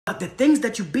the things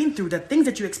that you've been through, the things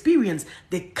that you experience,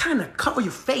 they kind of cover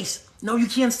your face. No, you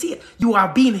can't see it. You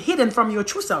are being hidden from your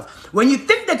true self. When you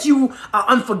think that you are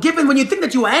unforgiven, when you think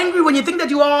that you are angry, when you think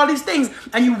that you are all these things,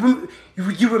 and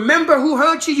you remember who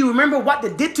hurt you, you remember what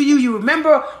they did to you, you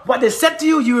remember what they said to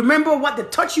you, you remember what they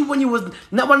touched you when you was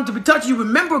not wanting to be touched, you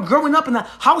remember growing up in a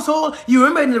household, you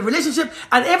remember in a relationship,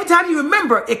 and every time you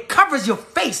remember, it covers your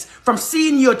face from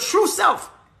seeing your true self.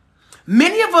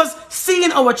 Many of us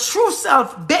seeing our true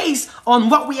self based on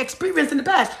what we experienced in the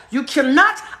past. You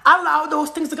cannot allow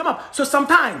those things to come up. So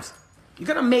sometimes you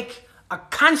got to make a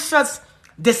conscious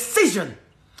decision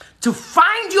to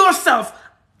find yourself,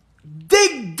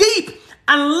 dig deep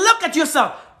and look at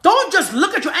yourself. Don't just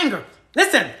look at your anger.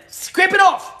 Listen, scrape it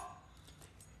off.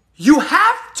 You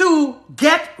have to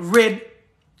get rid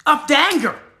of the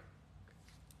anger.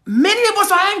 Many of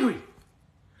us are angry.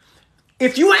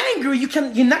 If you're angry,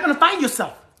 you're not going to find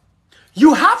yourself.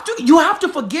 You have to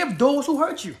forgive those who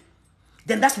hurt you.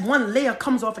 Then that's one layer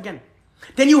comes off again.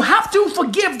 Then you have to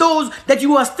forgive those that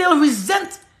you are still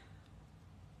resent.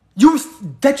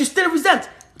 That you still resent.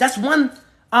 That's one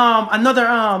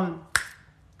another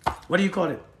what do you call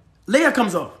it? Layer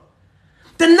comes off.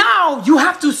 Then now you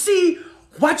have to see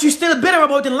what you're still bitter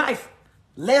about in life.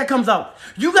 Layer comes out.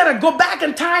 You got to go back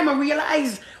in time and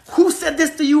realize who said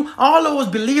this to you. All those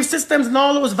belief systems and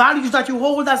all those values that you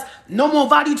hold as no more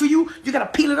value to you. You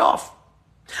got to peel it off.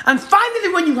 And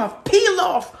finally, when you have peeled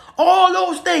off all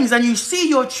those things and you see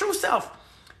your true self,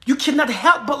 you cannot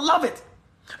help but love it.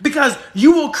 Because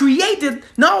you were created.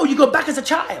 Now you go back as a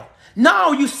child.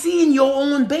 Now you're seeing your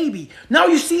own baby. Now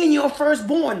you're seeing your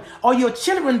firstborn or your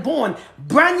children born.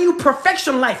 Brand new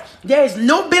perfection life. There is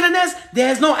no bitterness.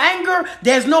 There's no anger.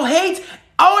 There's no hate.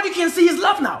 All you can see is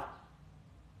love now.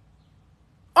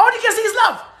 All you can see is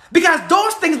love. Because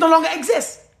those things no longer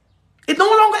exist. It no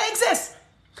longer exists.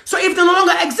 So if they no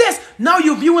longer exist, now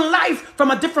you're viewing life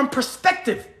from a different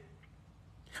perspective.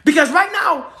 Because right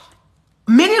now,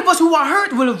 many of us who are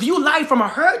hurt will view life from a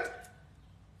hurt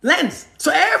lens.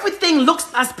 So everything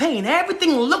looks as pain.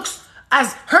 Everything looks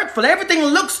as hurtful. Everything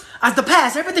looks as the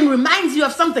past. Everything reminds you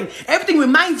of something. Everything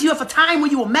reminds you of a time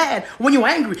when you were mad, when you were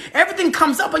angry. Everything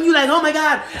comes up and you're like, oh my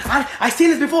God, I've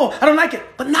seen this before. I don't like it.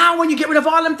 But now when you get rid of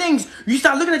all them things, you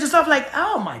start looking at yourself like,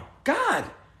 oh my God.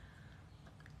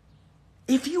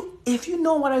 If you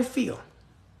know what I feel,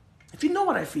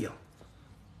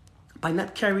 by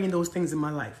not carrying those things in my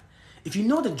life, if you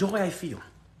know the joy I feel,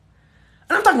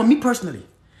 and I'm talking about me personally,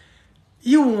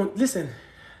 you won't, listen,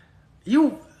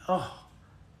 you won't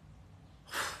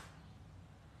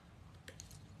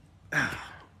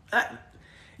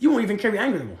even carry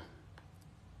anger anymore.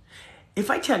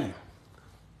 If I tell you,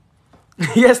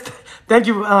 yes, thank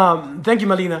you,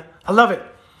 Melina, I love it.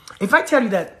 If I tell you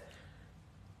that,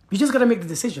 you just gotta make the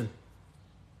decision.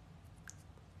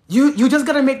 You just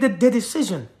gotta make the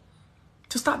decision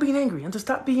to stop being angry and to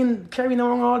stop carrying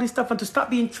around all this stuff and to stop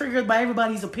being triggered by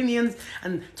everybody's opinions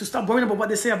and to stop worrying about what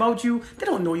they say about you. They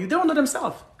don't know you. They don't know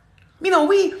themselves. You know,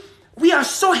 we are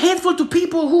so hateful to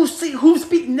people who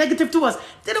speak negative to us.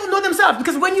 They don't know themselves,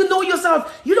 because when you know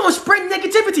yourself, you don't spread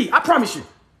negativity. I promise you.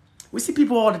 We see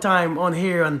people all the time on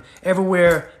here and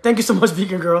everywhere. Thank you so much,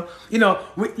 Vegan Girl. You know,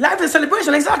 life is a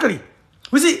celebration, exactly.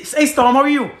 We see, hey Storm, how are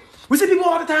you? We see people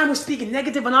all the time who are speaking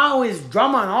negative and always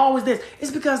drama and always this. It's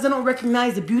because they don't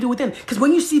recognize the beauty within. Because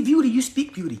when you see beauty, you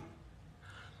speak beauty.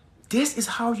 This is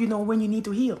how you know when you need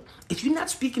to heal. If you're not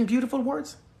speaking beautiful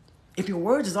words, if your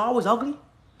words is always ugly,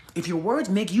 if your words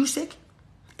make you sick,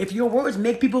 if your words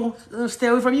make people stay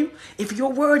away from you, if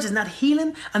your words is not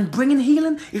healing and bringing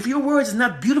healing, if your words is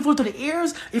not beautiful to the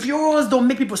ears, if your words don't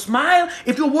make people smile,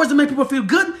 if your words don't make people feel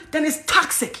good, then it's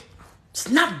toxic. It's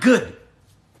not good.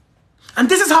 And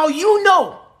this is how you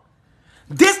know.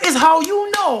 This is how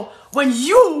you know when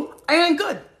you ain't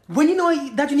good. When you know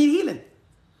that you need healing.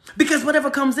 Because whatever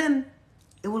comes in,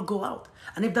 it will go out.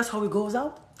 And if that's how it goes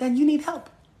out, then you need help.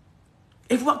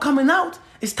 If what's coming out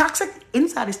is toxic,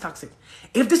 inside is toxic.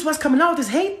 If this what's coming out is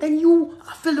hate, then you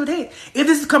are filled with hate. If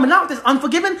this is coming out is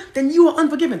unforgiven, then you are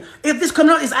unforgiven. If this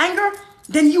coming out is anger,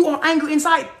 then you are angry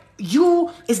inside.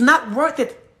 You is not worth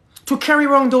it to carry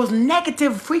around those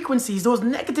negative frequencies, those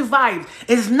negative vibes.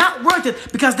 It is not worth it,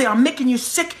 because they are making you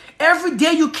sick. Every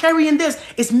day you carrying this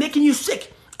is making you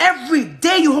sick. Every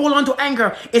day you hold on to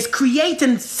anger is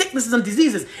creating sicknesses and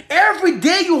diseases. Every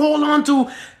day you hold on to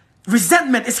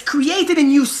resentment is created in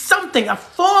you something, a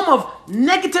form of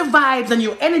negative vibes, and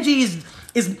your energy is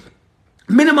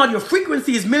minimal, your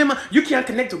frequency is minimal. You can't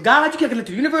connect to God, you can't connect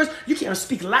to the universe, you can't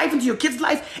speak life into your kids'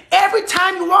 life. Every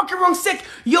time you walk around sick,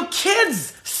 your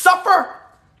kids suffer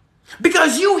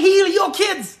because you heal your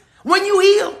kids. When you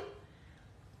heal,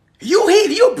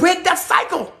 if you break that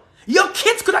cycle, your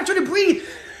kids could actually breathe.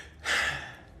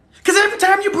 Because every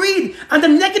time you breathe, and the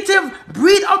negative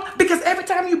breathe out, because every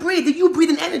time you breathe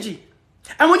in energy.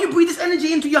 And when you breathe this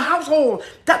energy into your household,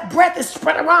 that breath is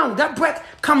spread around. That breath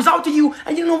comes out to you,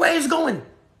 and you don't know where it's going.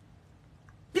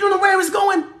 You don't know where it's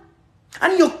going.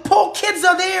 And your poor kids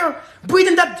are there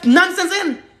breathing that nonsense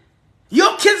in.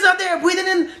 Your kids are there breathing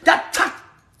in that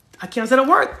I can't say the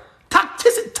word.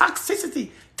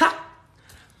 Toxicity.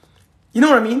 You know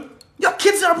what I mean? Your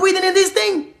kids are breathing in this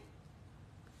thing.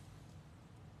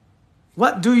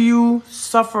 What do you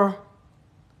suffer?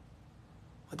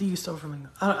 What do you suffer from?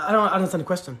 I don't understand the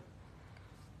question.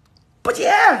 But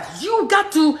yeah, you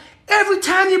got to, every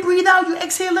time you breathe out, you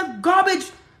exhale that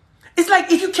garbage. It's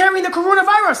like if you're carrying the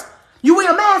coronavirus. You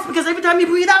wear a mask because every time you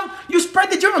breathe out, you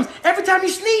spread the germs. Every time you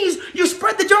sneeze, you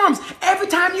spread the germs. Every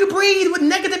time you breathe with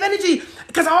negative energy,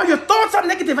 because all your thoughts are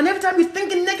negative, and every time you're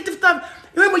thinking negative stuff,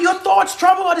 remember your thoughts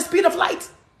travel at the speed of light.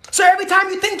 So every time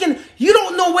you're thinking, you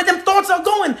don't know where them thoughts are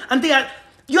going, and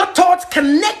your thoughts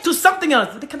connect to something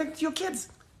else. They connect to your kids.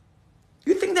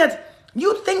 You think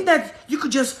that you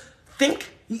could just think?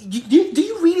 Do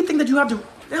you really think that you have to?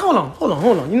 Hey, hold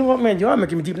on. You know what, man? You are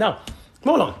making me deep now.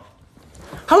 Hold on.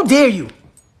 How dare you?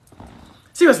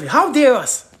 Seriously, how dare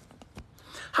us?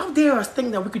 How dare us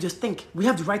think that we could just think? We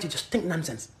have the right to just think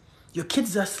nonsense. Your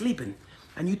kids are sleeping,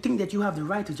 and you think that you have the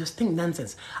right to just think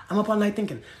nonsense. I'm up all night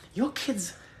thinking. Your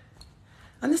kids,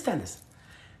 understand this.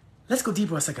 Let's go deep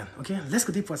for a second, okay? Let's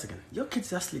go deep for a second. Your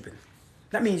kids are sleeping.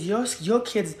 That means your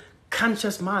kids'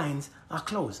 conscious minds are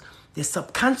closed. Their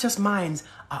subconscious minds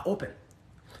are open.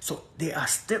 So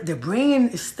their brain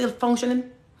is still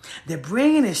functioning. Their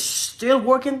brain is still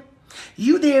working.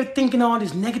 You there thinking all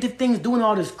these negative things, doing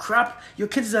all this crap. Your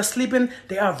kids are sleeping.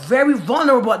 They are very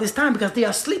vulnerable at this time because they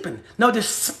are sleeping. Now their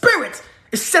spirit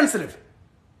is sensitive.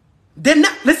 They're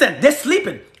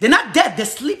sleeping. They're not dead, they're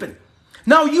sleeping.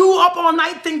 Now you up all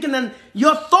night thinking, and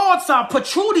your thoughts are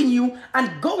protruding you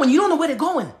and going. You don't know where they're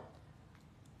going.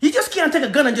 You just can't take a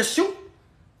gun and just shoot.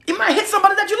 It might hit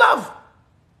somebody that you love.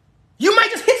 You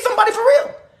might just hit somebody for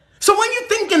real. So when you're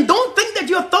thinking, don't think that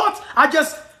your thoughts are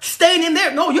just staying in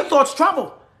there. No, your thoughts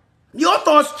travel. Your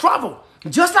thoughts travel.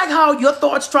 Just like how your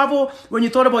thoughts travel when you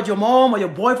thought about your mom or your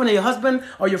boyfriend or your husband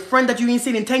or your friend that you ain't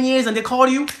seen in 10 years and they call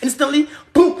you instantly.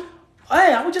 Boom.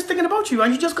 Hey, I was just thinking about you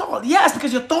and you just called. Yes,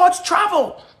 because your thoughts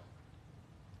travel.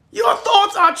 Your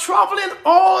thoughts are traveling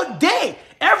all day,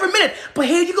 every minute. But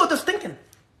here you go, just thinking.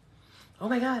 Oh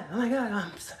my God, I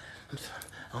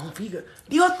don't feel good.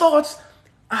 Your thoughts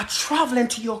are traveling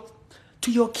to your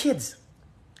kids.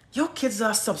 Your kids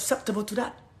are susceptible to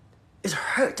that. It's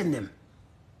hurting them.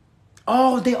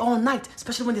 All day, all night,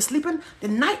 especially when they're sleeping, the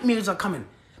nightmares are coming.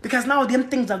 Because now them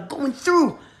things are going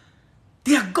through.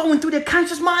 They are going through their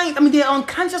conscious mind. Their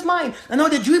unconscious mind. And now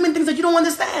they're dreaming things that you don't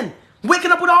understand.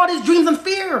 Waking up with all these dreams and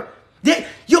fear.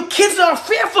 Your kids are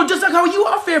fearful just like how you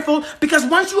are fearful. Because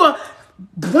once you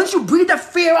breathe that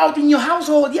fear out in your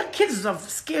household, your kids are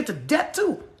scared to death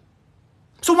too.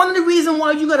 So one of the reasons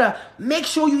why you gotta make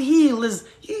sure you heal is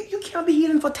you can't be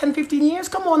healing for 10, 15 years.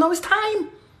 Come on, now it's time.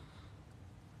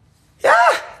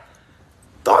 Yeah.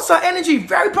 Thoughts are energy,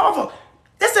 very powerful.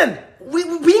 Listen, we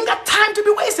ain't got time to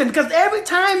be wasting because every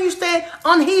time you stay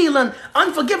unhealed and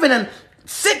unforgiving and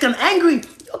sick and angry,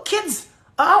 your kids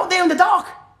are out there in the dark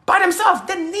by themselves.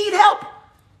 They need help.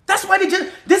 That's why this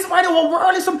is why the whole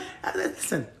world is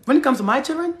listen, when it comes to my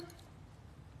children,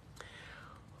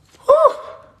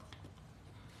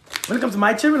 when it comes to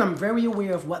my children, I'm very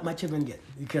aware of what my children get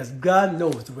because God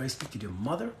knows the way I speak to their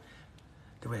mother,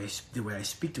 the way I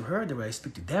speak to her, the way I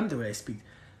speak to them, the way I speak.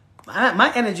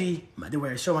 My energy, the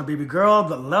way I show my baby girl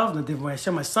the love, the way I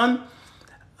show my son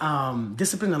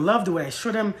discipline and love, the way I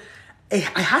show them, it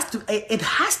has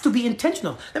to be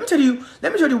intentional. Let me tell you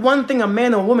one thing a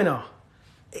man or a woman are.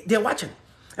 They're watching.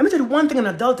 Let me tell you one thing an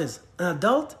adult is. An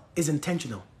adult is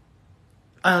intentional.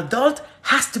 An adult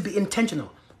has to be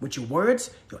intentional with your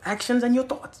words, your actions, and your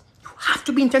thoughts. You have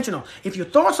to be intentional. If your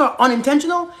thoughts are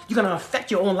unintentional, you're going to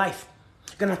affect your own life.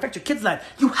 You're going to affect your kid's life.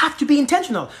 You have to be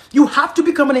intentional. You have to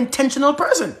become an intentional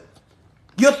person.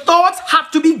 Your thoughts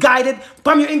have to be guided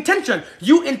from your intention.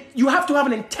 You have to have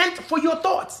an intent for your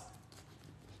thoughts.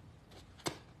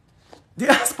 They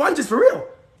are sponges for real.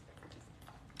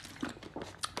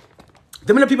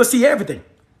 The minute people see everything.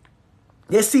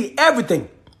 They see everything.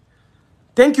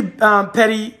 Thank you,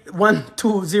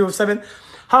 Petty1207.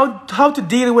 How to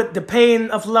deal with the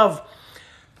pain of love.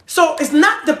 So it's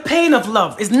not the pain of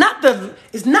love. It's not the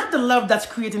love that's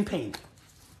creating pain.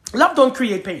 Love don't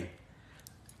create pain.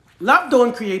 Love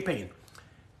don't create pain.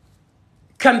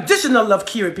 Conditional love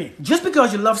creates pain. Just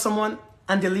because you love someone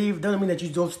and they leave doesn't mean that you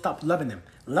don't stop loving them.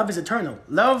 Love is eternal.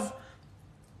 Love,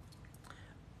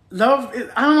 I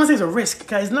don't want to say it's a risk,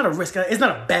 because it's not a risk. It's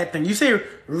not a bad thing. You say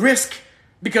risk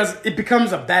because it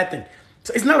becomes a bad thing.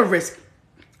 So it's not a risk.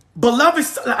 But love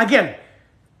is, again,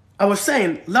 I was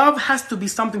saying, love has to be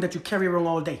something that you carry around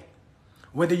all day.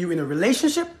 Whether you're in a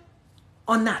relationship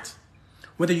or not.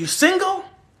 Whether you're single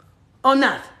or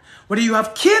not. Whether you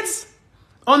have kids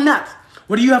or not.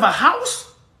 Whether you have a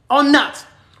house or not.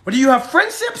 Whether you have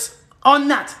friendships or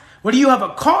not. Whether you have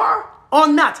a car or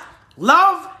not.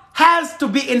 Love has to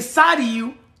be inside of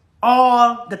you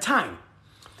all the time.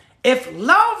 If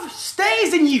love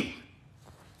stays in you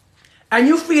and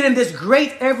you feeling this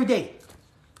great every day,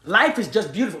 life is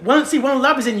just beautiful. When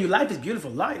love is in you, life is beautiful.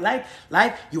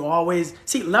 Life, you always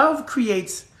see. Love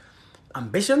creates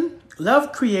ambition.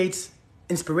 Love creates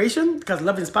inspiration, because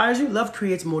love inspires you. Love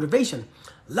creates motivation.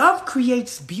 Love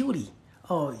creates beauty.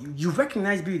 Oh, you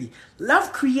recognize beauty.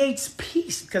 Love creates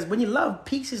peace, because when you love,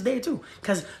 peace is there too.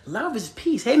 Because love is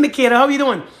peace. Hey, Makeda, how are you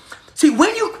doing? See,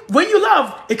 when you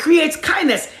love, it creates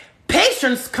kindness.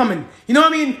 Patience coming. You know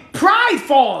what I mean? Pride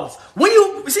falls. When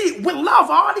you see, with love,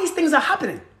 all these things are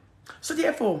happening. So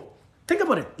therefore, think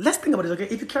about it. Let's think about it, okay?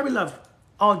 If you carry love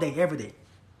all day, every day,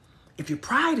 if your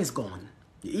pride is gone,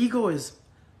 your ego is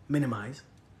minimized,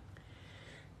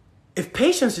 if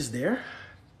patience is there,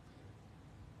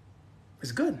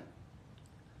 it's good.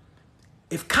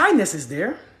 If kindness is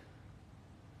there,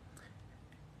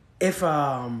 if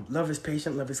love is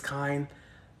patient, love is kind,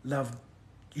 love,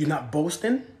 you're not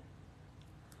boasting,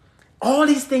 all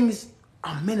these things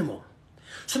are minimal.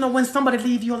 So now when somebody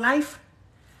leave your life,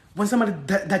 when somebody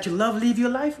that you love leave your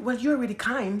life, well, you're already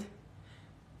kind.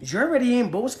 You already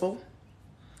ain't boastful.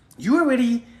 You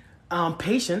already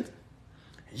patient.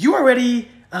 You already,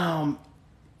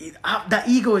 that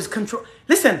ego is control.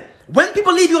 Listen, when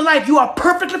people leave your life, you are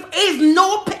perfectly,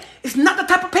 it's not the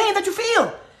type of pain that you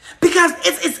feel. Because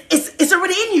it's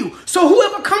already in you. So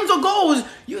whoever comes or goes,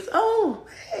 oh,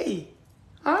 hey,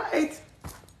 all right.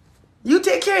 You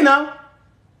take care now.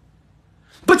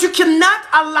 But you cannot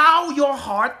allow your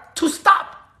heart to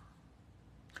stop.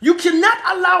 You cannot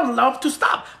allow love to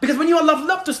stop. Because when you allow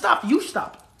love to stop, you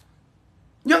stop.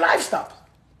 Your life stops.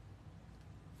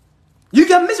 You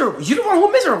get miserable. You're the one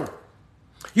who's miserable.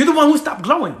 You're the one who stopped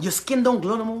glowing. Your skin don't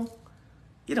glow anymore.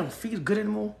 You don't feel good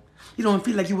anymore. You don't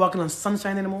feel like you're walking on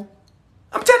sunshine anymore.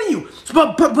 I'm telling you.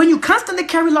 But when you constantly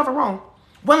carry love around,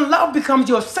 when love becomes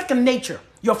your second nature,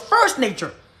 your first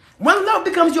nature, when love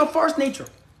becomes your first nature,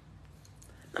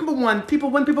 number one,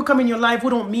 when people come in your life who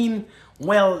don't mean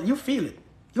well, you feel it.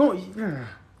 I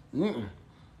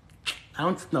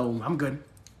don't know. I'm good.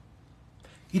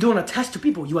 You don't attach to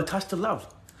people. You attach to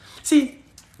love. See,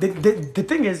 the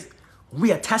thing is,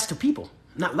 we attach to people,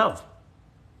 not love.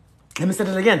 Let me say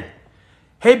that again.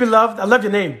 Hey, beloved, I love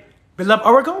your name. Beloved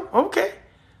Oracle? Okay,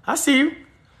 I see you.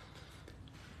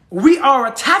 We are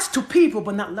attached to people,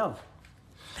 but not love.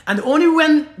 And the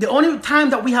only time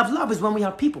that we have love is when we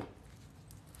have people.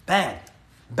 Bad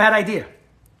idea.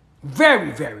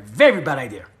 Very, very, very bad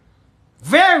idea.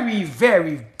 Very,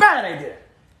 very bad idea.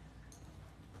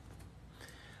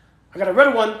 I got a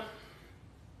red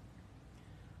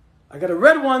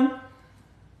one.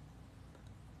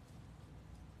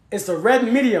 It's a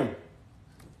red medium.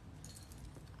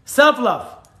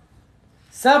 Self-love.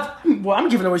 Well, I'm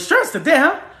giving away shirts today,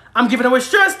 huh? I'm giving away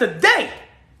shirts today.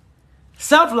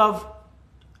 Self-love.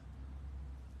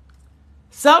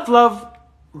 Self-love.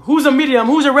 Who's a medium?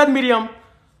 Who's a red medium?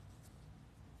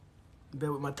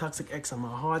 Bear with my toxic ex, and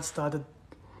my heart started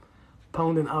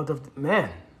pounding out of... Man,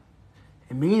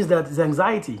 it means that it's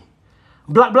anxiety.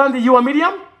 Black Blondie, you a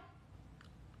medium?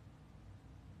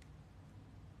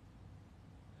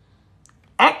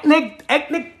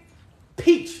 Ethnic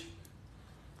peach.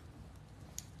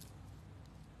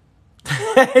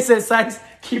 It says size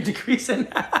keep decreasing.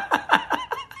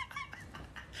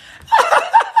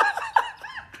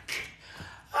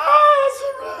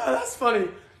 Oh, that's funny.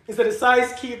 It said the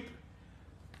size keep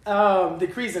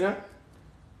decreasing, huh?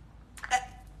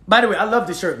 By the way, I love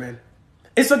this shirt, man.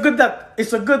 It's a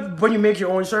good when you make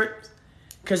your own shirt,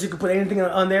 because you can put anything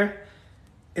on there.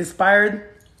 Inspired.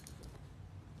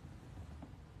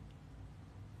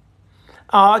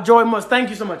 Joy Must, thank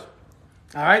you so much.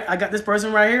 All right, I got this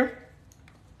person right here.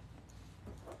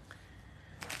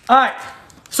 All right,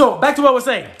 so back to what I was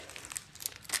saying.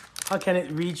 How can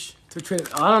it reach to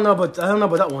Trinidad? I don't know about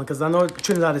that one, because I know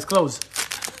Trinidad is closed.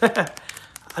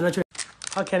 I know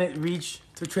how can it reach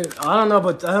to Trinidad? I don't know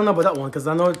about that one, because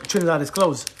I know Trinidad is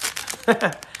closed.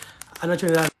 I know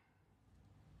Trinidad.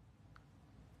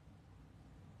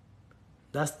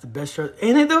 That's the best shirt,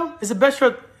 ain't it though? It's the best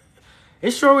shirt.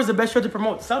 It sure is the best show to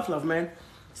promote self-love, man.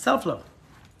 Self-love.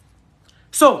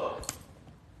 So,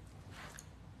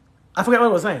 I forgot what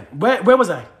I was saying. Where was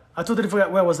I? I totally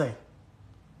forgot where was I.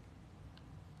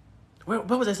 What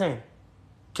was I saying?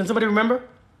 Can somebody remember?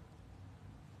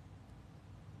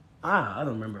 I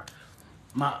don't remember.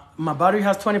 My battery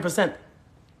has 20%.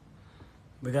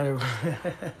 We got it.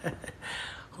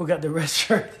 Who got the red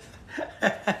shirt?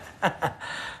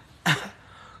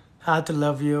 How to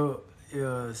love your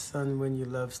son when you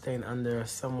love staying under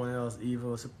someone else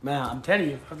evil. Man, I'm telling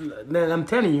you.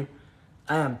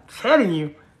 I am telling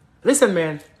you. Listen,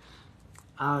 man.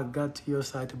 I got to your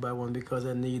side to buy one because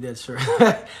I need that shirt.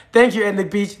 Thank you,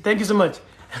 Ethnic Peach. Thank you so much.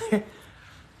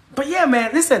 But yeah,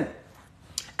 man, listen.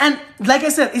 And like I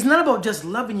said, it's not about just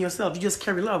loving yourself. You just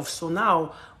carry love. So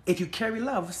now, if you carry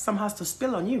love, some has to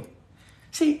spill on you.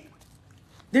 See,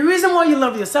 the reason why you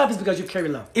love yourself is because you carry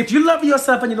love. If you love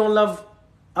yourself and you don't love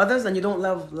others, and you don't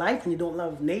love life, and you don't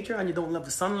love nature, and you don't love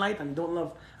the sunlight, and you don't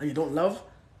love,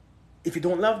 if you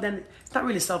don't love, then it's not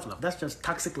really self-love. That's just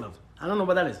toxic love. I don't know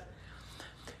what that is.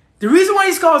 The reason why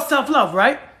it's called self-love,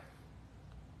 right?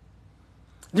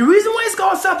 The reason why it's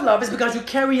called self-love is because you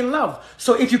carry in love.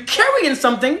 So if you carry in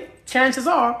something, chances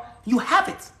are you have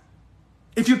it.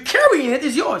 If you carry in it,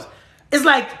 it's yours. It's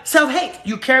like self-hate.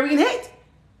 You carry in hate.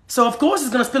 So of course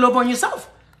it's going to spill over on yourself.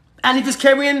 And if it's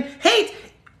carrying hate,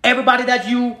 everybody that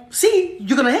you see,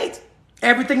 you're going to hate.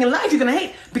 Everything in life you're going to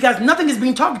hate. Because nothing is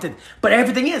being targeted. But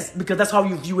everything is. Because that's how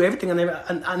you view everything and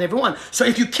everyone. So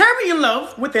if you carry in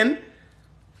love within,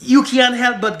 you can't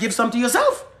help but give some to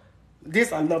yourself.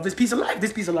 I love this piece of life.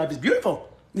 This piece of life is beautiful.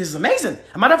 This is amazing.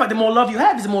 As a matter of fact, the more love you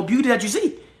have, the more beauty that you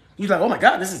see. You're like, oh my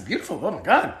God, this is beautiful. Oh my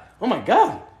God. Oh my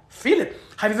God. Feel it.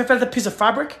 Have you ever felt a piece of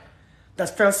fabric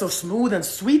that felt so smooth and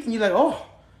sweet? And you're like, oh,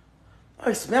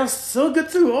 it smells so good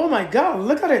too. Oh my God,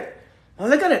 look at it.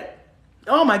 Look at it.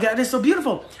 Oh my God, it's so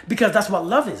beautiful. Because that's what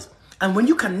love is. And when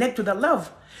you connect to that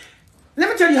love, let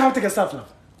me tell you how to get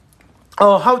self-love.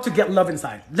 Or how to get love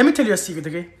inside. Let me tell you a secret,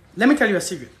 okay? Let me tell you a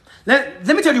secret. Let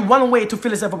me tell you one way to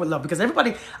fill yourself up with love. Because a lot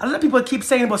of people keep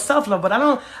saying about self-love, but I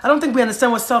don't think we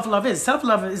understand what self-love is.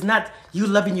 Self-love is not you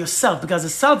loving yourself, because the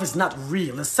self is not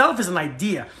real. The self is an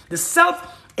idea. The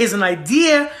self is an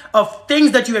idea of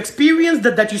things that you experience,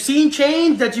 that you seen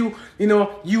change, that you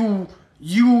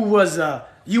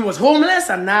was homeless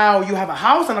and now you have a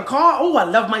house and a car. Oh, I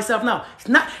love myself now. It's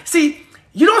not. See,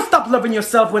 you don't stop loving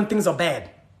yourself when things are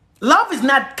bad. Love is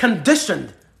not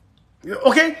conditioned.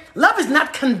 Okay? Love is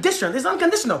not conditioned. It's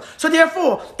unconditional. So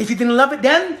therefore, if you didn't love it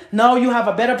then, now you have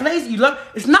a better place. You love.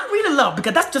 It's not really love,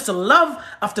 because that's just a love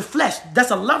of the flesh.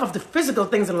 That's a love of the physical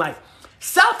things in life.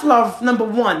 Self-love, number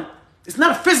one, it's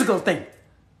not a physical thing.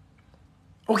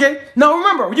 Okay? Now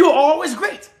remember, you were always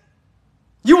great.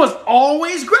 You was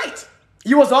always great.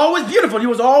 You was always beautiful. You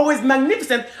was always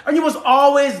magnificent. And you was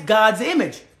always God's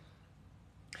image.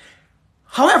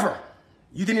 However,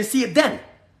 you didn't see it then.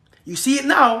 You see it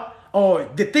now. Or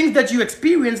the things that you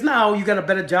experience now, you got a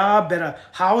better job, better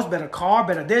house, better car,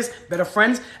 better this, better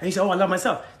friends. And you say, oh, I love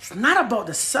myself. It's not about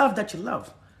the self that you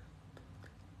love.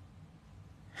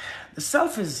 The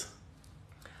self is,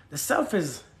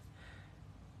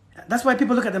 that's why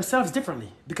people look at themselves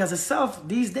differently. Because the self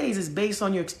these days is based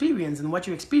on your experience and what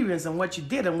you experienced and what you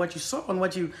did and what you saw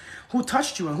and who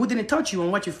touched you and who didn't touch you and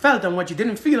what you felt and what you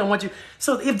didn't feel and what you...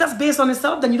 So if that's based on the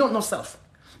self, then you don't know self.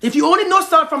 If you only know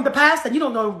self from the past, then you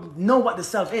don't know what the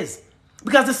self is.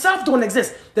 Because the self don't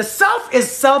exist. The self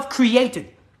is self-created.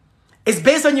 It's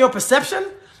based on your perception.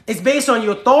 It's based on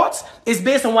your thoughts. It's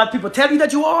based on what people tell you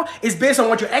that you are. It's based on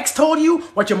what your ex told you,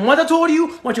 what your mother told you,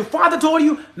 what your father told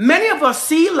you. Many of us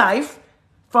see life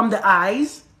from the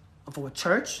eyes of our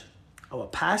church, our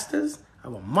pastors,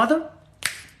 our mother,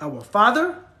 our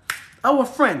father, our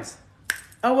friends,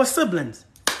 our siblings,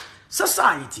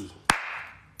 society,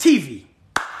 TV,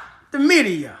 the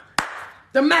media,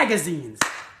 the magazines,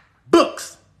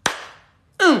 books,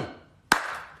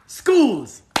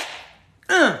 schools,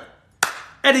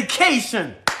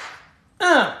 education,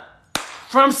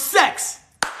 from sex,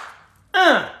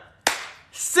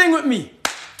 sing with me,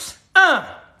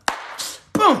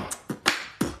 boom,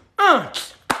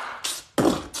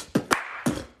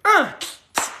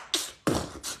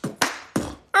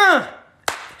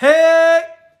 hey.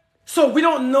 So we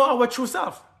don't know our true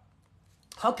self.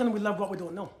 How can we love what we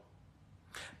don't know?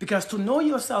 Because to know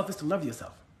yourself is to love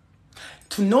yourself.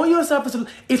 To know yourself is to...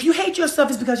 If you hate yourself,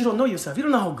 it's because you don't know yourself. You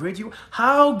don't know how great you...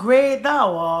 How great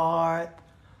thou art.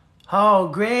 How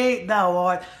great thou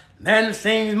art. Then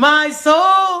sings my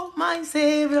soul, my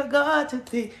Savior God to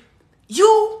thee.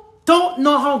 You don't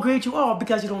know how great you are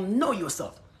because you don't know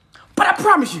yourself. But I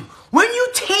promise you, when you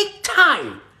take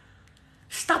time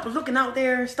Stop looking out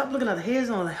there. Stop looking at his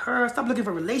or her. Stop looking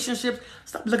for relationships.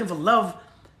 Stop looking for love.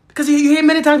 Because you hear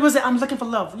many times people say, I'm looking for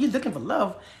love. You're looking for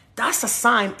love. That's a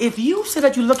sign. If you say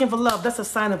that you're looking for love, that's a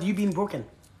sign of you being broken.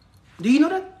 Do you know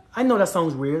that? I know that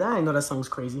sounds weird. I know that sounds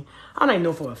crazy. And I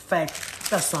know for a fact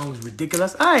that sounds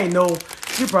ridiculous. I know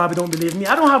you probably don't believe me.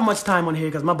 I don't have much time on here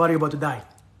because my body is about to die.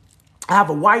 I have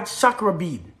a white chakra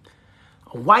bead.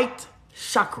 A white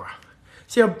chakra.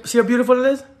 See how beautiful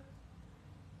it is?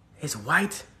 It's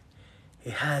white.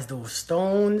 It has those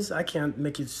stones. I can't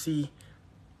make you see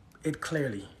it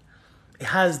clearly. It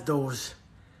has those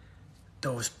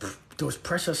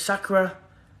precious chakra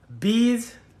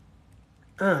beads.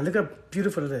 Look how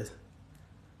beautiful it is.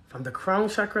 From the crown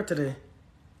chakra to the...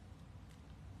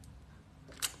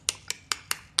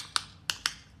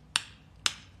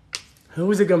 Who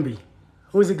is it gonna be?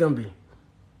 Who is it gonna be?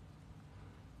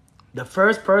 The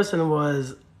first person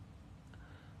was...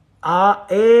 I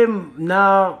don't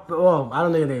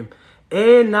know your name.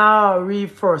 Anari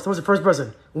first. What's the first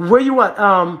person? Where you at?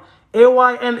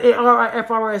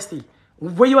 AYNARIFRST.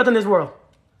 Where you at in this world?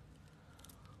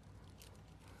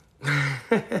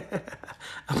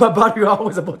 My body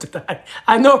always about to die.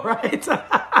 I know, right?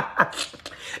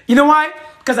 You know why?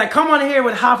 Because I come on here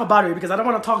with half a battery because I don't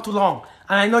want to talk too long.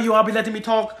 And I know you all be letting me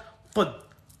talk for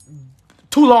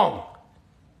too long.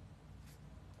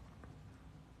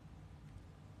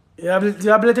 You'll be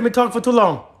letting me talk for too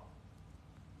long.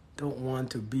 Don't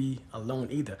want to be alone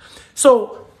either.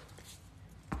 So,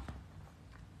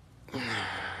 you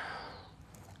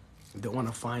don't want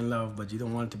to find love, but you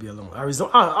don't want to be alone.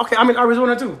 Arizona. Okay, I'm in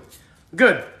Arizona too.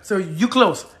 Good. So you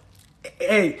close.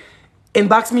 Hey,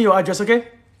 inbox me your address, okay?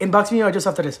 Inbox me your address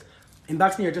after this.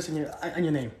 Inbox me your address and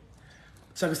your name,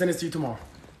 so I can send this to you tomorrow.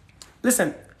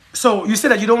 Listen. So you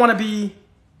said that you don't want to be.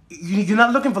 You're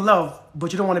not looking for love,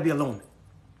 but you don't want to be alone.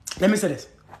 Let me say this,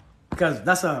 because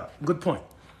that's a good point.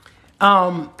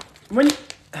 When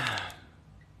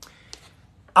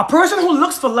a person who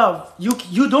looks for love,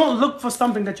 you don't look for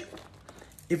something that you...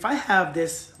 If I have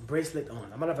this bracelet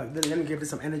on, let me give this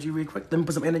some energy real quick. Let me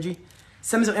put some energy.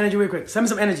 Send me some energy real quick. Send me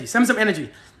some energy. Send me some energy.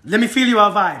 Let me feel your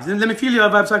vibes. Let me feel your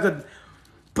vibes so I could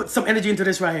put some energy into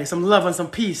this right here. Some love and some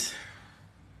peace.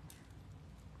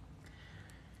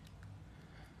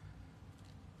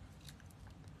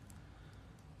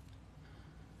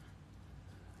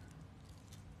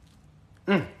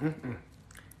 I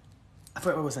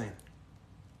forgot what I was saying.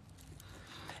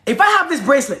 If I have this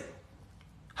bracelet,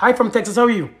 hi from Texas, how are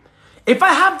you? If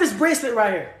I have this bracelet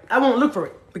right here, I won't look for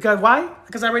it. Because why?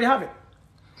 Because I already have it.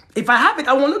 If I have it,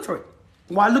 I won't look for it.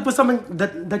 Why look for something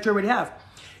that you already have?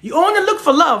 You only look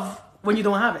for love when you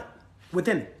don't have it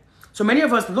within. So many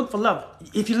of us look for love.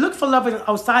 If you look for love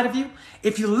outside of you,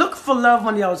 if you look for love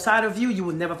on the outside of you, you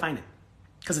will never find it.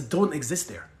 Because it don't exist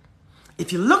there.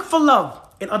 If you look for love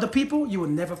in other people, you will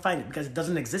never find it because it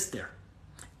doesn't exist there.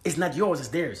 It's not yours, it's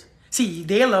theirs. See,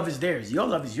 their love is theirs. Your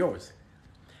love is yours.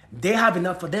 They have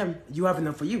enough for them. You have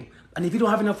enough for you. And if you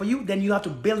don't have enough for you, then you have to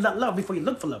build that love before you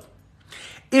look for love.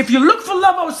 If you look for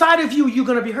love outside of you, you're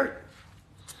going to be hurt.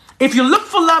 If you look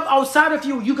for love outside of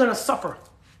you, you're going to suffer.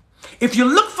 If you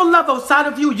look for love outside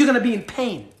of you, you're going to be in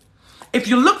pain. If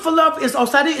you look for love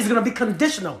outside of you, it's going to be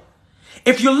conditional.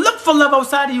 If you look for love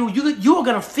outside of you, you are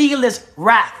going to feel this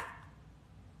wrath.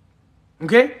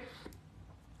 Okay?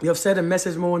 You have said a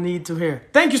message more need to hear.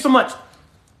 Thank you so much.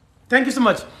 Thank you so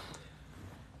much.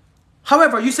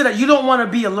 However, you said that you don't want to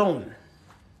be alone.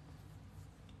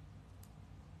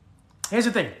 Here's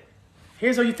the thing.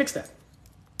 Here's how you fix that.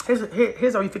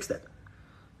 Here's how you fix that.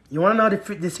 You want to know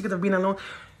the secret of being alone?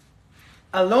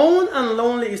 Alone and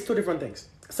lonely is two different things.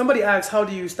 Somebody asks, how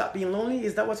do you stop being lonely?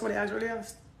 Is that what somebody asked earlier?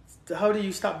 How do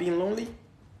you stop being lonely?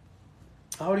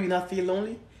 How do you not feel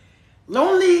lonely?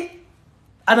 Lonely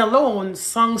and alone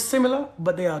sound similar,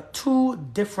 but they are two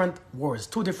different words,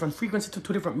 two different frequencies,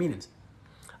 two different meanings.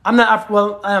 I am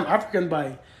African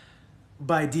by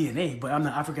DNA, but I'm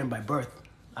not African by birth.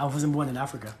 I wasn't born in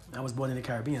Africa. I was born in the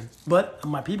Caribbean. But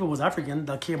my people was African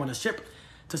that came on a ship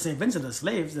to St. Vincent as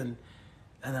slaves, and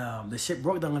the ship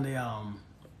broke down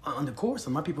on the course,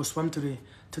 and my people swam to the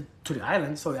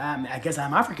island. So I guess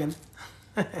I'm African.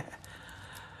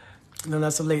 No,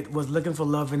 not so late. Was looking for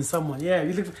love in someone. Yeah,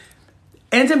 you look for,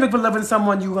 anytime you look for love in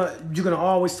someone, you're gonna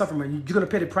always suffer, man. You're gonna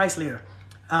pay the price later.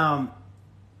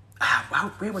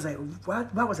 Where was I?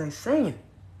 What was I saying?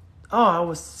 Oh, I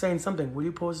was saying something. Will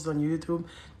you post this on YouTube?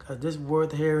 Because this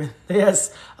worth hearing.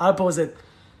 Yes, I'll post it.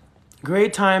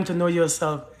 Great time to know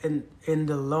yourself in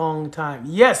the long time.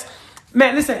 Yes.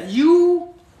 Man, listen,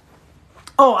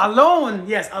 alone.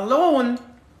 Yes, alone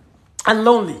and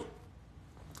lonely.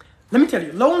 Let me tell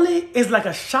you, lonely is like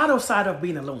a shadow side of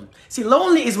being alone. See,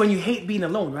 lonely is when you hate being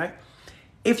alone, right?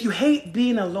 If you hate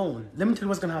being alone, let me tell you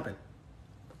what's gonna happen.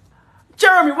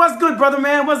 Jeremy, what's good, brother,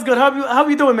 man? What's good? How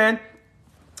you doing, man?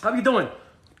 How you doing?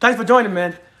 Thanks for joining,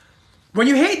 man. When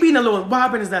you hate being alone, what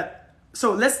happens is that,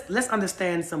 so let's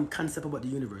understand some concept about the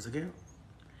universe, okay?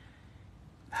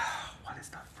 What is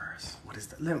that verse? What is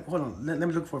that? Hold on, let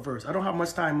me look for a verse. I don't have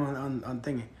much time on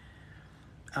thingy.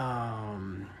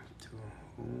 To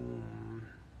whom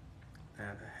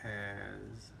that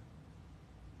has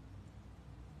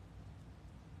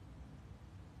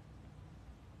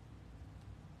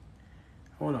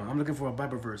hold on, I'm looking for a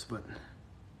Bible verse, but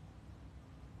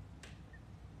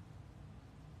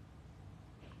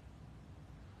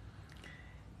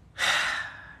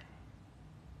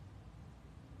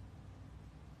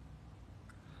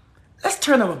let's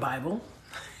turn our Bible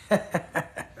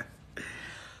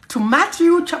to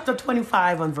Matthew chapter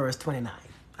 25 and verse 29.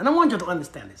 And I want you to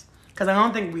understand this, because I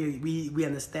don't think we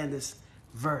understand this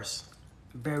verse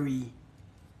very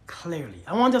clearly.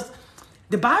 I want us,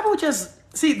 the Bible just,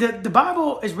 see, the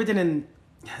Bible is written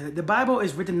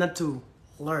not to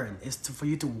learn, it's for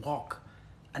you to walk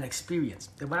and experience.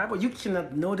 The Bible, you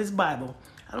cannot know this Bible.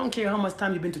 I don't care how much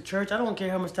time you've been to church. I don't care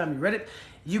how much time you read it.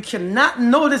 You cannot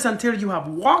know this until you have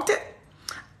walked it,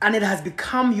 and it has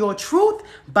become your truth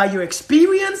by your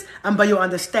experience and by your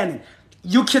understanding.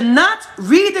 You cannot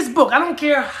read this book. I don't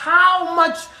care how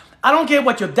much, I don't care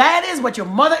what your dad is, what your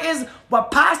mother is, what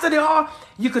pastor they are.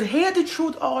 You could hear the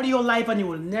truth all your life and you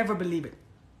will never believe it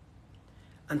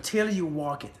until you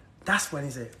walk it. That's when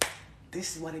he said,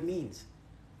 this is what it means.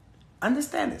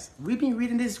 Understand this. We've been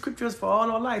reading these scriptures for all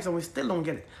our lives and we still don't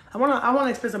get it. I wanna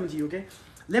explain something to you, okay?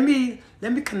 Let me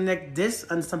connect this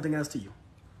and something else to you.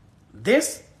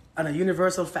 This and a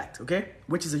universal fact, okay?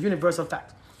 Which is a universal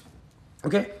fact.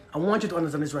 Okay? I want you to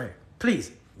understand this right here.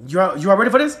 Please. You are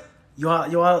ready for this? You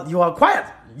are quiet.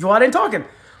 You are then talking.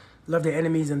 Love their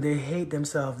enemies and they hate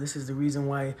themselves. This is the reason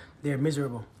why they're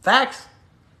miserable. Facts.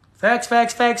 Facts,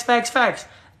 facts, facts, facts, facts.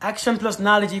 Action plus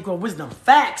knowledge equal wisdom.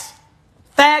 Facts.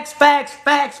 Facts, facts,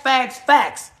 facts, facts,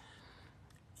 facts.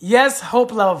 Yes,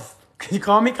 hope, love. Can you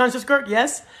call me Conscious Kirk?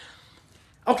 Yes?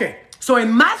 Okay. So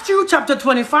in Matthew chapter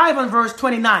 25 and verse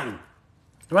 29,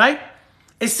 right?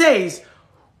 It says,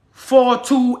 for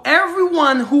to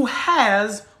everyone who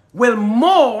has will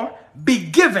more be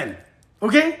given.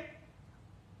 Okay?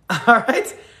 All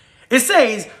right? It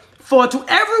says, for to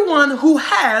everyone who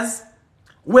has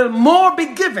will more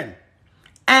be given,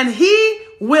 and he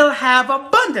will have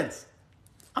abundance.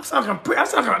 I'm sounding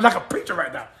like a preacher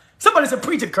right now. Somebody said,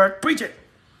 preach it, Kirk, preach it.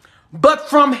 But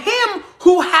from him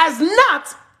who has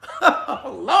not,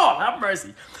 oh, Lord, have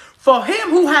mercy. For him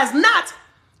who has not,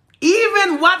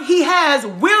 even what he has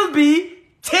will be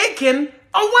taken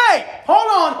away.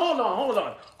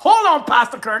 Hold on,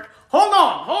 Pastor Kirk. Hold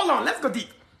on. Let's go deep.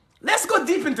 Let's go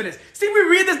deep into this. See, we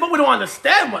read this, but we don't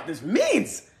understand what this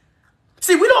means.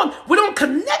 See, we don't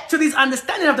connect to this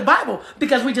understanding of the Bible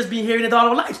because we just been hearing it all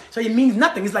our lives. So it means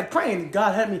nothing. It's like praying.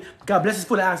 God help me. God bless his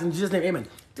foot ass in Jesus' name. Amen.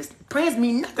 This prayers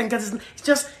mean nothing because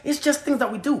it's just things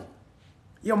that we do.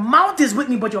 Your mouth is with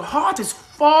me, but your heart is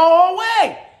far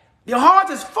away. Your heart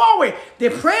is far away. They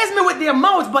praise me with their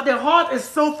mouths, but their heart is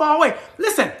so far away.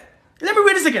 Listen, let me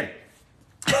read this again.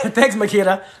 Thanks,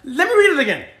 Makeda. Let me read it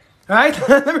again. All right?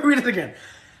 Let me read it again.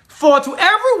 For to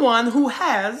everyone who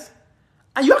has,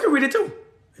 and y'all can read it too.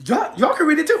 Y'all can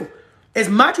read it too. It's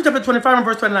Matthew chapter 25 and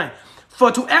verse 29.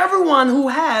 For to everyone who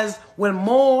has will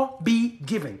more be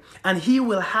given, and he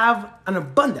will have an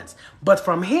abundance. But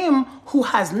from him who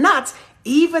has not,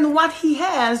 even what he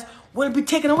has will be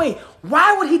taken away.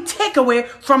 Why would he take away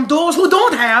from those who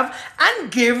don't have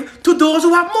and give to those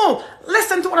who have more?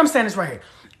 Listen to what I'm saying is right here.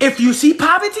 If you see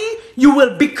poverty, you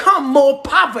will become more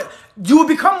poverty. You will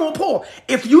become more poor.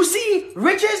 If you see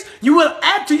riches, you will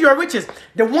add to your riches.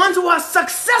 The ones who are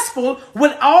successful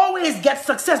will always get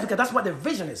success because that's what their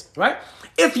vision is, right?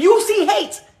 If you see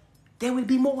hate, there will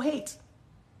be more hate.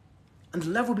 And the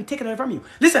love will be taken away from you.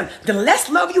 Listen, the less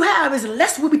love you have is the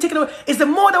less will be taken away. Is the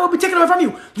more that will be taken away from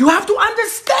you. You have to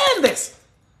understand this.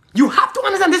 You have to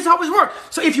understand this is how it works.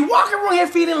 So if you're walking around here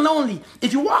feeling lonely,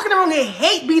 if you're walking around here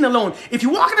hate being alone, if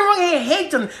you're walking around here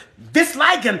hating,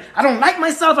 disliking, I don't like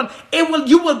myself, and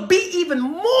you will be even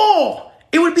more.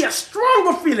 It will be a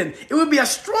stronger feeling. It will be a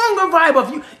stronger vibe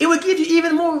of you. It will give you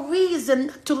even more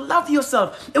reason to love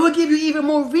yourself. It will give you even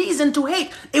more reason to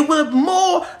hate. It will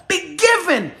more be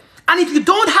given. And if you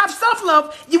don't have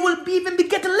self-love, you will even be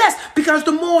getting less because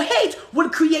the more hate will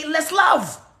create less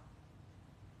love.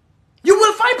 You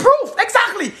will find proof.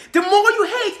 Exactly. The more you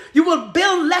hate, you will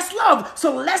build less love.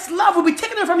 So less love will be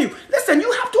taken away from you. Listen,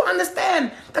 you have to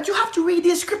understand that you have to read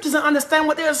these scriptures and understand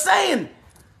what they're saying.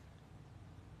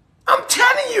 I'm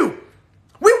telling you,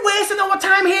 we're wasting our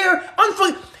time here.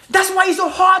 That's why it's so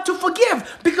hard to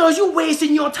forgive, because you're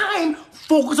wasting your time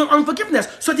focused on unforgiveness.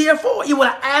 So therefore, it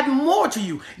will add more to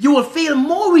you. You will feel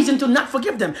more reason to not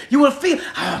forgive them. You will feel,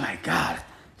 oh my God,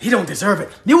 he don't deserve it.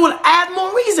 You will add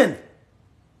more reason.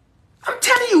 I'm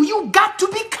telling you, you got to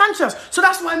be conscious. So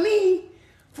that's why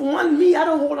for one, I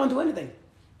don't hold on to anything.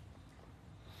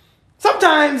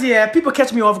 Sometimes, yeah, people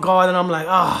catch me off guard and I'm like,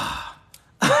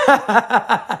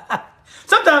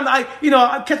 Sometimes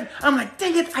I'm like,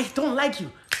 dang it, I don't like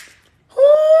you.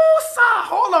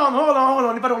 Hold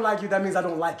on. If I don't like you, that means I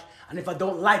don't like. And if I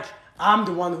don't like, I'm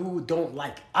the one who don't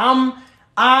like.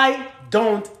 I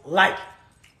don't like.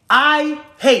 I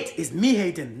hate. It's me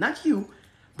hating, not you.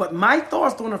 But my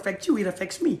thoughts don't affect you, it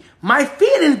affects me. My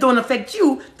feelings don't affect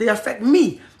you, they affect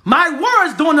me. My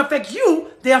words don't affect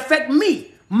you, they affect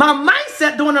me. My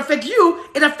mindset don't affect you,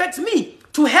 it affects me.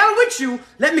 To hell with you,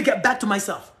 let me get back to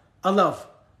myself. I love.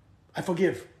 I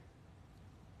forgive.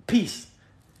 Peace.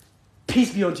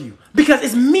 Peace be unto you. Because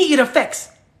it's me it affects.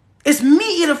 It's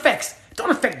me it affects. It don't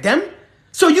affect them.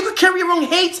 So you can carry around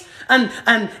hate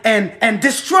and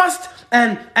distrust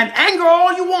and anger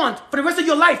all you want for the rest of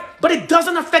your life, but it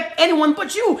doesn't affect anyone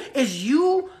but you. It's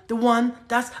you the one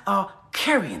that's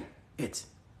carrying it.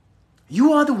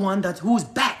 You are the one whose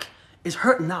back is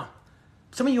hurting now.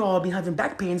 Some of you all have been having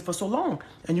back pains for so long,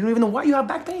 and you don't even know why you have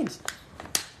back pains.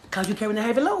 Because you're carrying a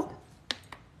heavy load.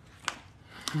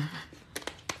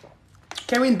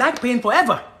 Carrying back pain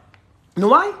forever. You know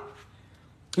why?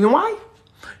 You know why?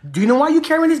 Do you know why you're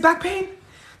carrying this back pain?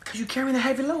 Because you're carrying a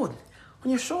heavy load on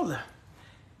your shoulder.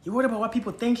 You're worried about what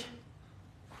people think.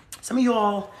 Some of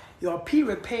y'all, your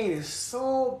period pain is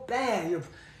so bad. Your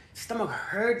stomach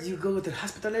hurts. You go to the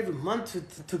hospital every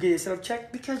month to get yourself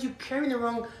checked because you're carrying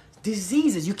around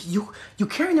diseases. You're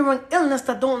carrying around illness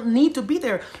that don't need to be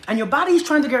there. And your body is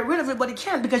trying to get rid of it, but it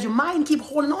can't because your mind keeps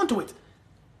holding on to it.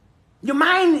 Your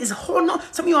mind is holding on.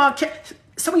 Some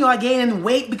of you are gaining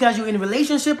weight because you're in a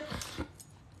relationship.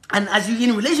 And as you're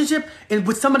in a relationship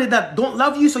with somebody that don't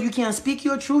love you, so you can't speak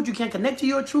your truth, you can't connect to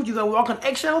your truth, you gotta walk on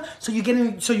eggshell, so you're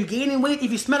gaining weight.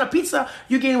 If you smell a pizza,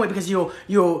 you're gaining weight because your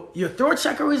throat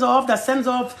chakra is off. That sends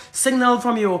off signal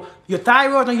from your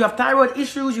thyroid, and you have thyroid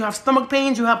issues, you have stomach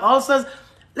pains, you have ulcers.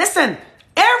 Listen,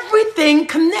 everything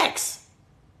connects.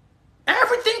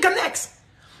 Everything connects.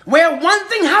 Where one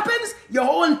thing happens, your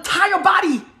whole entire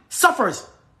body suffers.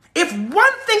 If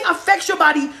one thing affects your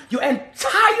body, your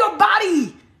entire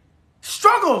body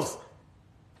struggles.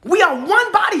 We are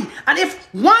one body, and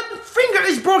if one finger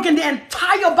is broken, the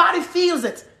entire body feels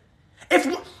it.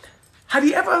 Have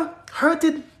you ever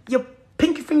hurted your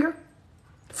pinky finger?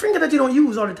 Finger that you don't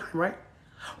use all the time, right?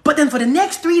 But then for the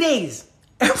next 3 days,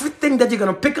 everything that you're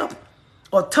gonna pick up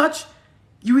or touch,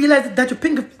 you realize that your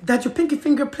pinky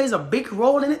finger plays a big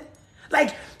role in it.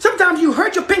 Like sometimes you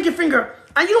hurt your pinky finger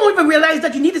and you don't even realize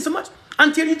that you need it so much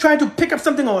until you try to pick up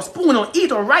something or a spoon or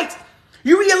eat or write.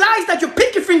 You realize that your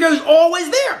pinky finger is always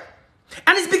there.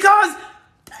 And it's because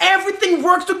everything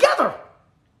works together.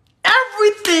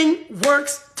 Everything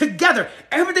works together.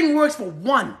 Everything works for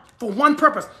one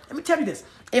purpose. Let me tell you this.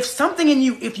 If something in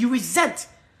you, if you resent,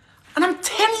 and I'm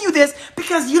telling you this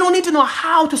because you don't need to know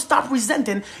how to stop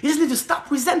resenting. You just need to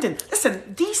stop resenting.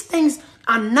 Listen, these things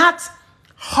are not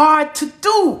hard to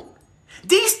do.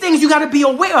 These things you got to be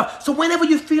aware of. So whenever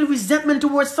you feel resentment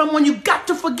towards someone, you got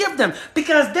to forgive them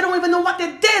because they don't even know what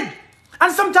they did.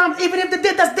 And sometimes even if they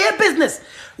did, that's their business.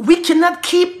 We cannot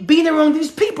keep being around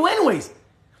these people anyways.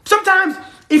 Sometimes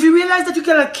if you realize that you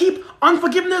got to keep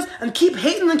unforgiveness and keep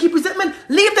hating and keep resentment,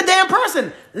 leave the damn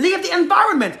person. Leave the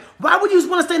environment. Why would you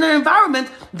want to stay in an environment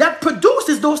that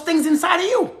produces those things inside of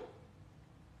you?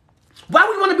 Why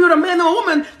would you want to be with a man or a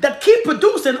woman that keep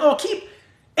producing or keep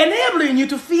enabling you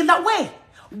to feel that way?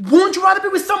 Won't you rather be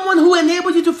with someone who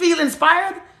enables you to feel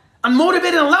inspired and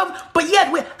motivated and loved, but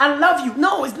yet I love you?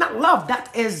 No, it's not love.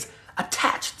 That is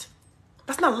attached.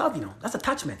 That's not love, That's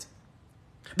attachment.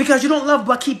 Because you don't love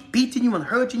what keep beating you and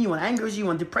hurting you and angers you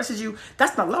and depresses you.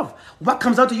 That's not love. What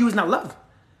comes out of you is not love.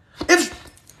 If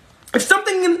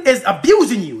something is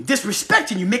abusing you,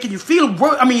 disrespecting you, making you feel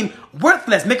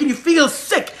worthless, making you feel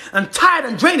sick and tired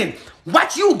and draining,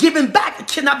 what you giving back, it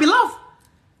cannot be love.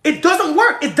 It doesn't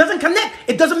work. It doesn't connect.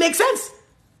 It doesn't make sense.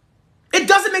 It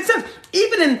doesn't make sense.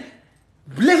 Even in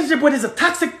relationship where there's a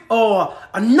toxic or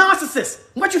a narcissist,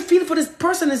 what you feel for this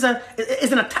person is an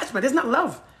attachment. It's not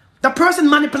love. The person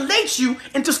manipulates you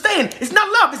into staying. It's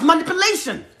not love. It's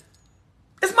manipulation.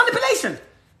 It's manipulation.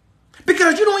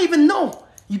 Because you don't even know.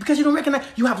 Because you don't recognize.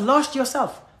 You have lost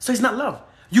yourself. So it's not love.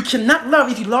 You cannot love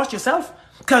if you lost yourself.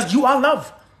 Because you are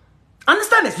love.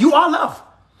 Understand this. You are love.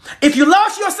 If you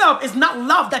lost yourself, it's not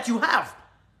love that you have.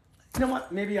 You know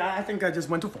what? Maybe I think I just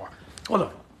went too far. Hold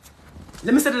on.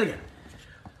 Let me say that again.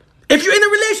 If you're in a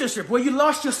relationship where you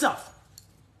lost yourself,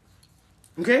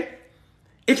 okay?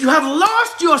 If you have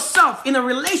lost yourself in a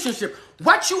relationship,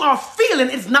 what you are feeling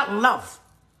is not love.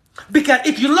 Because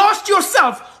if you lost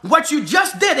yourself, what you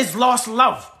just did is lost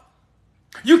love.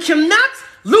 You cannot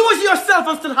lose yourself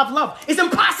and still have love. It's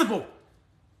impossible.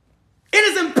 It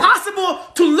is impossible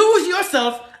to lose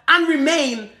yourself and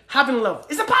remain having love.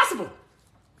 It's impossible.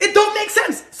 It don't make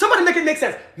sense. Somebody make it make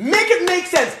sense. Make it make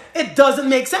sense. It doesn't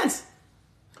make sense.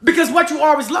 Because what you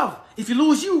are is love. If you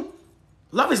lose you,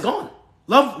 love is gone.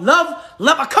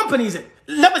 Love accompanies it.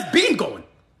 Love is being gone.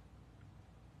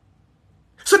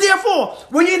 So therefore,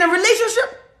 when you're in a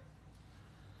relationship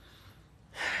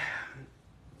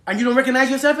and you don't recognize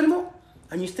yourself anymore,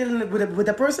 and you're still in it with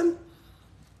a person,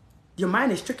 your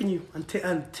mind is tricking you and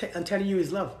telling you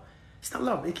it's love. It's not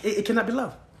love. It cannot be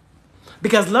love.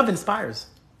 Because love inspires.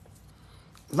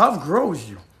 Love grows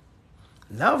you.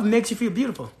 Love makes you feel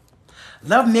beautiful.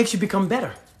 Love makes you become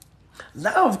better.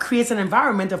 Love creates an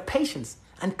environment of patience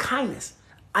and kindness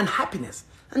and happiness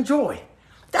and joy.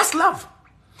 That's love.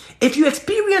 If you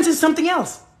experience something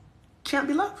else, it can't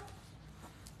be love.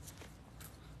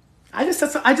 I just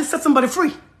set somebody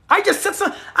free. I just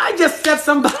set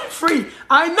somebody free.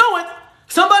 I know it.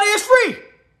 Somebody is free.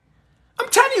 I'm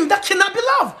telling you, that cannot be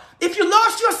love. If you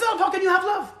lost yourself, how can you have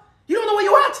love? You don't know where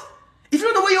you're at. If you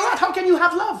don't know where you're at, how can you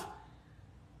have love?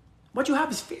 What you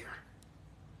have is fear.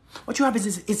 What you have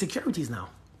is insecurities now.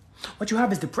 What you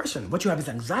have is depression. What you have is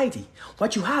anxiety.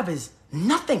 What you have is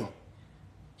nothing.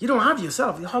 You don't have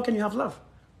yourself. How can you have love?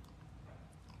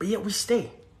 But yet we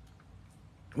stay.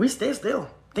 We stay still,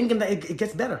 thinking that it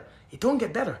gets better. It don't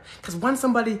get better. Because when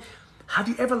somebody, have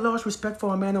you ever lost respect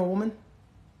for a man or a woman?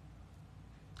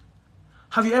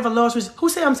 Have you ever lost respect? Who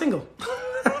say I'm single?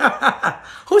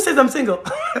 Who says I'm single?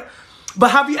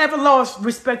 But have you ever lost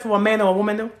respect for a man or a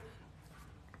woman though?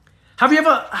 Have you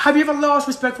ever lost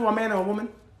respect for a man or a woman?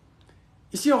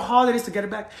 You see how hard it is to get it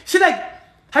back? See, like,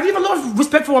 have you ever lost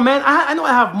respect for a man? I know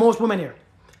I have most women here.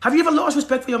 Have you ever lost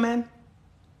respect for your man?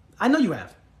 I know you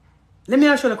have. Let me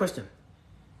ask you a question.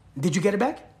 Did you get it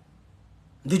back?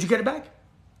 Did you get it back?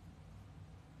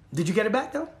 Did you get it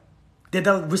back though? Did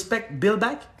the respect build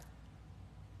back?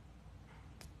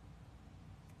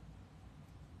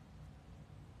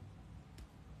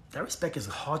 That respect is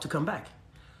hard to come back.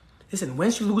 Listen,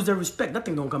 once you lose their respect,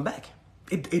 nothing don't come back.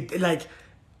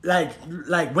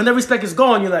 Like when the respect is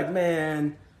gone, you're like,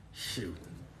 man, shoot.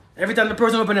 Every time the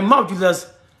person open their mouth, you just,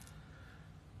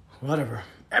 whatever.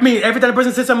 I mean, every time the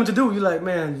person says something to do, you're like,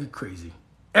 man, you're crazy.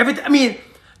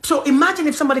 So imagine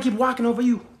if somebody keep walking over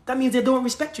you. That means they don't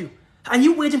respect you. And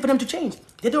you waiting for them to change.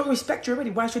 They don't respect you already.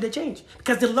 Why should they change?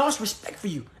 Because they lost respect for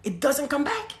you. It doesn't come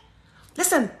back.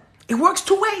 Listen, it works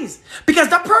two ways. Because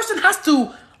that person has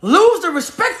to lose the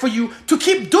respect for you to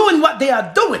keep doing what they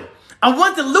are doing. And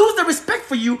once they lose the respect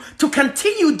for you to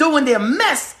continue doing their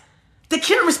mess, they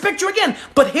can't respect you again.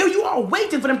 But here you are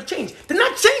waiting for them to change. They're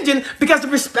not changing because the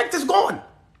respect is gone.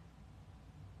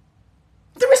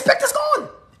 The respect is gone.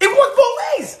 It works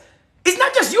both ways. It's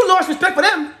not just you lost respect for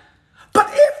them.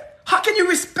 But how can you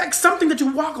respect something that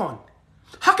you walk on?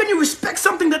 How can you respect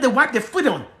something that they wipe their foot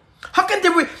on? How can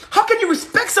you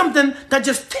respect something that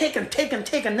just take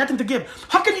and nothing to give?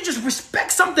 How can you just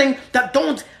respect something that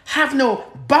don't have no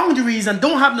boundaries and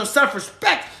don't have no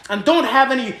self-respect and don't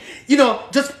have any,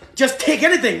 just take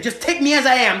anything. Just take me as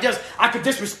I am. I could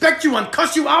disrespect you and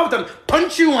cuss you out and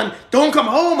punch you and don't come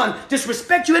home and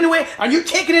disrespect you anyway. And you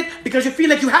taking it because you feel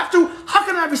like you have to. How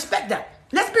can I respect that?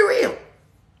 Let's be real.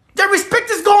 The respect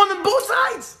is gone on both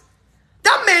sides.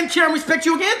 That man can't respect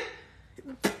you again.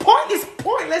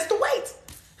 Pointless to wait.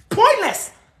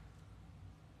 Pointless.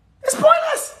 It's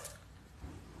pointless.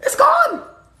 It's gone.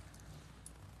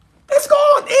 It's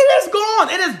gone. It is gone.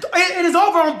 It is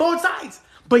over on both sides.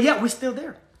 But yet we're still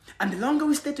there. And the longer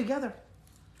we stay together,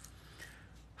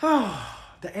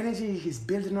 the energy is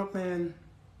building up, man.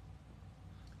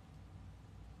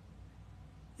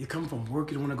 You come from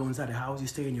work, you don't want to go inside the house, you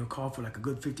stay in your car for like a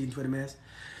good 15, 20 minutes.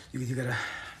 You gotta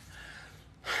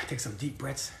take some deep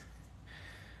breaths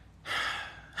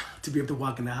to be able to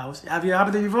walk in the house. Have you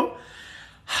happened to you before?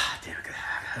 Damn,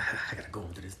 I gotta go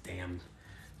home to this damn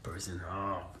person.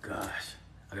 Oh gosh,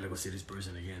 I gotta go see this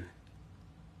person again.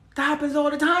 That happens all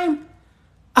the time.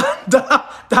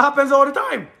 that happens all the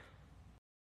time.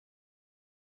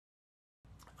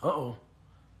 Uh-oh.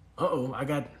 Uh-oh, I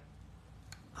got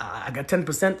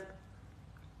 10%.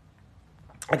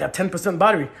 I got 10%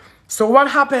 battery. So what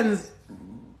happens?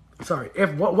 Sorry.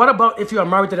 What about if you are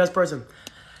married to that person?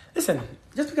 Listen,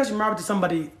 just because you're married to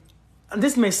somebody, and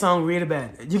this may sound really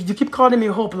bad. You keep calling me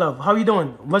Hope Love. How you doing?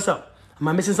 What's up? Am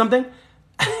I missing something?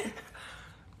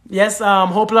 Yes,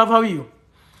 Hope Love, how are you?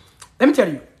 Let me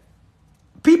tell you.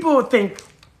 People think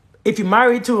if you're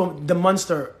married to the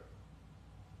monster,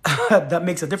 that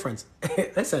makes a difference.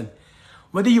 Listen,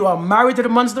 whether you are married to the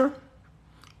monster,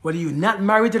 whether you're not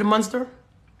married to the monster,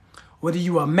 whether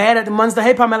you are mad at the monster.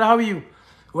 Hey, Pamela, how are you?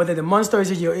 Whether the monster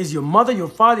is your mother, your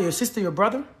father, your sister, your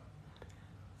brother.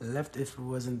 Left if it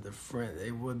wasn't the friend,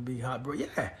 it would be hot, bro.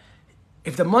 Yeah.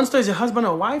 If the monster is your husband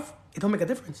or wife, it don't make a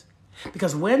difference.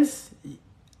 Because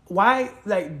why,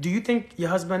 like, do you think your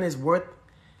husband is worth,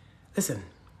 listen.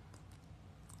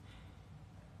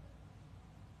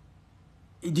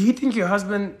 Do you think your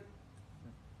husband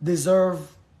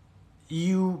deserve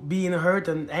you being hurt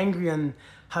and angry and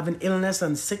having illness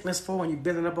and sickness for when you're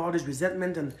building up all this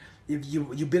resentment and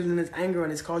you're building this anger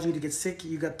and it's causing you to get sick?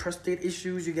 You got prostate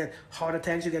issues, you get heart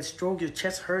attacks, you get stroke, your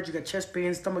chest hurts, you got chest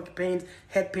pains, stomach pains,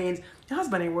 head pains. Your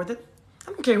husband ain't worth it.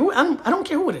 I don't care who. I don't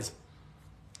care who it is.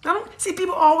 I don't see.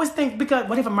 People always think, because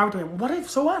what if I'm married to him? What if?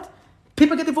 So what?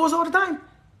 People get divorced all the time.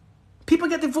 People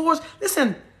get divorced.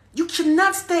 Listen, you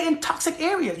cannot stay in toxic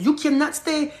areas. You cannot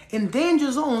stay in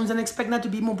danger zones and expect not to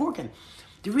be more broken.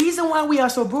 The reason why we are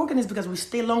so broken is because we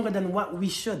stay longer than what we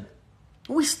should.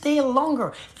 We stay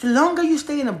longer. The longer you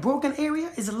stay in a broken area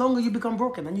is the longer you become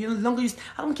broken. And the longer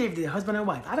I don't care if they're husband or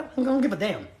wife. I don't give a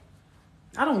damn.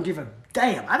 I don't give a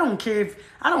damn. I don't care if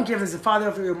it's the father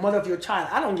of your mother of your child.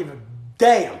 I don't give a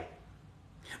damn.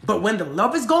 But when the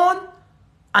love is gone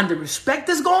and the respect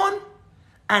is gone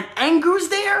and anger is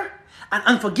there and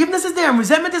unforgiveness is there and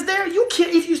resentment is there, you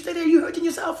can't. If you stay there, you're hurting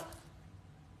yourself.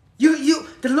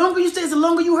 The longer you stay, the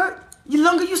longer you hurt. The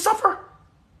longer you suffer.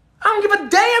 I don't give a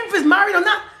damn if it's married or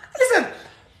not.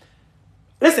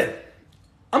 Listen.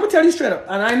 I'm gonna tell you straight up,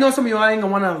 and I know some of you ain't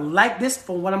gonna wanna like this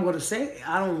for what I'm gonna say.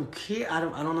 I don't care. I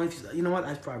don't know if you know what.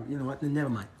 That's probably, you know what. Never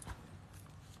mind.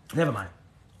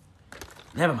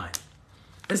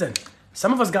 Listen,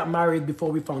 some of us got married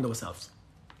before we found ourselves.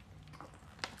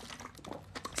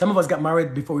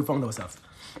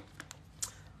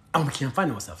 And we can't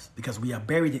find ourselves because we are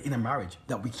buried in a marriage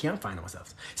that we can't find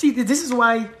ourselves. See, this is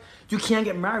why you can't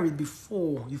get married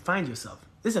before you find yourself.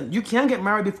 Listen, you can't get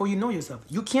married before you know yourself.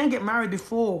 You can't get married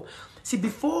before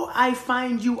I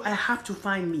find you, I have to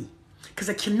find me. Because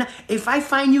I cannot, if I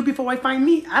find you before I find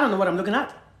me, I don't know what I'm looking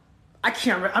at. I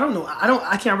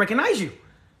can't recognize you.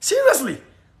 Seriously.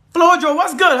 Flojo,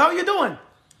 what's good? How are you doing?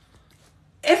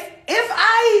 If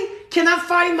I cannot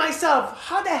find myself,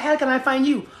 how the hell can I find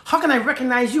you? How can I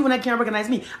recognize you when I can't recognize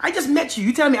me? I just met you.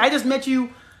 You tell me I just met you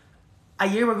a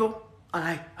year ago,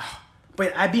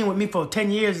 but I've been with me for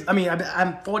 10 years. I mean,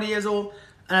 I'm 40 years old,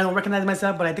 and I don't recognize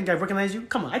myself, but I think I recognize you.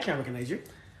 Come on, I can't recognize you.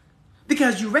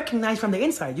 Because you recognize from the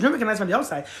inside. You don't recognize from the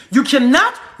outside. You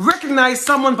cannot recognize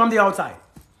someone from the outside.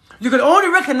 You can only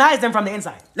recognize them from the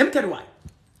inside. Let me tell you why.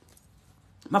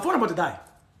 My phone about to die.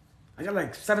 I got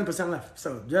like 7% left.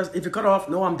 So just, if you cut off,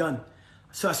 no, I'm done.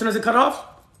 So as soon as it cut off,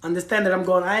 understand that I'm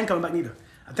going. I ain't coming back neither.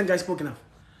 I think I spoke enough.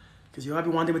 Because you might be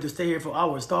wanting me to stay here for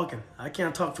hours talking. I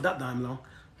can't talk for that damn long.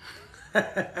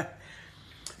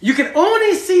 You can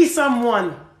only see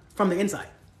someone from the inside.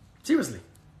 Seriously.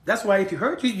 That's why if you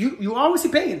hurt, you always see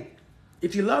pain.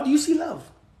 If you love, you see love.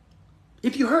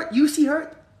 If you hurt, you see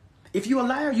hurt. If you're a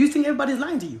liar, you think everybody's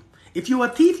lying to you. If you're a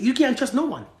thief, you can't trust no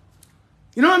one.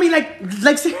 You know what I mean?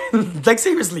 Like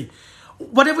seriously.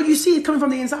 Whatever you see is coming from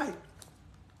the inside.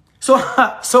 So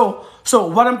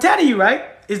what I'm telling you, right,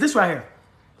 is this right here.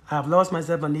 I have lost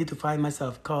myself. I need to find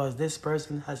myself because this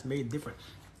person has made different.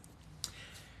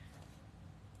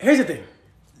 Here's the thing.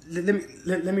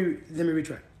 Let me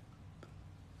retract.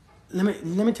 Let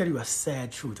me tell you a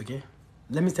sad truth, okay?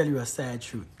 Let me tell you a sad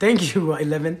truth. Thank you,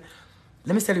 11.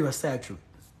 Let me tell you a sad truth,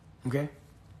 okay?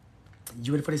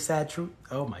 You ready for the sad truth?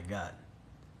 Oh my God.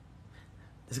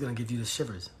 This is gonna give you the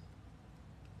shivers.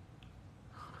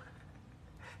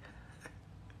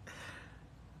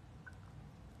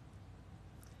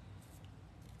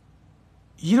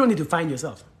 You don't need to find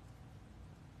yourself.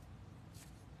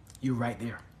 You're right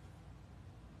there.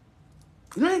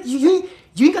 You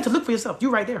ain't got to look for yourself.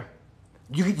 You're right there.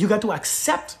 You got to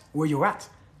accept where you're at.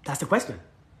 That's the question.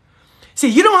 See,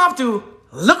 you don't have to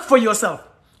look for yourself.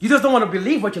 You just don't want to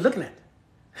believe what you're looking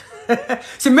at.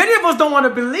 See, many of us don't want to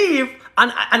believe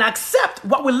and accept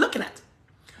what we're looking at.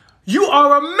 You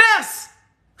are a mess.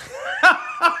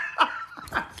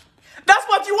 That's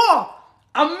what you are.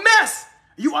 A mess.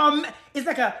 You You are, it's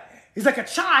like a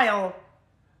child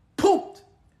pooped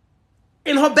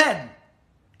in her bed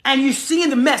and you see in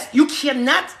the mess. You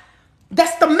cannot,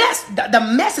 that's the mess. The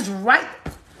mess is right.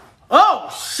 Oh,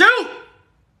 shoot.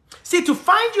 See, to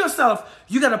find yourself,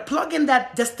 you got to plug in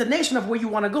that destination of where you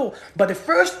want to go. But the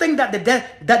first thing that the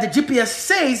GPS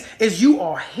says is you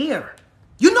are here.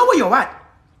 You know where you're at.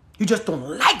 You just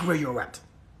don't like where you're at.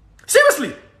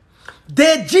 Seriously.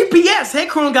 The GPS, hey,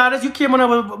 Crown Goddess, you came on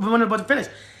about to finish.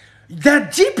 The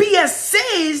GPS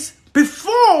says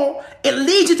before it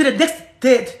leads you to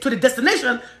the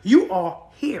destination, you are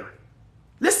here.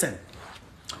 Listen,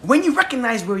 when you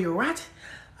recognize where you're at,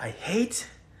 I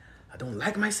don't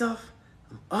like myself,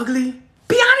 I'm ugly.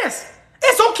 Be honest.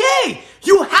 It's okay.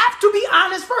 You have to be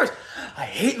honest first. I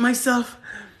hate myself.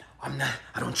 I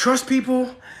don't trust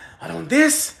people. I don't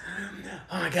this.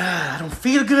 Oh my God, I don't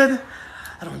feel good.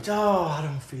 I don't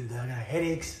feel good. I got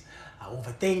headaches. I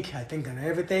overthink. I think on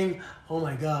everything. Oh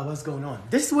my God, what's going on?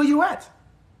 This is where you're at.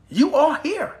 You are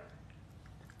here.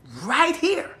 Right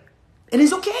here. And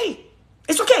it's okay.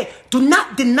 It's okay. Do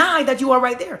not deny that you are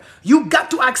right there. You got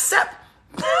to accept.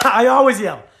 I always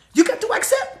yell. You got to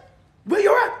accept where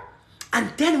you're at.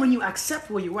 And then when you accept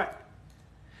where you're at,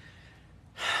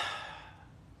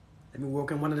 let me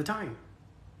work on one at a time.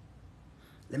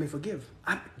 Let me forgive.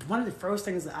 One of the first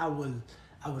things that I will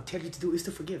tell you to do is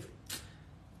to forgive.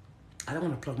 I don't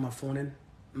want to plug my phone in.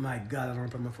 My God, I don't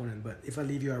want to plug my phone in. But if I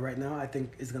leave you right now, I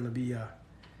think it's gonna be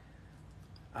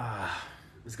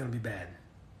bad.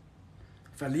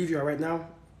 If I leave you right now,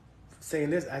 saying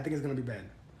this, I think it's gonna be bad.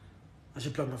 I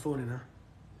should plug my phone in, huh?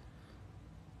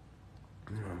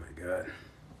 Oh my God.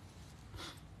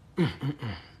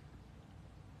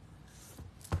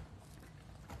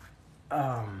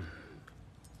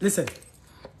 Listen.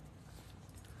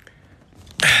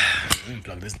 Let me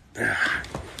plug this.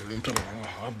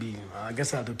 I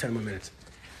guess I'll do 10 more minutes.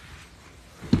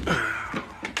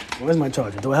 Where's my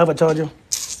charger? Do I have a charger?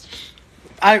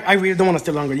 I really don't want to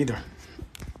stay longer either.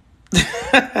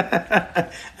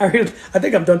 I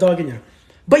think I'm done talking now.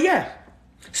 But yeah.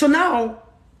 So now,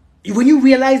 when you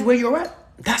realize where you're at,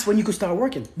 that's when you can start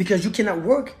working. Because you cannot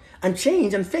work and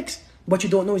change and fix what you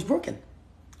don't know is broken.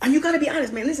 And you gotta be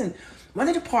honest, man. Listen, one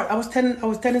of the part I was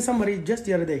telling somebody just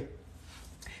the other day,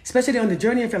 especially on the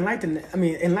journey of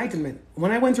enlightenment.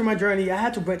 When I went through my journey, I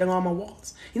had to break down all my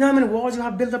walls. You know how many walls you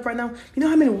have built up right now? You know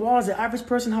how many walls the average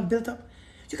person have built up?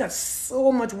 You got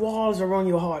so much walls around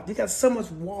your heart. You got so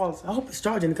much walls. I hope it's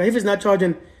charging. Because if it's not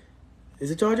charging, is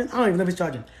it charging? I don't even know if it's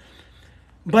charging.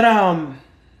 But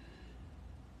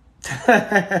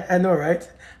I know, right?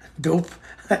 Dope.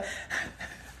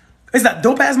 Is that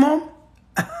dope ass mom?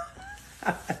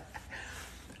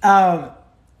 I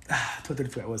totally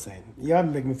forgot what I was saying. Y'all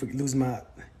make me lose my. You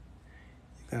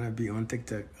gotta be on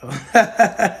TikTok.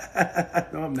 Oh.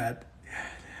 No, I'm not.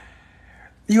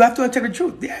 You have to accept the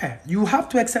truth. Yeah, you have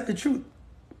to accept the truth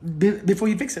before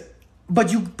you fix it.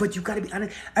 But you gotta be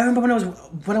honest. I remember when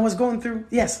I was going through.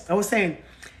 Yes, I was saying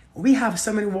we have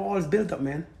so many walls built up,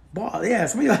 man. Yeah,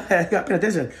 some of you got pay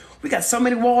attention. We got so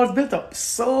many walls built up.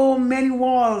 So many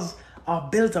walls are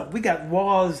built up. We got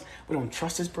walls. We don't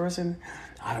trust this person.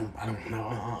 I don't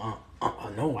know.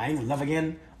 No, I ain't gonna love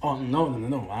again. Oh,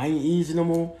 no. I ain't easy no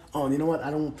more. Oh, you know what?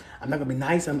 I'm not gonna be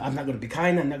nice. I'm not gonna be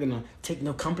kind. I'm not gonna take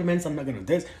no compliments. I'm not gonna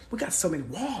this. We got so many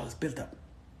walls built up.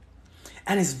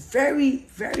 And it's very,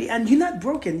 very, and you're not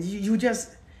broken. You're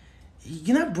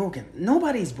not broken.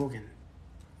 Nobody's broken.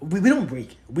 We don't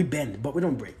break. We bend, but we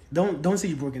don't break. Don't say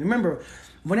you're broken. Remember,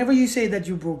 whenever you say that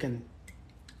you're broken,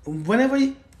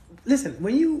 listen,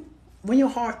 when your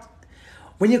heart,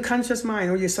 when your conscious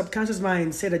mind or your subconscious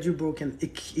mind say that you're broken,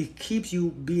 it keeps you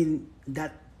being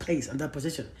that place and that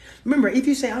position. Remember, if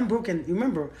you say I'm broken,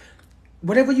 remember,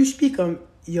 whatever you speak on,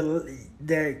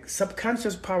 the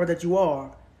subconscious power that you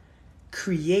are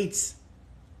creates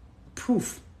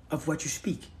proof of what you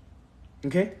speak.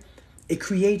 Okay? It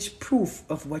creates proof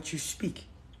of what you speak.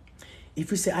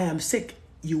 If you say I am sick,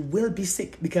 you will be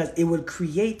sick because it will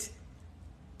create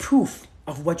proof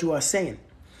of what you are saying.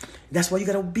 That's why you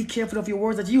gotta be careful of your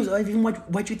words that you use, or even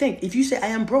what you think. If you say I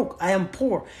am broke, I am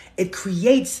poor, it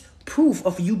creates proof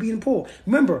of you being poor.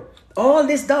 Remember, all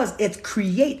this does, it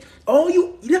create.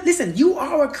 Listen, you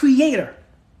are a creator.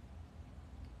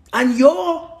 And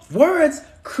your words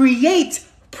create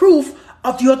proof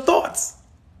of your thoughts.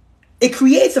 It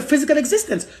creates a physical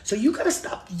existence. So you gotta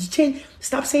stop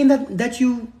saying that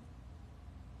you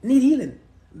need healing.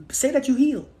 Say that you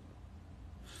heal.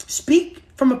 Speak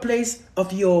from a place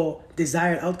of your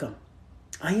desired outcome.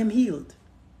 I am healed.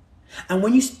 And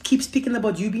when you keep speaking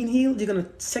about you being healed, you're going to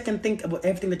second think about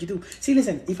everything that you do. See,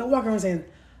 listen, if I walk around saying,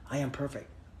 I am perfect,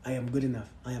 I am good enough.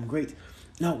 I am great.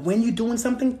 Now, when you're doing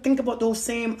something, think about those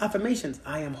same affirmations.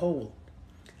 I am whole.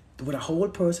 Would a whole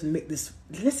person make this?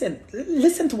 Listen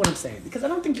to what I'm saying, because I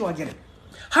don't think you all get it.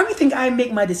 How do you think I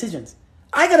make my decisions?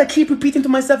 I gotta keep repeating to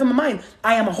myself in my mind,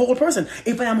 I am a whole person.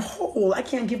 If I am whole, I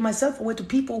can't give myself away to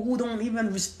people who don't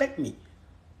even respect me.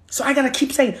 So I gotta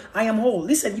keep saying, I am whole.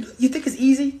 Listen, you think it's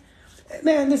easy?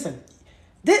 Man, listen.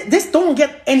 This don't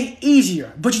get any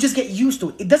easier, but you just get used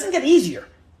to it. It doesn't get easier.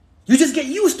 You just get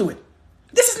used to it.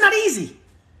 This is not easy.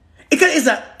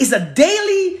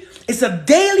 It's a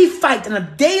daily fight and a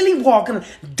daily walk and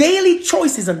daily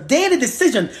choices and daily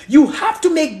decision. You have to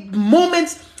make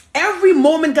moments. Every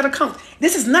moment gotta count.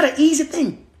 This is not an easy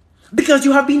thing, because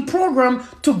you have been programmed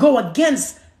to go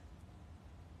against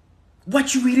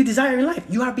what you really desire in life.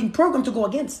 You have been programmed to go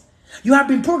against. You have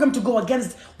been programmed to go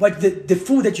against what the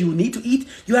food that you need to eat.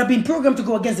 You have been programmed to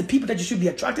go against the people that you should be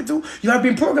attracted to. You have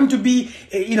been programmed to be,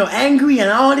 angry and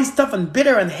all this stuff and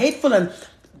bitter and hateful and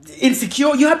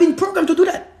insecure. You have been programmed to do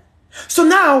that. So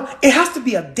now it has to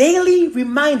be a daily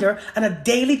reminder and a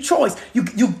daily choice.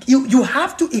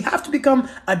 It have to become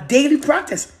a daily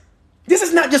practice. This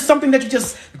is not just something that you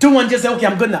just do and just say, okay,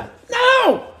 I'm good now.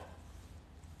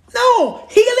 No,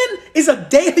 healing is a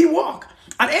daily walk.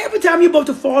 And every time you're about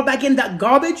to fall back in that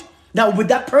garbage, that with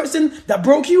that person that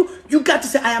broke you, you got to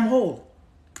say, I am whole.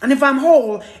 And if I'm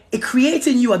whole, it creates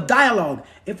in you a dialogue.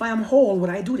 If I am whole, would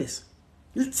I do this?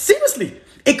 Seriously,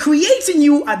 it creates in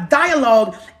you a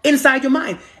dialogue inside your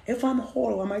mind. If I'm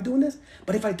whole, am I doing this?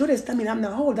 But if I do this, that means I'm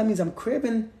not whole. That means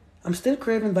I'm still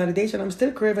craving validation. I'm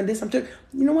still craving this.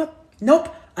 You know what?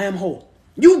 Nope, I am whole.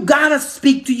 You gotta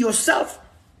speak to yourself.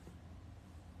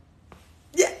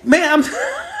 Yeah, man,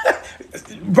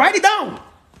 write it down.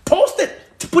 Post it.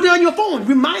 Put it on your phone.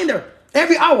 Reminder.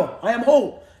 Every hour, I am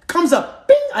whole. Comes up.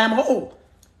 Bing, I am whole.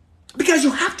 Because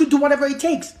you have to do whatever it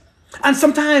takes. And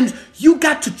sometimes you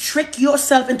got to trick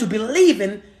yourself into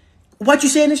believing what you're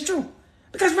saying is true.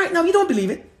 Because right now you don't believe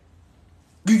it.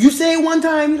 You say it one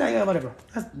time, you're like, yeah, whatever.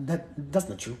 That's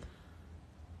not true.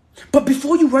 But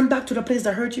before you run back to the place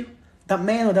that hurt you, that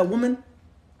man or that woman,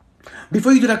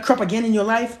 before you do that crap again in your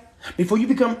life, before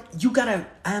you gotta,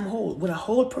 I am whole. Would a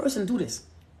whole person do this?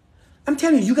 I'm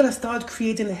telling you gotta start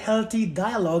creating a healthy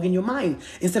dialogue in your mind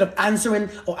instead of answering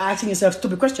or asking yourself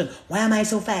stupid questions. Why am I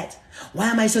so fat? Why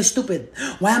am I so stupid?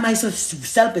 Why am I so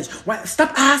selfish?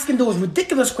 Stop asking those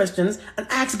ridiculous questions and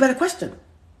ask a better question.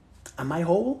 Am I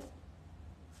whole?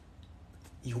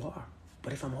 You are.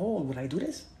 But if I'm whole, would I do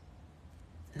this?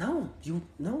 No.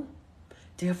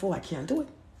 Therefore, I can't do it.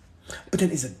 But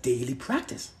then it's a daily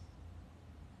practice.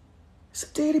 It's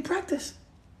a daily practice.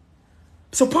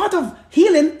 So part of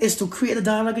healing is to create a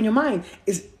dialogue in your mind.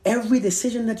 Is every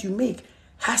decision that you make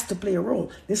has to play a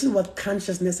role. This is what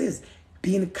consciousness is.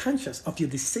 Being conscious of your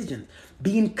decision.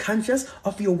 Being conscious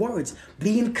of your words.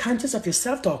 Being conscious of your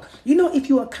self-talk. You know, if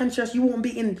you are conscious, you won't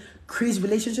be in crazy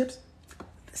relationships.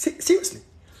 Seriously.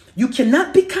 You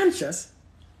cannot be conscious.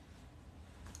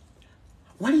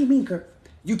 What do you mean, Kurt?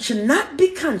 You cannot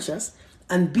be conscious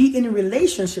and be in a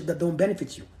relationship that don't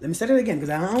benefit you. Let me say that again, because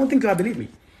I don't think you'll believe me.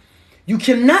 You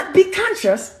cannot be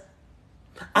conscious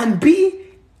and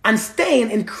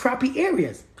staying in crappy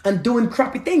areas and doing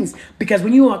crappy things. Because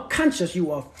when you are conscious,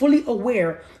 you are fully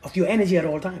aware of your energy at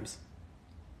all times.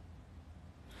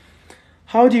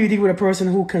 How do you deal with a person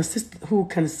who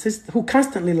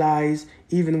constantly lies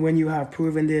even when you have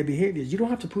proven their behaviors? You don't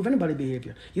have to prove anybody's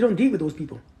behavior. You don't deal with those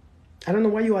people. I don't know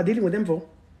why you are dealing with them for.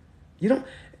 You don't.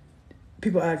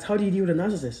 People ask, how do you deal with a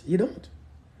narcissist? You don't.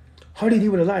 How do you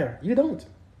deal with a liar? You don't.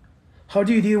 How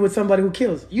do you deal with somebody who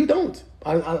kills? You don't.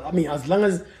 I mean, as long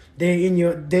as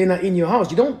they're not in your house,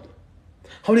 you don't.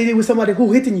 How do you deal with somebody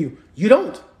who hitting you? You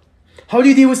don't. How do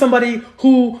you deal with somebody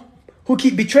who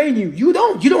keep betraying you? You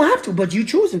don't. You don't have to, but you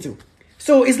choosing to.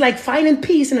 So it's like finding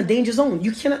peace in a danger zone.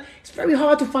 You cannot. It's very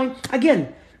hard to find.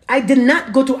 Again, I did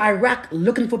not go to Iraq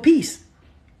looking for peace.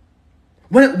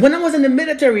 When I was in the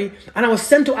military and I was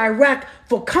sent to Iraq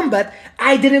for combat,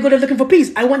 I didn't go there looking for peace.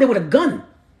 I went there with a gun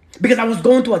because I was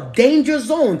going to a danger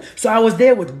zone. So I was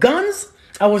there with guns.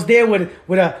 I was there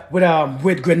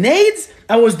with grenades.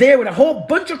 I was there with a whole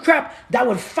bunch of crap that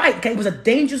would fight. Okay? It was a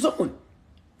danger zone.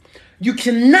 You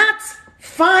cannot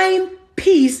find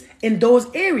peace in those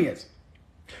areas.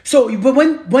 So, but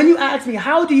when you ask me,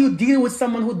 how do you deal with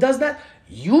someone who does that?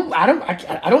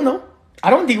 I don't know. I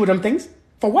don't deal with them things.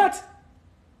 For what?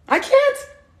 I can't.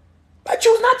 I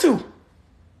choose not to.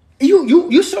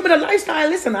 You show me the lifestyle.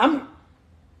 Listen, I'm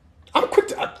quick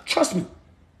to trust me.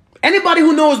 Anybody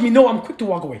who knows me know I'm quick to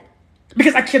walk away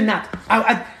because I cannot.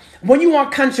 When you are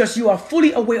conscious, you are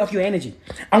fully aware of your energy.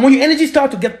 And when your energy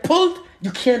starts to get pulled, you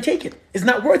can't take it. It's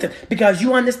not worth it because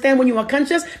you understand when you are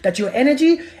conscious that your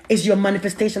energy is your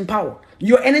manifestation power.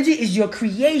 Your energy is your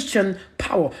creation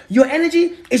power. Your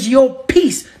energy is your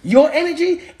peace. Your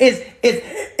energy is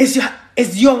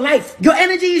your life. Your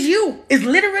energy is you. It's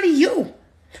literally you.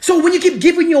 So when you keep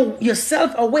giving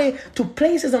yourself away to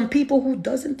places and people who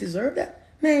doesn't deserve that,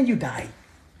 man, you die.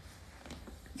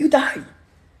 You die.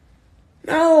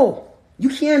 No, you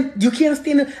can't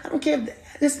stay in it. I don't care.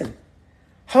 Listen,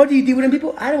 how do you deal with them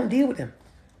people? I don't deal with them.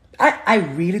 I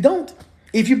really don't.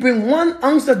 If you bring one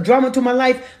ounce of drama to my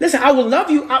life, listen, I will love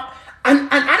you. And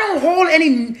I don't hold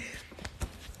any,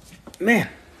 man,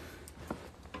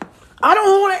 I don't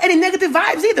hold any negative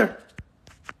vibes either.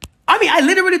 I mean, I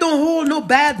literally don't hold no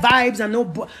bad vibes and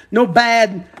no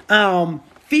bad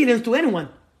feelings to anyone.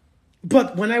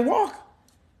 But when I walk,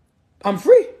 I'm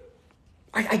free.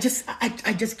 I just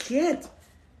can't.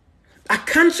 A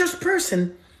conscious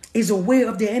person is aware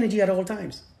of their energy at all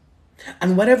times.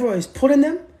 And whatever is putting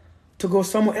them to go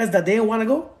somewhere else that they don't want to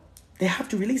go, they have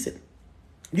to release it.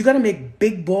 You got to make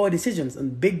big boy decisions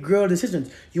and big girl decisions.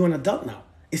 You're an adult now.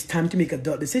 It's time to make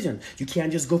adult decisions. You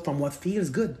can't just go from what feels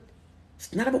good.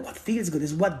 It's not about what feels good.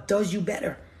 It's what does you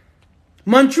better.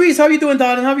 Montrese, how you doing,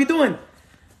 darling? How you doing?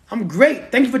 I'm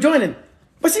great. Thank you for joining.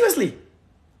 But seriously,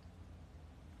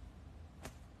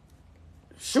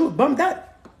 shoot, bump that.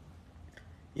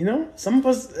 You know, some of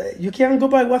us, you can't go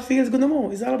by what feels good no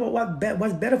more. It's all about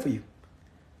what's better for you.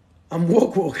 I'm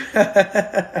woke.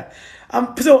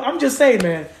 So I'm just saying,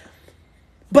 man.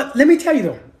 But let me tell you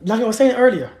though, like I was saying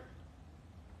earlier,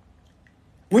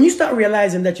 when you start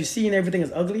realizing that you're seeing everything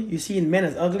as ugly, you're seeing men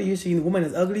as ugly, you're seeing women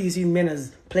as ugly, you're seeing men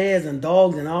as players and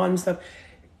dogs and all that stuff.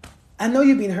 I know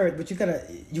you've been hurt, but you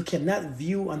cannot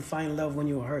view and find love when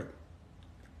you are hurt.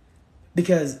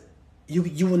 Because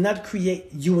you will not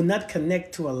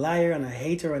connect to a liar and a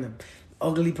hater and an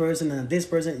ugly person and this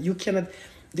person. You cannot.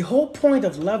 The whole point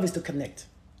of love is to connect.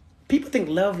 People think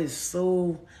love is such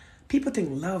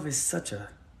a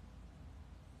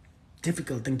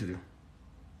difficult thing to do.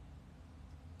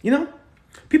 You know?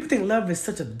 People think love is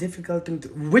such a difficult thing to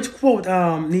do. Which quote,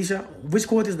 Nisha? Which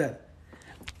quote is that?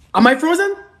 Am I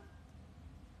frozen?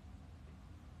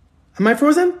 Am I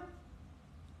frozen?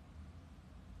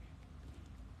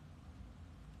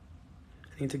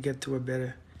 I need to get to a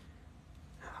better.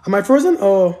 Am I frozen?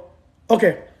 Oh,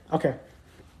 okay.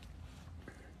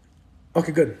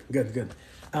 Okay, good.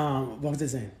 What was I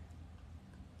saying?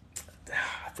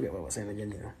 I forget what I was saying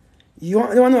again, you know. You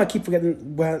want to know I keep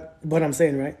forgetting what I'm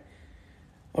saying, right?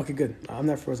 Okay, good. I'm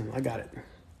not frozen. I got it.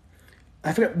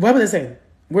 I forget. What was I saying?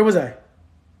 Where was I?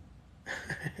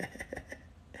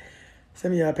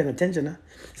 Some of y'all are paying attention, huh?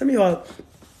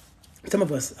 Some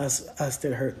of us are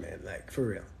still hurt, man. Like, for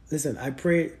real. Listen, I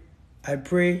pray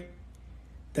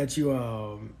that you,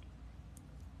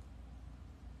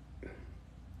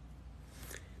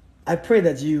 I pray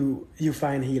that you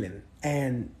find healing.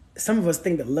 And some of us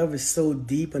think that love is so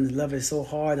deep and love is so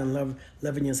hard and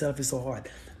loving yourself is so hard.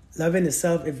 Loving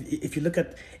yourself,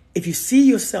 if you see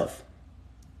yourself,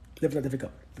 love is not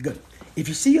difficult. Good. If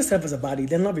you see yourself as a body,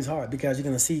 then love is hard because you're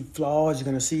going to see flaws, you're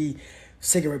going to see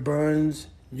cigarette burns,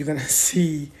 you're going to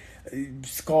see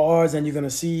scars, and you're going to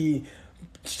see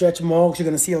stretch marks. You're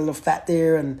going to see a little fat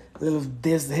there and a little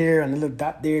this here and a little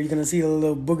dot there. You're going to see a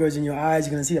little boogers in your eyes.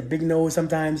 You're going to see a big nose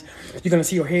sometimes. You're going to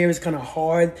see your hair is kind of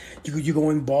hard. You're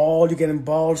going bald. You're getting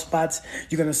bald spots.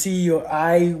 You're going to see your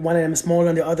eye, one of them smaller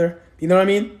than the other. You know what I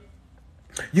mean?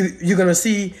 You're going to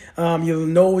see your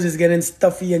nose is getting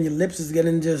stuffy and your lips is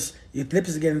getting thin. You're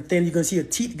going to see your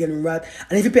teeth getting red.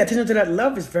 And if you pay attention to that,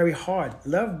 love is very hard.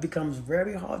 Love becomes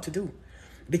very hard to do.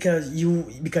 Because you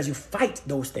fight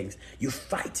those things. You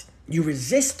fight. You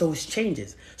resist those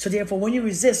changes. So therefore, when you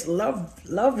resist,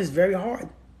 love is very hard.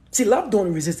 See, love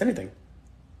don't resist anything.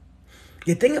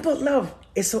 The thing about love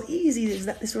is so easy. Is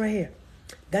that this right here?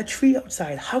 That tree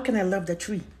outside. How can I love that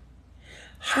tree?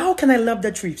 How can I love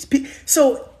that tree?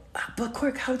 So, but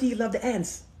Kirk, how do you love the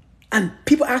ants? And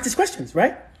people ask these questions,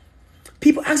 right?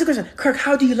 People ask the question, Kirk,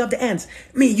 how do you love the ants?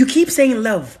 I mean, you keep saying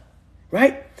love,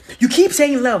 right? You keep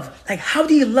saying love. Like, how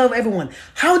do you love everyone?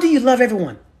 How do you love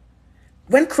everyone?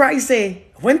 When Christ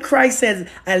says,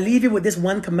 I leave you with this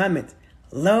one commandment,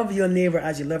 love your neighbor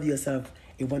as you love yourself,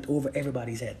 it went over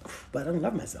everybody's head. But I don't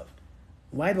love myself.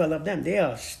 Why do I love them? They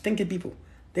are stinking people.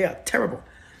 They are terrible.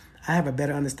 I have a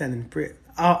better understanding.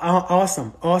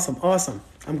 Awesome.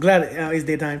 I'm glad it's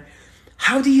daytime.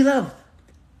 How do you love?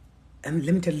 And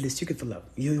let me tell you the secret for love.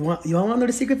 You want to know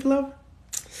the secret for love?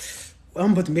 Well,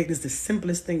 I'm about to make this the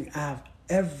simplest thing I've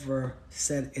ever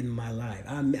said in my life.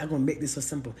 I'm going to make this so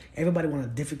simple. Everybody want to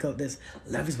difficult this.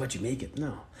 Love is what you make it.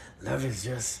 No. Love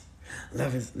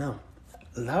is, no.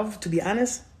 Love, to be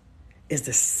honest, is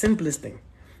the simplest thing.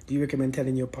 Do you recommend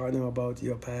telling your partner about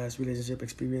your past relationship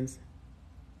experience?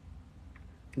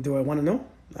 Do I want to know?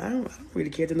 I don't really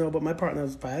care to know about my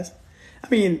partner's past. I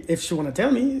mean, if she want to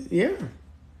tell me, yeah.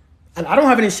 And I don't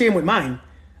have any shame with mine.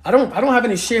 I don't have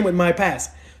any shame with my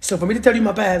past. So for me to tell you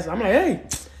my past, I'm like, hey,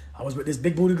 I was with this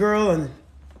big booty girl and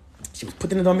she was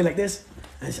putting it on me like this.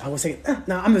 And I was saying,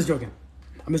 no, I'm just joking.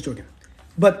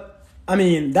 But I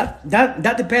mean,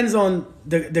 that depends on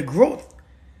the growth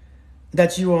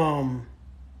that you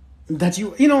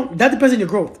that depends on your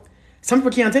growth. Some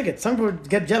people can't take it. Some people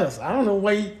get jealous. I don't know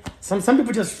why. Some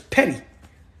people just petty.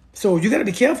 So you gotta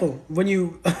be careful when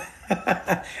you.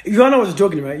 You all know I was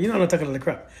joking, right? You know I'm not talking all the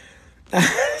crap.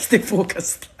 Stay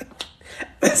focused.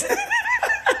 But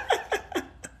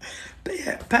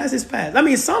yeah, past is past. I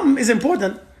mean, some is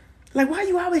important. Like, why are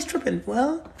you always tripping?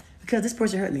 Well, because this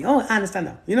person hurt me. Oh, I understand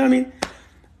now. You know what I mean?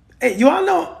 Hey, you all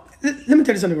know. Let me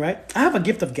tell you something, right? I have a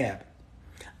gift of gab.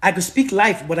 I could speak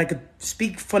life, but I could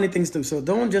speak funny things too. So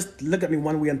don't just look at me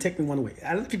one way and take me one way.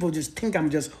 A lot of people just think I'm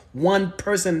just one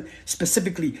person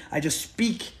specifically. I just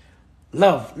speak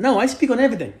love. No, I speak on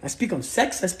everything. I speak on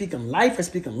sex. I speak on life. I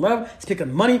speak on love. I speak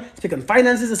on money. I speak on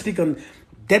finances. I speak on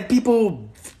dead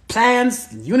people,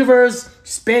 plans, universe,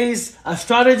 space,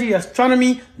 astrology,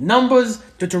 astronomy, numbers,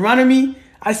 Deuteronomy.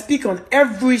 I speak on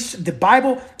the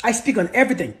Bible. I speak on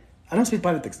everything. I don't speak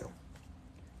politics though.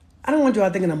 I don't want you all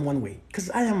thinking I'm one way,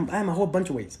 because I am a whole bunch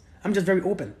of ways. I'm just very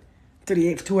open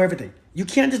to everything. You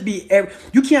can't just be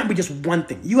just one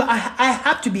thing. I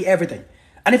have to be everything.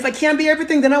 And if I can't be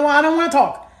everything, then I don't want to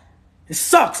talk. It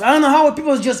sucks. I don't know how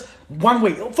people is just one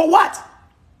way. For what?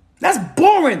 That's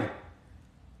boring.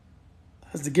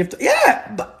 That's the gift.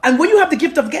 Yeah. And when you have the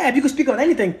gift of gab, you can speak on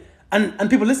anything and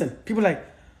people listen. People are like,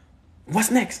 what's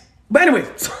next? But anyway,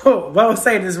 so what I was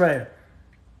saying is right here.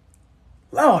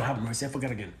 Lord have mercy, I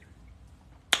forgot again.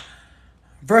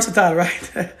 Versatile, right?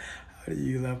 How do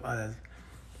you love others?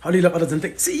 How do you love others and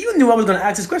think? See, you knew I was going to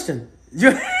ask this question.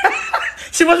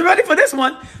 She was ready for this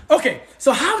one. Okay,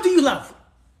 so how do you love?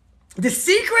 The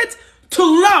secret to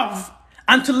love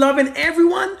and to loving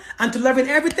everyone and to loving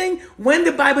everything, when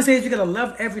the Bible says you got to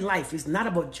love every life, it's not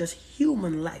about just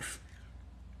human life.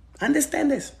 Understand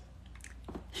this.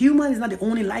 Human is not the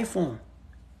only life form.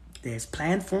 There's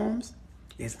plant forms.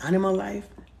 There's animal life,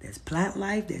 there's plant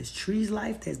life, there's trees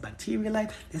life, there's bacteria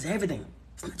life, there's everything.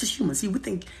 It's not just human. See, we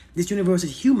think this universe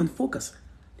is human focused,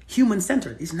 human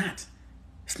centered. It's not.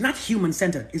 It's not human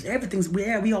centered. It's everything's we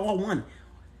are all one.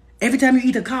 Every time you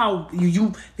eat a cow,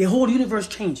 the whole universe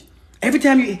change. Every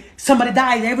time somebody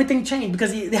dies, everything changes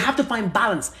because they have to find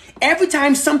balance. Every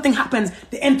time something happens,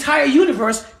 the entire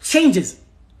universe changes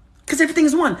because everything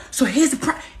is one. So here's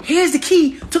the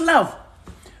key to love.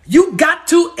 You got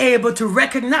to able to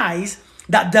recognize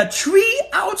that the tree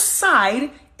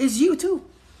outside is you too.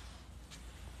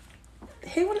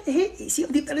 Hey, see how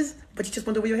deep that is? But you just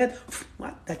went over your head.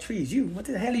 What? That tree is you. What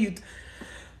the hell are you?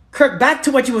 Kirk, back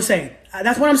to what you were saying.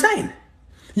 That's what I'm saying.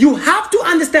 You have to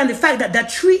understand the fact that that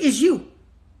tree is you.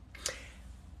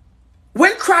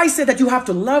 When Christ said that you have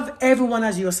to love everyone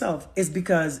as yourself, it's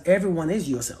because everyone is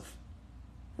yourself.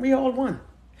 We all one.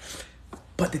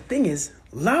 But the thing is,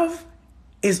 love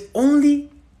is only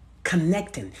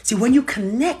connecting. See, when you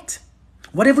connect,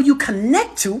 whatever you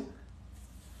connect to,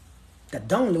 that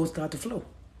download start to flow.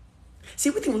 See,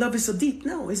 we think love is so deep.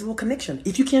 No, it's about connection.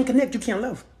 If you can't connect, you can't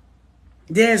love.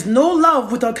 There's no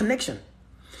love without connection.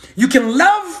 You can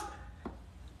love.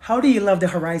 How do you love the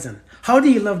horizon? How do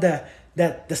you love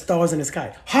the stars in the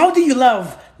sky? How do you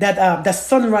love that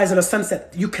sunrise or the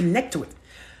sunset? You connect to it.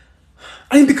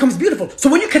 And it becomes beautiful. So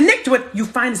when you connect to it, you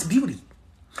find its beauty.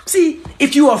 See,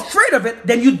 if you are afraid of it,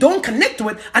 then you don't connect to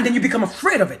it, and then you become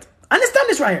afraid of it. Understand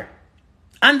this right here.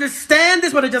 Understand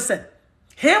this, what I just said.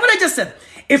 Hear what I just said.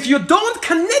 If you don't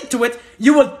connect to it,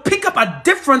 you will pick up a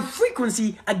different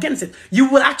frequency against it. You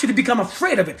will actually become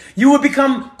afraid of it. You will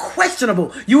become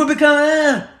questionable. You will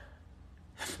become...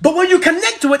 But when you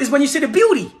connect to it is when you see the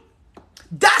beauty.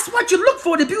 That's what you look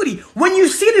for, the beauty. When you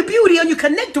see the beauty and you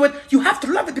connect to it, you have to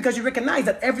love it because you recognize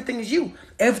that everything is you.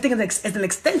 Everything is an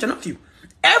extension of you.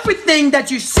 Everything that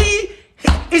you see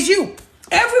is you.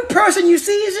 Every person you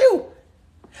see is you.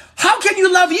 How can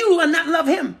you love you and not love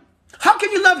him? How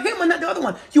can you love him and not the other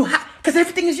one? You have, because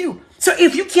everything is you. So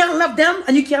if you can't love them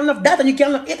and you can't love that and you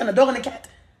can't love it and the dog and the cat,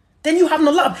 then you have no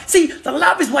love. See, the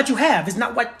love is what you have. It's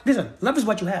not what, listen, love is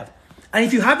what you have. And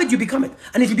if you have it, you become it.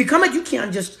 And if you become it, you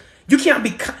can't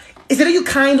be, it's either you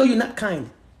kind or you're not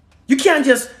kind. You can't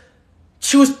just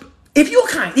Choose, if you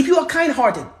are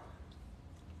kind-hearted,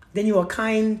 then you are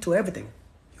kind to everything.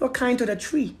 You are kind to the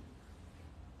tree.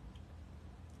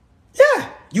 Yeah,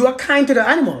 you are kind to the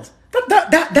animals.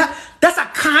 That's a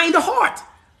kind heart.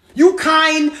 You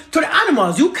kind to the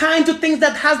animals. You kind to things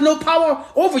that has no power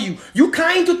over you. You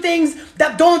kind to things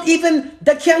that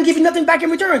can't give you nothing back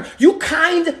in return. You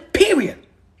kind, period.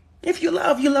 If you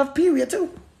love, period,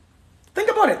 too. Think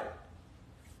about it.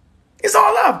 It's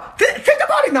all love. Think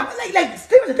about it now.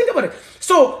 Seriously, think about it.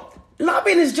 So,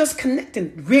 loving is just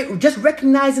connecting. Just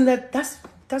recognizing that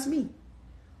that's me.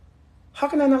 How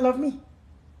can I not love me?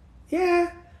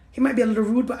 Yeah, he might be a little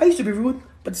rude, but I used to be rude.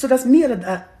 But so that's me at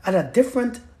a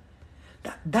different...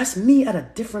 That's me at a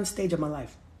different stage of my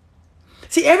life.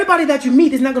 See, everybody that you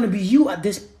meet is not going to be you at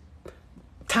this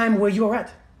time where you're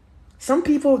at. Some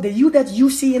people, the you that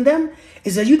you see in them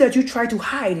is a you that you try to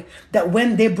hide, that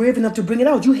when they're brave enough to bring it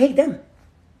out, you hate them.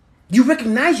 You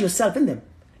recognize yourself in them.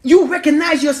 You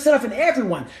recognize yourself in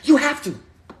everyone. You have to.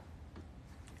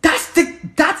 That's the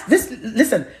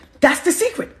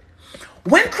secret.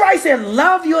 When Christ said,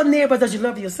 love your neighbors as you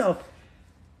love yourself.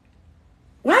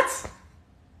 What?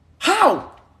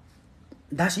 How?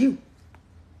 That's you.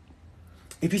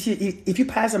 If you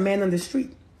pass a man on the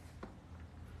street,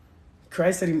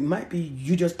 Christ said it might be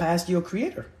you just passed your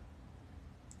creator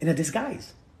in a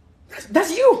disguise.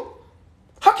 That's you.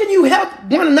 How can you help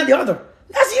one and not the other?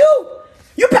 That's you.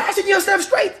 You're passing yourself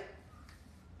straight.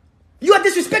 You are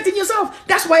disrespecting yourself.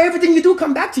 That's why everything you do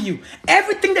come back to you.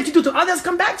 Everything that you do to others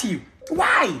come back to you.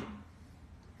 Why?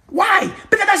 Why?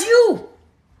 Because that's you.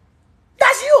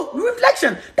 That's you.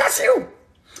 Reflection. That's you.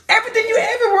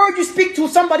 Every word you speak to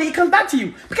somebody, it comes back to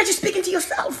you. Because you're speaking to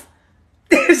yourself.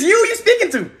 It's you you're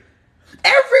speaking to.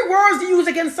 Every word you use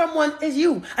against someone is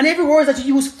you. And every word that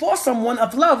you use for someone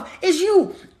of love is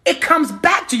you. It comes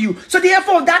back to you. So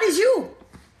therefore, that is you.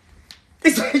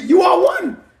 You are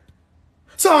one.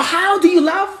 So how do you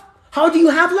love? How do you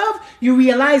have love? You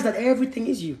realize that everything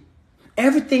is you.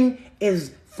 Everything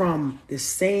is from the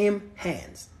same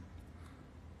hands.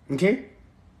 Okay?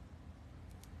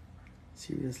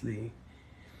 Seriously.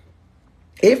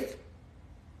 If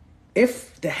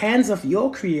the hands of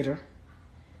your creator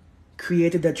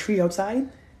created that tree outside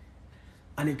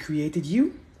and it created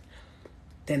you,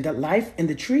 then that life in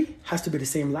the tree has to be the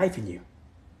same life in you.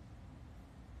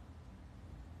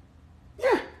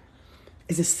 Yeah.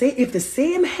 If the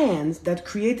same hands that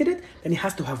created it, then it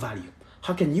has to have value.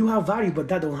 How can you have value but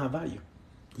that don't have value?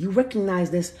 You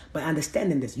recognize this by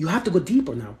understanding this. You have to go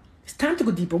deeper now. It's time to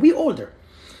go deeper. We're older.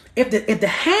 If the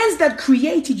hands that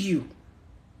created you,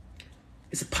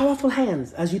 it's a powerful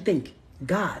hands as you think,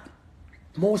 God,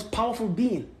 most powerful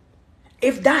being.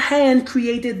 If that hand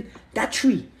created that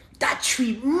tree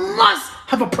must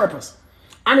have a purpose.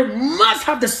 And it must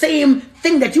have the same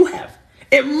thing that you have.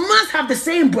 It must have the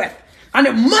same breath. And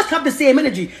it must have the same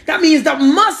energy. That means that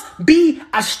must be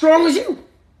as strong as you.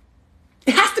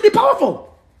 It has to be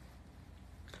powerful.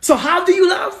 So how do you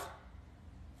love?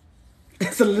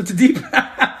 It's a little deep.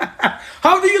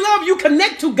 How do you love? You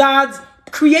connect to God's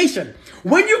creation.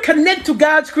 When you connect to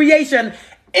God's creation,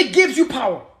 it gives you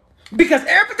power. Because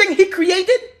everything he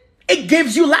created, it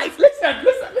gives you life. Listen.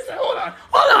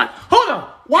 Hold on.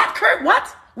 What, Kurt?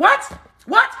 What?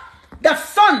 The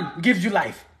sun gives you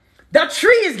life. The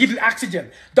trees give you oxygen.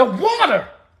 The water.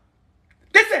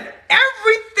 Listen,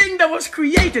 everything that was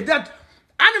created, that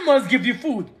animals give you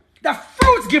food. The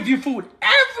fruits give you food.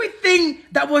 Everything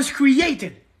that was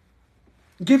created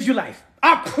gives you life.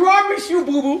 I promise you,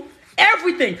 boo-boo,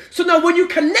 everything. So now when you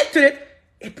connect to it,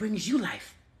 it brings you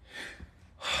life.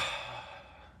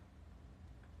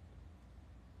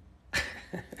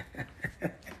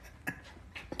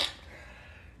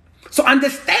 So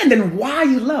understanding why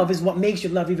you love is what makes you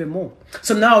love even more.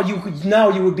 So now you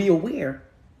will be aware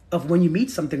of when you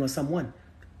meet something or someone.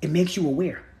 It makes you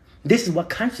aware. This is what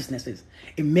consciousness is.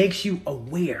 It makes you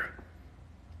aware.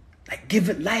 Like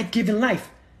giving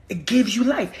life. It gives you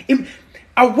life.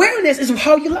 Awareness is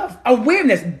how you love.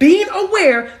 Awareness, being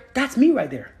aware, that's me right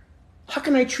there. How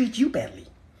can I treat you badly?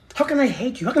 How can I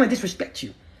hate you? How can I disrespect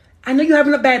you? I know you're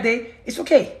having a bad day. It's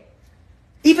okay.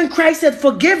 Even Christ said,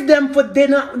 forgive them for they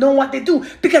not know what they do.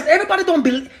 Because everybody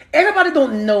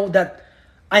don't know that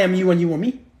I am you and you are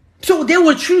me. So they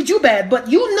will treat you bad, but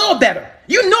you know better.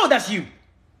 You know that's you.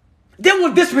 They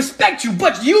will disrespect you,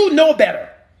 but you know better.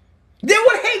 They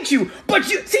will hate you, but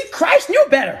Christ knew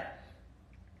better.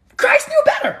 Christ knew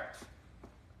better.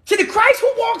 See, the Christ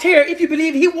who walked here, if you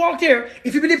believe he walked here,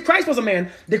 if you believe Christ was a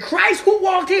man, the Christ who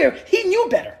walked here, he knew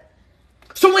better.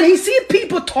 So when he see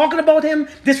people talking about him,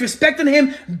 disrespecting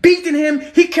him, beating him,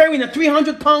 he carrying a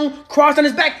 300-pound cross on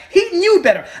his back, he knew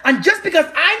better. And just because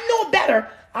I know better,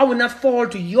 I will not fall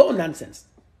to your nonsense.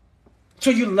 So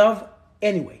you love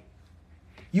anyway.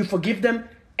 You forgive them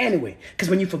anyway. Because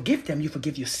when you forgive them, you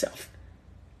forgive yourself.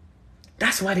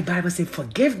 That's why the Bible says,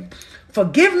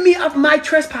 forgive me of my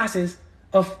trespasses,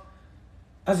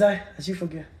 as you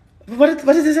forgive. What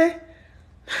does it say?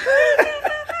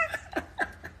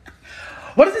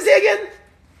 What does it say again?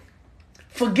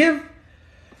 Forgive.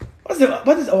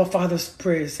 What is our Father's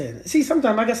prayer saying? See,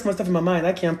 sometimes I got some stuff in my mind.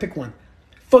 I can't pick one.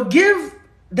 Forgive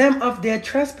them of their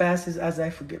trespasses as I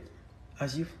forgive.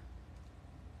 As you.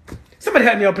 Somebody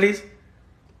help me out, please.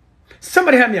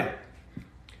 Somebody help me out.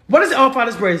 What does our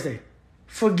Father's prayer say?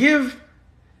 Forgive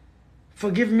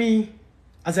me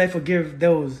as I forgive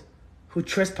those who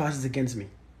trespasses against me.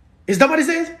 Is that what it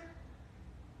says?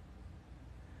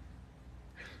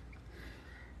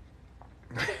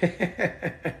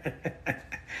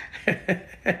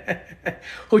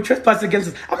 Who trespasses against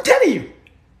us? I'm telling you.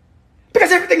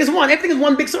 Because everything is one. Everything is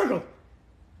one big circle.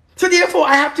 So therefore,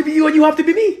 I have to be you and you have to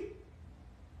be me.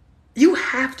 You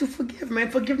have to forgive,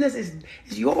 man. Forgiveness is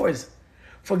yours.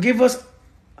 Forgive us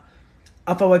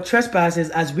of our trespasses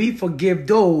as we forgive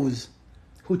those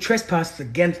who trespass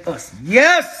against us.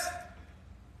 Yes!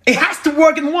 It has to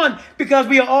work in one because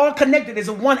we are all connected. It's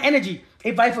a one energy.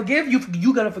 If I forgive,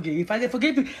 you gotta forgive. If I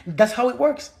forgive you, that's how it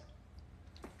works.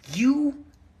 You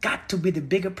got to be the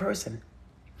bigger person.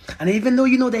 And even though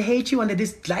you know they hate you and they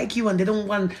dislike you and they don't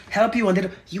want to help you,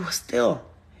 and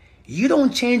you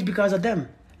don't change because of them.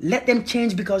 Let them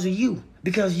change because of you.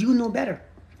 Because you know better.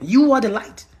 You are the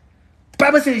light. The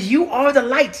Bible says you are the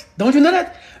light. Don't you know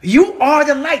that? You are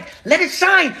the light. Let it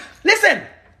shine. Listen,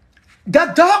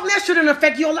 the darkness shouldn't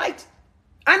affect your light.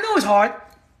 I know it's hard.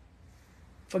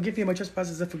 Forgive me my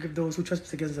trespasses and forgive those who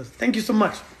trespass against us. Thank you so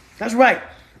much. That's right.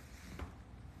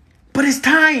 But it's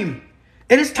time.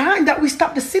 It is time that we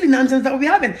stop the silly nonsense that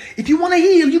we're having. If you want to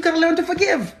heal, you got to learn to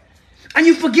forgive. And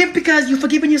you forgive because you've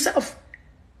forgiven yourself.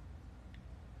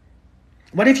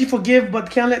 What if you forgive but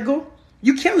can't let go?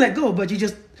 You can let go, but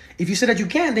if you say that you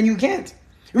can, then you can't.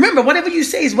 Remember, whatever you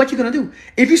say is what you're going to do.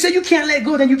 If you say you can't let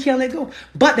go, then you can't let go.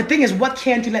 But the thing is, what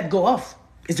can't you let go of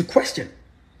is the question.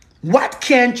 What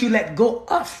can't you let go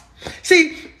of?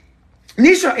 See,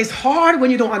 Nisha, it's hard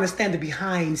when you don't understand the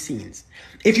behind scenes.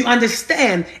 If you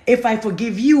understand, if I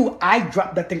forgive you, I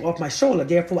drop that thing off my shoulder.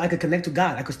 Therefore, I could connect to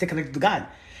God. I could stay connected to God.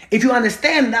 If you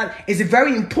understand that is the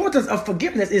very importance of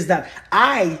forgiveness is that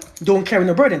I don't carry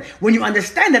no burden. When you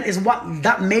understand that is what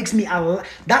that makes me,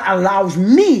 that allows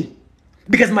me,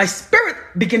 because my spirit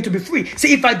begin to be free.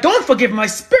 See, if I don't forgive, my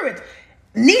spirit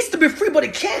needs to be free, but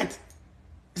it can't.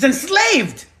 It's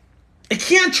enslaved. It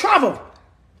can't travel.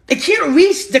 It can't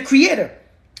reach the Creator.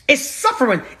 It's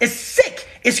suffering. It's sick.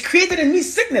 It's created in me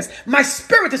sickness. My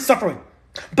spirit is suffering.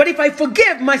 But if I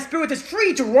forgive, my spirit is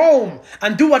free to roam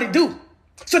and do what it do.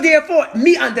 So therefore,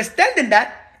 me understanding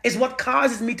that is what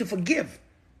causes me to forgive.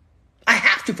 I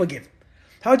have to forgive.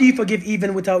 How do you forgive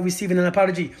even without receiving an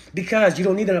apology? Because you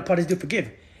don't need an apology to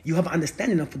forgive. You have an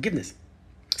understanding of forgiveness.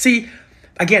 See,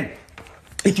 again,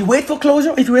 if you wait for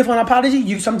closure, if you wait for an apology,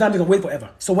 you sometimes can wait forever.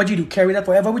 So what do you do? Carry that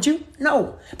forever with you?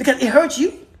 No, because it hurts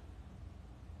you.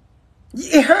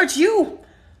 It hurts you.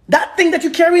 That thing that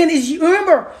you're carrying is you.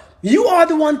 Remember, you are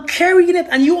the one carrying it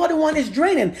and you are the one is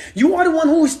draining. You are the one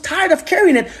who is tired of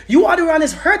carrying it. You are the one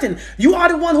is hurting. You are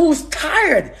the one who is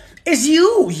tired. It's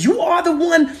you. You are the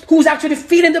one who's actually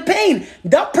feeling the pain.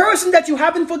 That person that you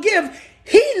haven't forgive,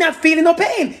 he not feeling no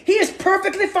pain. He is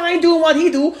perfectly fine doing what he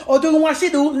do or doing what she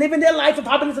do, living their life of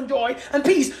happiness and joy and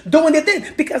peace, doing their thing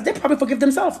because they probably forgive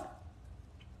themselves.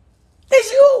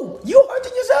 It's you. You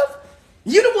hurting yourself.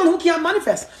 You're the one who can't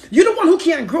manifest. You're the one who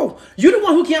can't grow. You're the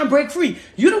one who can't break free.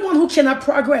 You're the one who cannot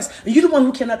progress. You're the one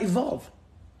who cannot evolve.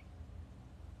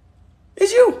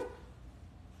 It's you.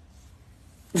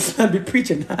 I'll be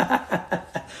preaching. But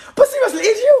seriously,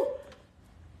 it's you.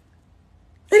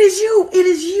 It is you. It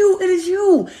is you. It is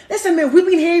you. Listen, man, we've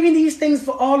been hearing these things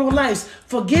for all our lives.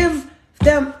 Forgive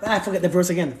them. I forget the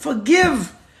verse again.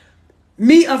 Forgive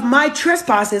me of my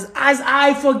trespasses as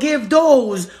I forgive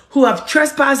those who have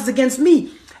trespassed against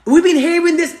me. We've been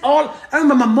hearing this all. I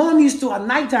remember my mom used to, at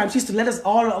nighttime, she used to let us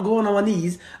all go on our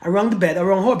knees around the bed,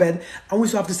 around her bed, and we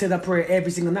used to have to say that prayer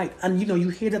every single night. And you know, you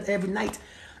hear that every night.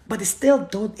 But it still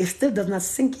does not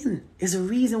sink in. There's a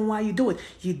reason why you do it.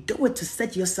 You do it to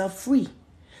set yourself free.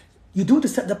 You do it to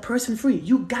set the person free.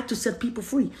 You got to set people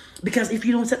free. Because if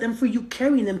you don't set them free, you're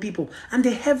carrying them people. And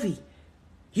they're heavy.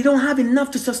 You don't have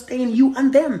enough to sustain you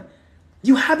and them.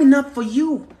 You have enough for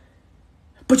you.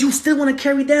 But you still want to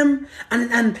carry them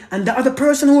and the other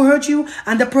person who hurt you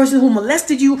and the person who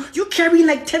molested you. You carrying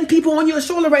like 10 people on your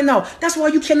shoulder right now. That's why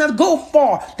you cannot go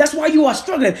far. That's why you are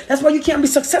struggling. That's why you can't be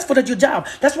successful at your job.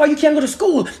 That's why you can't go to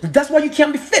school. That's why you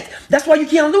can't be fit. That's why you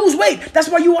can't lose weight. That's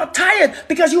why you are tired,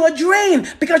 because you are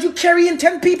drained, because you're carrying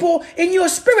 10 people in your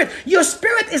spirit. Your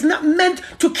spirit is not meant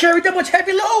to carry that much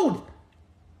heavy load.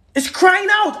 It's crying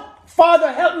out, Father,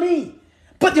 help me.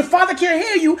 But your father can't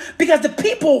hear you because the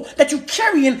people that you're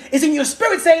carrying is in your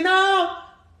spirit saying, no,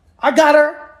 I got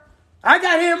her. I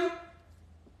got him.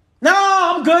 No,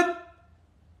 I'm good.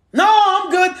 No, I'm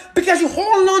good. Because you're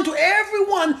holding on to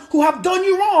everyone who have done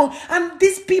you wrong. And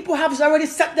these people have already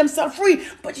set themselves free.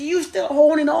 But you still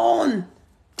holding on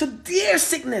to their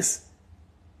sickness.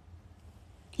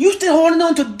 You still holding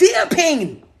on to their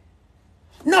pain.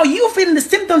 No, you're feeling the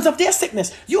symptoms of their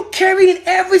sickness. You're carrying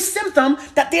every symptom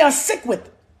that they are sick with.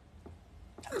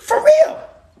 For real.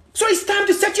 So it's time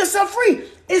to set yourself free.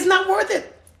 It's not worth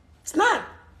it. It's not.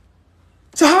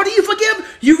 So how do you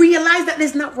forgive? You realize that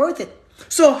it's not worth it.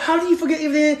 So how do you forgive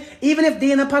even if they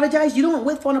didn't apologize? You don't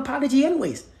wait for an apology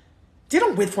anyways. They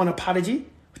don't wait for an apology.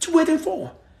 What you waiting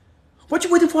for? What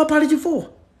you waiting for an apology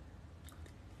for?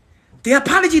 The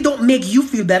apology don't make you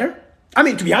feel better. I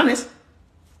mean, to be honest.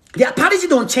 The apology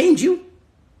don't change you.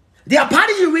 The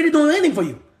apology really don't do anything for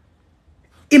you.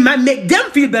 It might make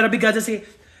them feel better because they say,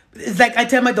 it's like I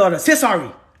tell my daughter, say sorry.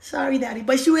 Sorry, daddy.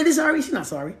 But she really sorry. She's not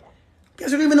sorry.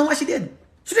 Because she don't even know what she did.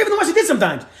 She don't even know what she did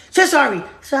sometimes. Say sorry.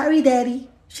 Sorry, daddy.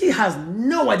 She has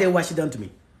no idea what she done to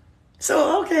me.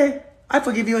 So, okay. I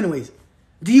forgive you anyways.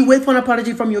 Do you wait for an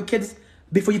apology from your kids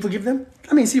before you forgive them?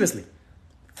 I mean, seriously.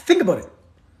 Think about it.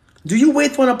 Do you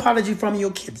wait for an apology from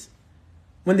your kids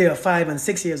when they are 5 and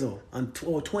 6 years old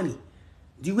or 20?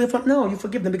 Do you wait for? No, you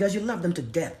forgive them because you love them to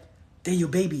death. They're your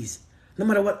babies. No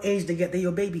matter what age they get, they're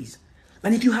your babies.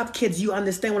 And if you have kids, you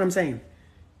understand what I'm saying.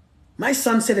 My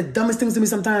son said the dumbest things to me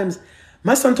sometimes.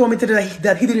 My son told me today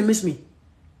that he didn't miss me.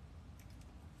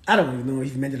 I don't even know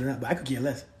if he meant it or not, but I could care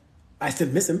less. I still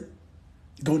miss him.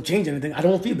 Don't change anything. I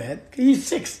don't feel bad. He's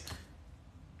 6.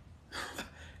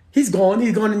 He's gone.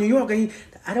 He's gone to New York. And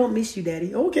I don't miss you,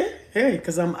 Daddy. Okay. Hey,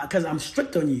 because I'm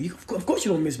strict on you. Of course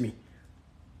you don't miss me.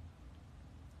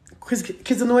 Because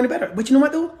kids don't know any better. But you know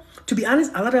what, though? To be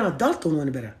honest, a lot of adults don't know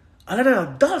any better. A lot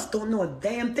of adults don't know a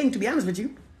damn thing, to be honest with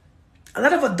you. A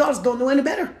lot of adults don't know any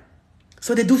better.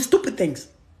 So they do stupid things.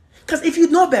 Because if you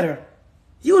know better,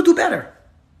 you will do better.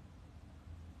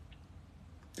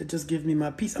 They just give me my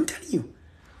peace. I'm telling you.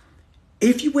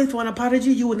 If you wait for an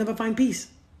apology, you will never find peace.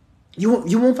 You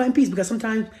won't find peace because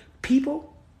sometimes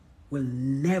people will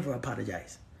never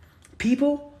apologize.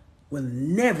 People will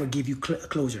never give you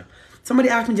closure. Somebody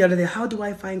asked me the other day, how do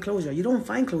I find closure? You don't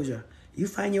find closure. You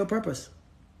find your purpose.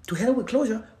 To hell with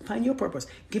closure, find your purpose.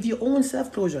 Give your own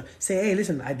self closure. Say, hey,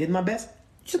 listen, I did my best.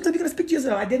 Sometimes you gotta speak to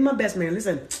yourself. I did my best, man.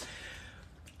 Listen.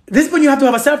 This is when you have to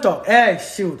have a self-talk. Hey,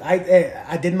 shoot,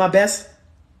 I did my best.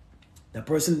 The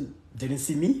person didn't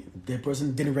see me. The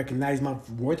person didn't recognize my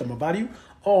worth or my value.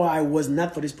 Or I was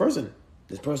not for this person.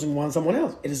 This person wants someone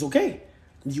else. It is okay.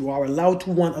 You are allowed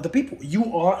to want other people.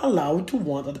 You are allowed to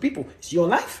want other people. It's your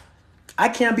life. I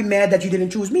can't be mad that you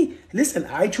didn't choose me. Listen,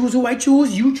 I choose who I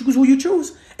choose. You choose who you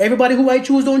choose. Everybody who I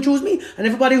choose don't choose me. And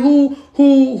everybody who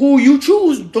you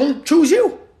choose don't choose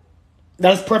you.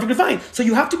 That's perfectly fine. So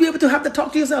you have to be able to have to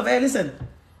talk to yourself. Hey, listen.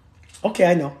 Okay,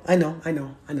 I know.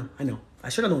 I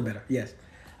should have known better. Yes.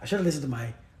 I should have listened to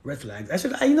my red flags. I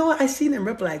seen them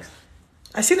red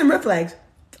flags.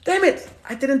 Damn it.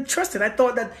 I didn't trust it. I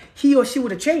thought that he or she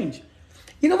would have changed.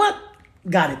 You know what?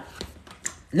 Got it.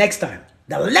 Next time.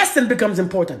 The lesson becomes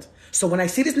important. So when I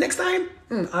see this next time,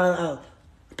 I'll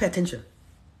pay attention.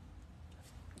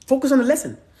 Focus on the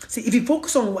lesson. See, if you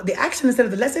focus on the action instead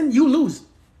of the lesson, you lose.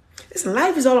 Listen,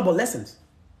 life is all about lessons.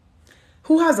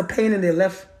 Who has a pain in their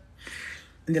left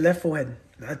forehead?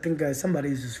 I think somebody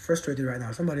is just frustrated right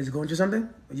now. Somebody's going through something.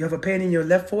 You have a pain in your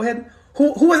left forehead.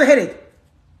 Who has a headache?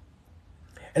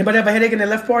 Anybody have a headache in the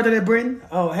left part of their brain?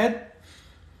 Oh, head?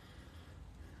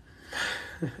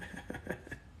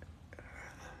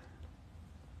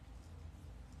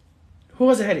 Who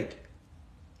has a headache?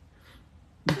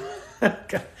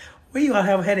 Where you all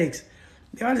have headaches?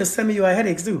 Y'all just send me your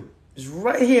headaches too. It's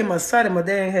right here in my side of my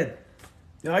damn head.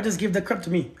 I just give the crap to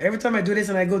me. Every time I do this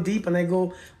and I go deep and I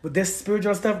go with this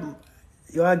spiritual stuff,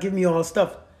 y'all give me all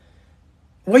stuff.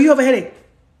 Why you have a headache?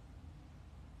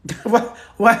 Why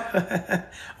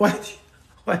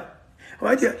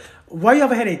you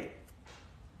have a headache?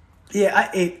 Yeah, I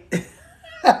ate.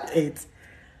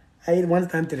 I ate one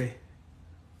time today.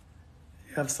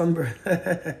 You have sunburn.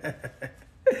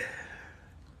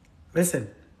 Listen,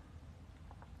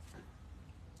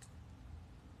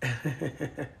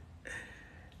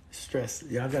 Stress.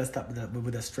 Y'all gotta stop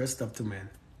with that stress stuff too, man.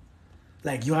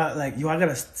 Y'all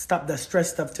gotta stop that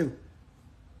stress stuff too.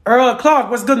 Earl Clark,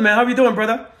 what's good, man? How you doing,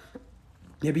 brother?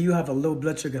 Maybe you have a low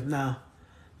blood sugar. Nah,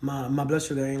 my blood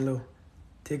sugar ain't low.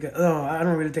 Oh, I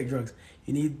don't really take drugs.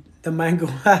 You need the mango.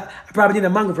 I probably need a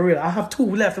mango for real. I have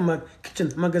 2 left in my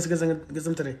kitchen. I'm gonna get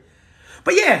some today.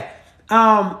 But yeah,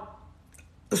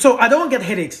 so I don't get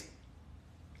headaches.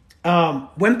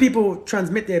 When people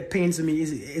transmit their pain to me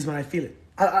is when I feel it.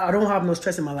 I don't have no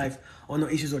stress in my life or no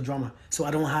issues or drama. So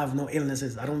I don't have no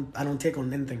illnesses. I don't take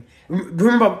on anything.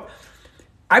 Remember,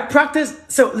 I practice.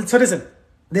 So listen,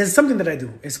 there's something that I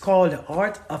do. It's called the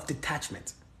art of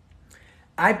detachment.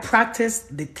 I practice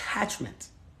detachment.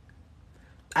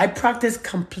 I practice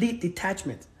complete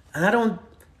detachment. And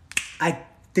I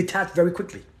detach very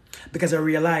quickly because I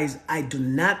realize I do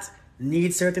not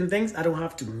need certain things. I don't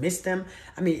have to miss them.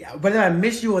 I mean, whether I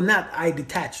miss you or not, I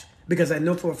detach because I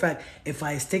know for a fact if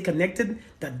I stay connected,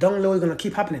 that download is gonna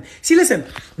keep happening. See, listen,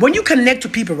 when you connect to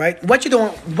people, right? What you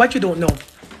don't know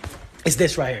is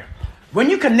this right here. When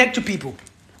you connect to people,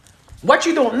 what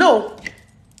you don't know,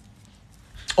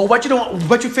 or what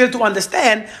you fail to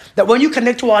understand, that when you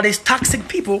connect to all these toxic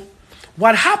people,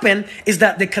 what happened is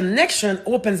that the connection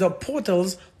opens up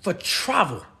portals for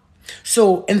travel.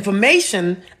 So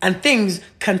information and things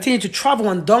continue to travel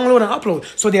and download and upload.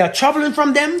 So they are traveling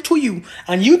from them to you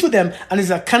and you to them, and it's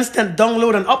a constant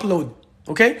download and upload.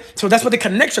 Okay, so that's what the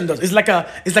connection does. It's like a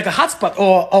hotspot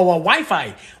or a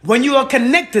Wi-Fi. When you are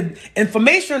connected,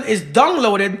 information is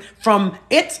downloaded from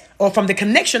it or from the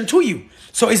connection to you.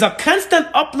 So it's a constant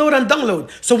upload and download.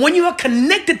 So when you are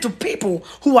connected to people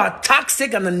who are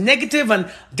toxic and negative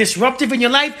and disruptive in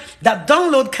your life, that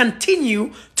download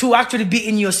continue to actually be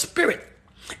in your spirit.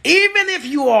 Even if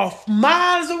you are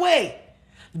miles away,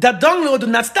 the download do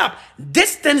not stop.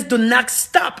 Distance do not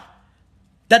stop.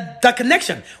 That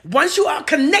connection. Once you are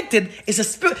connected, it's a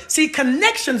spirit. See,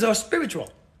 connections are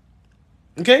spiritual.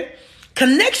 Okay?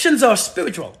 Connections are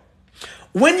spiritual.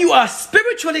 When you are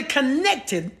spiritually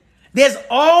connected, there's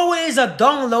always a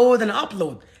download and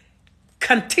upload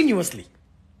continuously.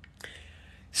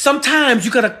 Sometimes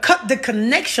you gotta cut the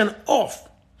connection off.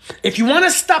 If you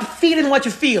wanna stop feeling what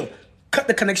you feel, cut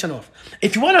the connection off.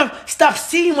 If you wanna stop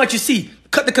seeing what you see,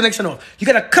 cut the connection off. You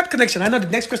gotta cut connection. I know the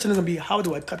next question is gonna be, how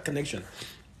do I cut connection?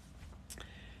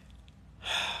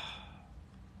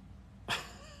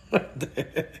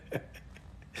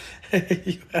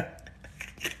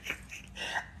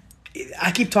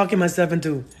 I keep talking myself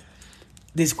into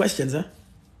these questions, huh?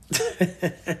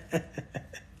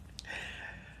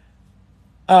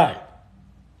 All right.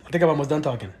 I think I'm almost done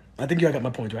talking. I think you got my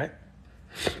point, right?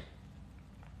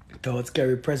 Thoughts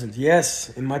carry presence. Yes,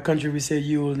 in my country we say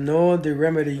you will know the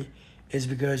remedy is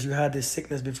because you had this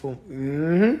sickness before.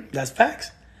 That's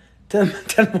facts. 10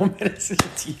 more minutes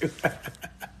to you.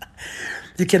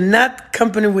 You cannot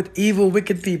company with evil,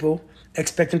 wicked people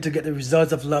expecting to get the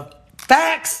results of love.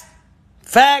 Facts!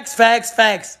 Facts, facts,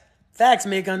 facts. Facts,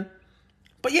 Megan.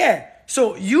 But yeah,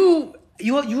 so you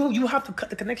have to cut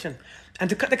the connection. And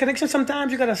to cut the connection,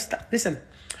 sometimes you gotta stop. Listen,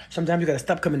 sometimes you gotta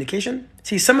stop communication.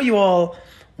 See, some of you all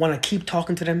want to keep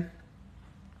talking to them.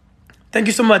 Thank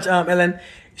you so much, Ellen.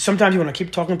 Sometimes you want to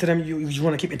keep talking to them. You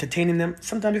want to keep entertaining them.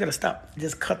 Sometimes you gotta stop.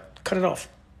 Just cut it off.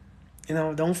 You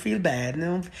know, don't feel bad. You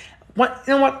know what?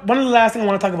 One of the last thing I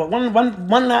want to talk about.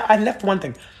 I left one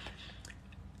thing.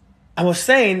 I was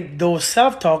saying those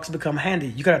self-talks become handy.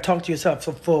 You gotta talk to yourself.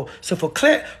 So for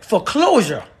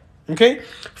closure, okay?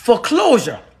 For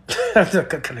closure,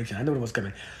 connection. I knew it was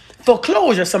coming. For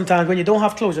closure, sometimes when you don't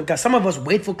have closure, because some of us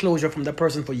wait for closure from the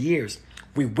person for years.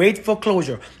 We wait for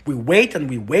closure. We wait and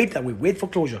we wait and we wait for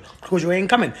closure. Closure ain't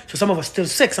coming. So some of us still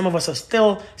sick. Some of us are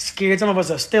still scared. Some of us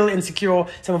are still insecure.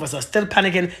 Some of us are still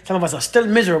panicking. Some of us are still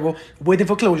miserable, waiting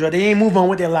for closure. They ain't move on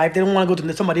with their life. They don't want to go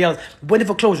to somebody else. Waiting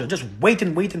for closure. Just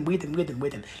waiting. Let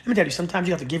me tell you, sometimes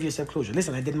you have to give yourself closure.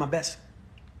 Listen, I did my best.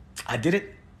 I did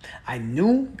it. I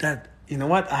knew that, you know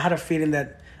what? I had a feeling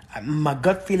that my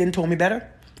gut feeling told me better.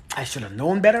 I should have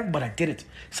known better, but I didn't.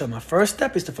 So my first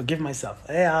step is to forgive myself.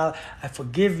 Hey, I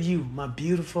forgive you, my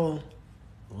beautiful,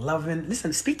 loving.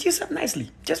 Listen, speak to yourself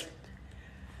nicely. Just,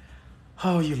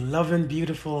 oh, you loving,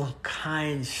 beautiful,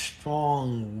 kind,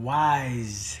 strong,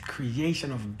 wise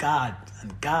creation of God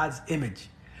and God's image.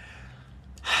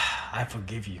 I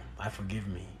forgive you. I forgive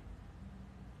me.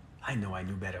 I know I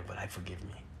knew better, but I forgive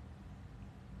me.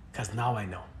 Because now I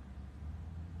know.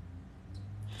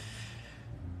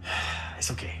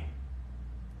 It's okay.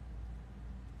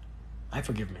 I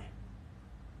forgive me.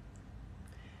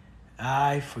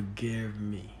 I forgive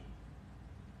me.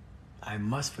 I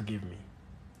must forgive me.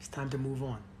 It's time to move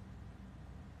on.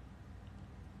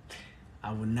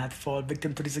 I will not fall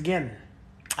victim to this again.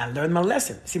 I learned my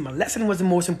lesson. See, my lesson was the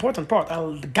most important part.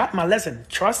 I got my lesson.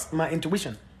 Trust my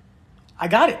intuition. I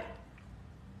got it.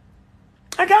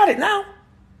 I got it now.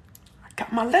 I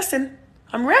got my lesson.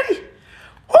 I'm ready.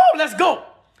 Oh, let's go.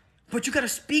 But you got to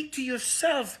speak to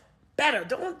yourself better.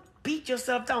 Don't beat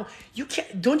yourself down. You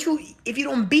can't, don't you, if you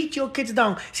don't beat your kids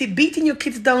down. See, beating your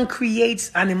kids down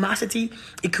creates animosity.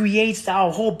 It creates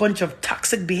a whole bunch of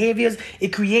toxic behaviors. It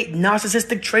creates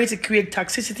narcissistic traits. It creates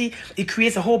toxicity. It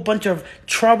creates a whole bunch of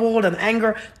trouble and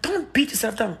anger. Don't beat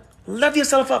yourself down. Love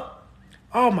yourself up.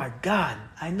 Oh my God.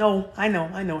 I know.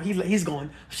 He's gone.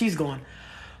 She's gone.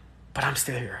 But I'm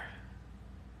still here.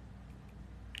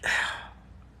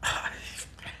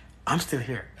 I'm still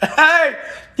here. Hey,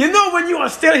 you know when you are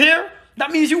still here,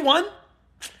 that means you won.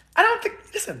 I don't think,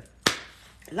 listen,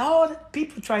 Lord,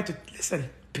 people try to, listen,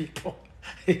 people,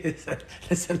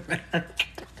 listen, man.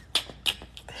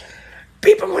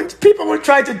 People will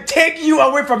try to take you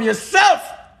away from yourself.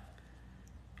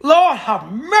 Lord,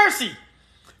 have mercy.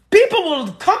 People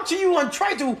will come to you and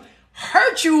try to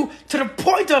hurt you to the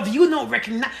point of you not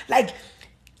recognize, like,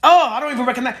 oh, I don't even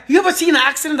recognize. You ever seen an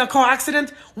accident, a car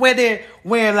accident, where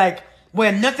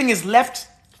nothing is left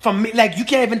from me, like you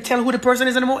can't even tell who the person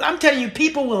is anymore? I'm telling you,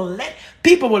 people will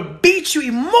beat you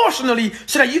emotionally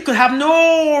so that you could have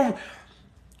no.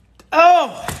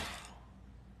 Oh.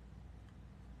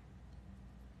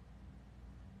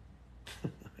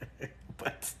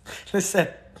 But listen.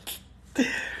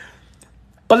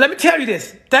 But let me tell you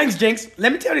this. Thanks, Jinx.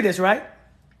 Let me tell you this, right?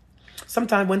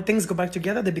 Sometimes when things go back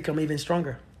together, they become even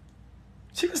stronger.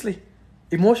 Seriously.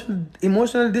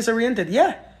 Emotionally disoriented.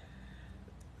 Yeah.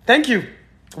 Thank you.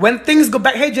 When things go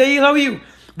back, hey Jay, how are you?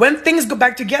 When things go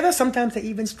back together, sometimes they're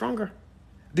even stronger.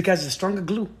 Because it's stronger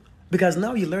glue. Because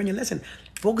now you learn your lesson.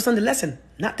 Focus on the lesson,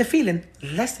 not the feeling.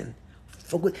 Lesson.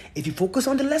 Focus. If you focus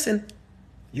on the lesson,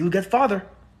 you'll get farther.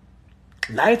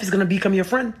 Life is going to become your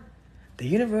friend. The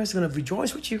universe is going to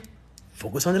rejoice with you.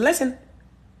 Focus on the lesson.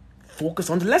 Focus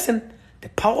on the lesson. The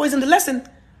power is in the lesson.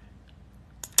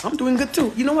 I'm doing good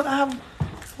too. You know what? I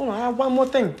have one more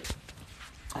thing.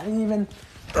 I didn't even.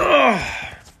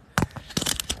 I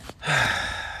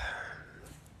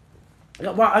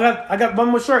got one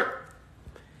more shirt.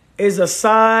 It's a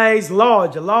size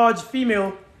large, a large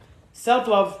female.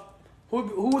 Self-love.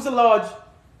 Who's a large?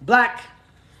 Black.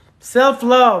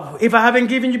 Self-love. If I haven't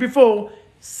given you before,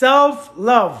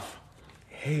 self-love.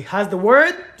 It has the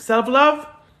word self-love.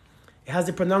 It has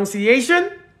the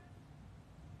pronunciation.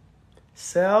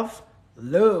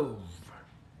 Self-love.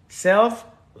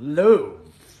 Self-love.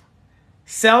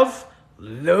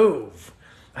 Self-love.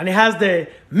 And it has the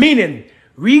meaning.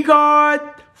 Regard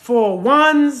for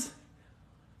one's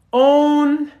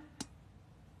own,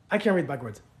 I can't read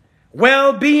backwards,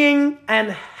 well-being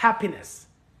and happiness.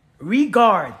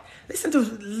 Regard. Listen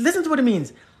to what it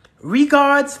means.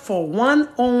 Regards for one's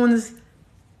own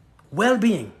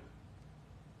well-being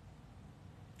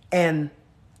and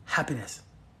happiness.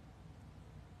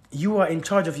 You are in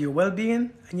charge of your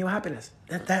well-being and your happiness.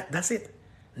 That's it.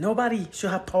 Nobody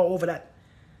should have power over that.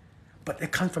 But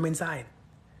it comes from inside.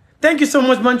 Thank you so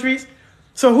much, Montrese.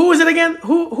 So who is it again?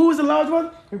 Who is the large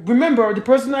one? Remember, the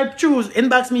person I choose,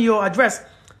 inbox me your address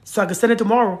so I can send it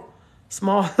tomorrow.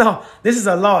 Small. No, this is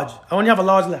a large. I only have a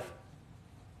large left.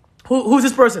 Who's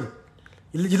this person?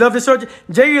 You love this shirt?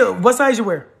 Jay, what size you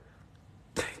wear?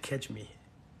 Catch me.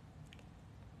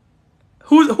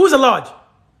 Who's a large?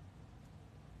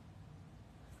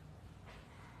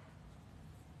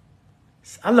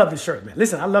 I love this shirt, man.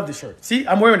 Listen, I love this shirt. See,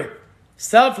 I'm wearing it.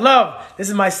 Self-love. This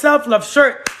is my self-love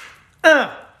shirt.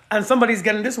 And somebody's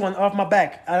getting this one off my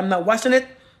back. I'm not washing it.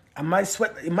 I might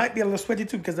sweat. It might be a little sweaty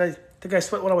too because I think I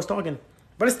sweat while I was talking.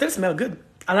 But it still smells good.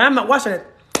 And I'm not washing it.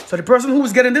 So the person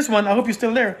who's getting this one, I hope you're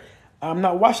still there. I'm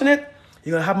not washing it.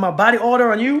 You're going to have my body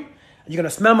odor on you. You're going to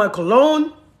smell my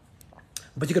cologne.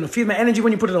 But you're going to feel my energy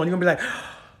when you put it on. You're going to be like,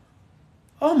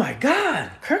 oh my God,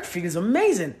 Kirk feels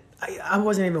amazing. I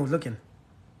wasn't even looking.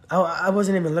 I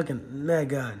wasn't even looking. My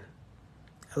God.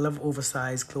 I love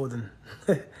oversized clothing.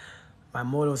 My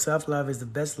motto, self-love is the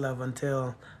best love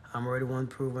until I'm already one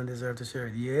proven deserve to share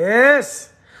it.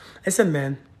 Yes. Listen,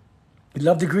 man. You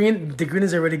love the green? The green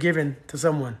is already given to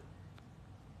someone.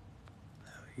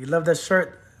 You love that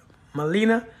shirt?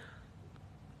 Malina?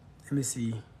 Let me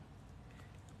see.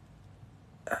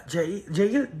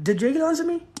 Did Jay answer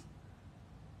me?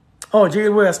 Oh, Jay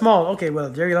wear small. Okay, well,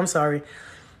 Jerry, I'm sorry.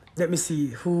 Let me see.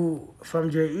 Who from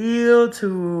Jay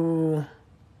to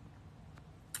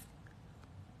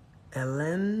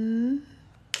Ellen?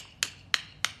 I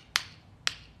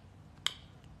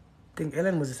think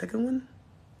Ellen was the second one.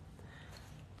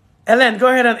 Ellen, go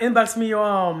ahead and inbox me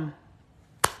your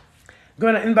go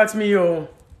ahead and inbox me your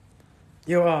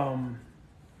you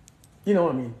know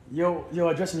what I mean,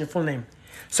 your address and your full name.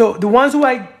 So the ones who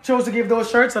I chose to give those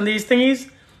shirts and these thingies,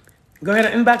 go ahead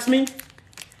and inbox me.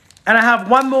 And I have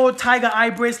one more tiger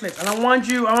eye bracelet. And I want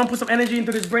to put some energy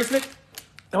into this bracelet.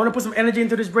 I want to put some energy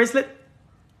into this bracelet.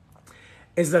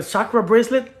 It's the chakra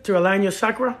bracelet to align your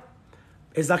chakra.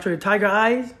 It's actually tiger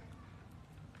eyes.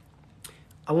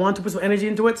 I want to put some energy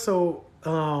into it. So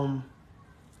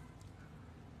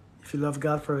if you love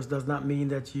God first, does not mean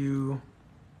that you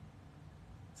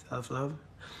self-love.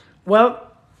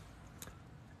 Well,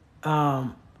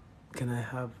 can I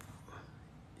have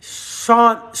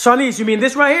Shanice, you mean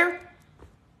this right here?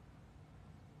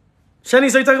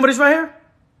 Shanice, are you talking about this right here?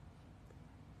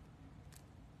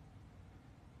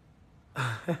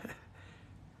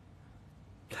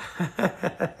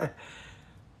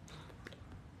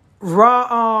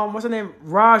 What's her name?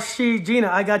 Rashi Gina.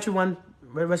 I got you one.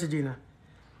 Rashi Gina.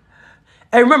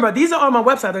 Hey, remember, these are on my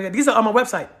website. Okay? These are on my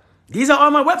website. These are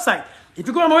on my website. If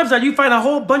you go on my website, you find a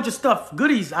whole bunch of stuff,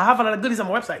 goodies. I have a lot of goodies on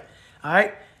my website. All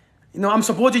right? You know, I'm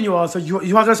supporting you all, so you are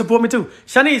going to support me too.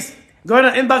 Shanice, go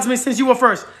ahead and inbox me since you were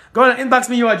first. Go ahead and inbox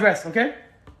me your address, okay?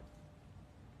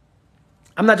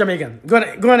 I'm not Jamaican. Go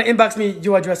ahead and inbox me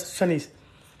your address, Shanice.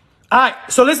 All right,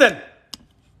 so listen.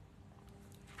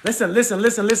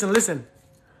 Listen.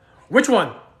 Which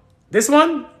one? This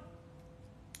one?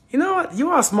 You know what? You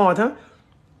are smart, huh?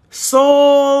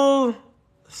 Soulable.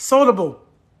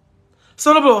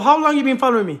 Soulable, how long you been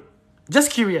following me? Just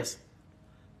curious.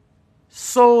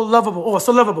 So lovable. Oh,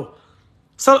 so lovable.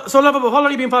 So lovable. How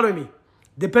long you been following me?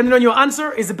 Depending on your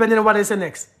answer is depending on what I say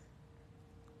next.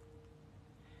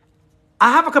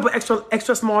 I have a couple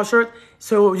extra small shirt,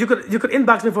 so you could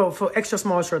inbox me for extra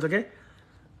small shirt, okay?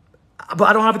 But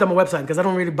I don't have it on my website because I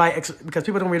don't really buy extra, because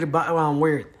people don't really buy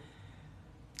wear it.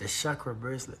 The chakra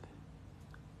bracelet.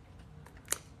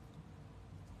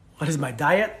 What is my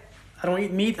diet? I don't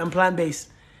eat meat. I'm plant-based.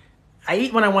 I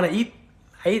eat when I want to eat.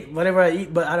 I eat whatever I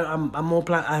eat, but I'm more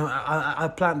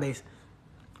plant-based.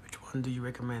 Which one do you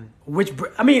recommend?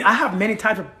 I mean, I have many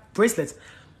types of bracelets.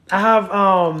 I have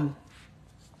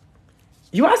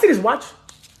you want to see this watch?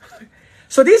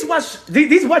 So these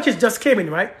watches just came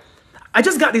in, right? I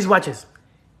just got these watches.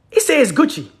 It says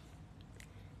Gucci.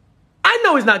 I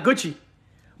know it's not Gucci,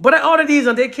 but I ordered these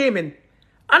and they came in.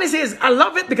 And it says, I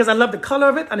love it because I love the color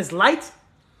of it and it's light.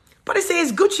 But it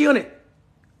says Gucci on it.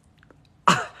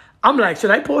 I'm like,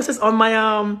 should I post this on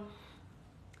my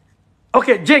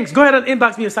Okay, Jinx, go ahead and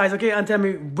inbox me your size, okay, and tell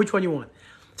me which one you want.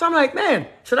 So I'm like, man,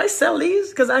 should I sell these?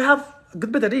 Because I have a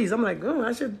good bit of these. I'm like, oh,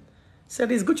 I should sell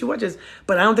these Gucci watches.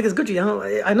 But I don't think it's Gucci.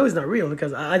 I know it's not real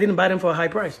because I didn't buy them for a high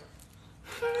price.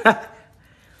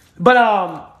 But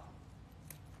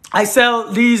I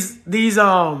sell these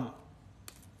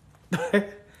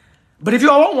but if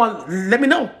you all want one, let me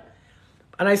know.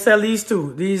 And I sell these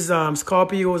too. These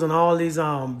Scorpios and all these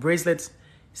bracelets.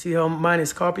 See how mine is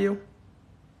Scorpio?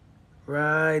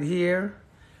 Right here.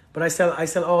 But I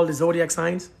sell all the zodiac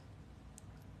signs.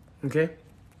 Okay.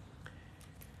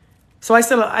 So I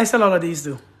sell all of these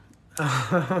too.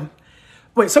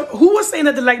 Wait, so who was saying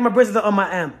that they like my bracelet on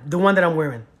my amp? The one that I'm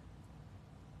wearing.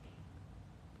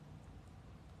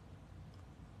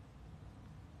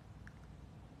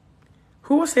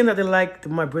 Who was saying that they liked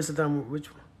my bracelet on which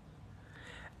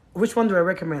one do I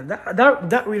recommend?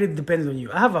 That really depends on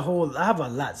you. I have a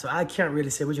lot, so I can't really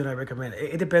say which one I recommend.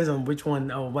 It depends on which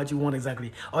one or what you want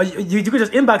exactly. Or you could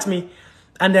just inbox me,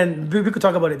 and then we could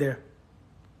talk about it there.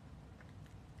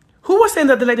 Who was saying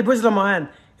that they like the bracelet on my hand?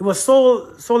 It was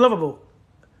so lovable.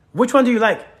 Which one do you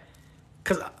like?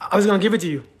 Because I was gonna give it to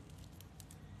you.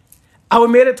 I will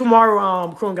mail it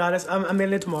tomorrow, Chrome Goddess. I'm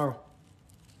mailing it tomorrow.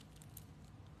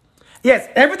 Yes,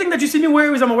 everything that you see me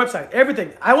wearing is on my website.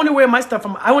 Everything. I want to wear my stuff.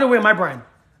 I want to wear my brand.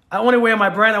 I want to wear my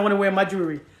brand. I want to wear my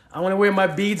jewelry. I want to wear my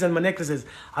beads and my necklaces.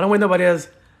 I don't wear nobody else.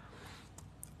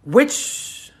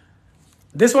 This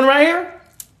one right here?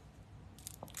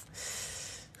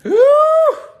 Woo!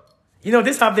 You know,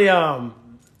 this have the,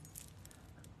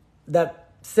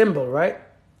 that symbol, right?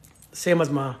 Same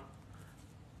as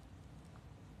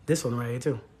this one right here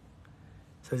too.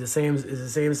 So it's the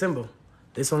same symbol.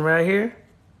 This one right here.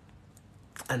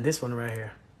 And this one right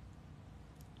here.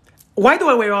 Why do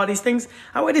I wear all these things?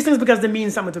 I wear these things because they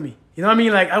mean something to me. You know what I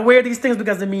mean? Like, I wear these things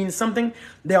because they mean something.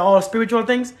 They're all spiritual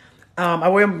things. I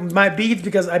wear my beads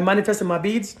because I manifested my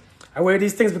beads. I wear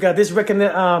these things because this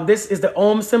is the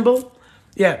Om symbol.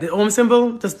 Yeah, the Om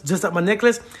symbol, just like my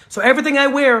necklace. So everything I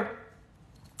wear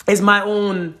is my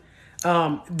own,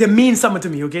 they mean something to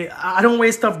me, okay? I don't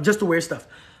wear stuff just to wear stuff.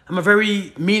 I'm a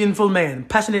very meaningful man,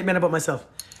 passionate man about myself.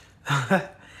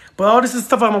 But all this is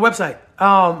stuff on my website.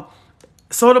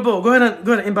 Soulable, go ahead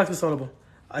and inbox me Soulable.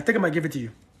 I think I might give it to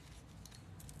you.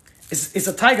 It's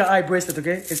a tiger eye bracelet,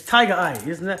 okay? It's tiger eye.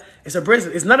 It's a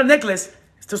bracelet. It's not a necklace.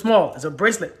 It's too small. It's a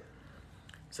bracelet.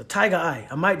 It's a tiger eye.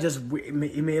 I might just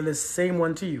email the same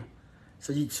one to you.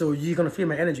 So you're going to feel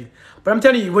my energy. But I'm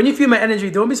telling you, when you feel my energy,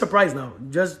 don't be surprised now.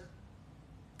 Just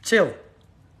chill.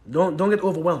 Don't get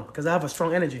overwhelmed because I have a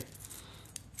strong energy.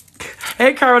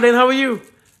 Hey, Caroline, how are you?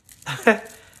 I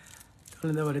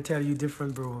don't know what to tell you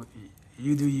different, bro.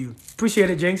 You do you. Appreciate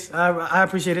it, Jinx. I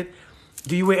appreciate it.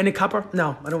 Do you wear any copper?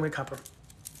 No, I don't wear copper.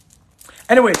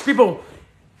 Anyways, people,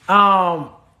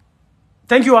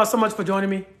 thank you all so much for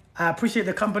joining me. I appreciate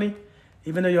the company,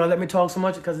 even though y'all let me talk so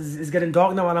much because it's getting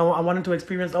dark now and I wanted to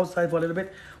experience outside for a little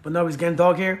bit, but now it's getting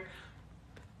dark here.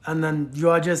 And then you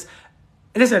are just,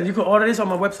 listen, you can order this on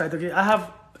my website, okay? I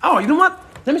have, oh, you know what?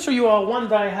 Let me show you all one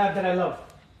that I have that I love.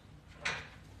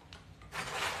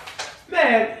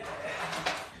 Man,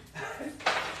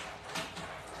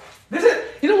 this is,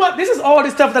 you know what? This is all the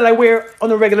stuff that I wear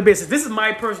on a regular basis. This is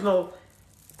my personal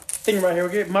thing right here,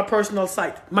 okay? My personal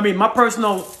site. I mean, my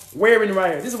personal wearing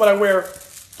right here. This is what I wear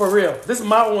for real. This is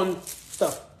my own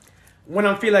stuff when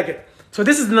I feel like it. So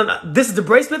this is the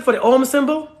bracelet for the Om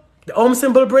symbol. The Om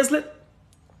symbol bracelet.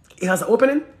 It has an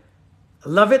opening. I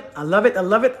love it. I love it. I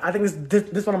love it. I think this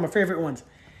is one of my favorite ones.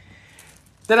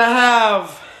 Then I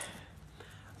have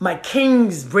my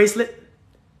king's bracelet.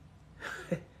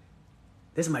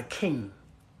 This is my king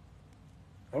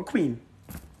or queen.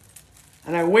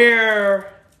 And I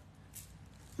wear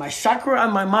my chakra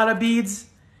and my mala beads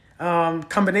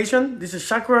combination. This is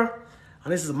chakra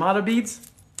and this is mala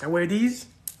beads. I wear these.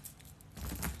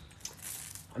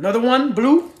 Another one,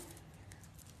 blue.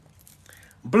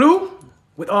 Blue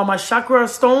with all my chakra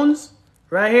stones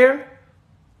right here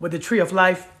with the tree of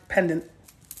life pendant.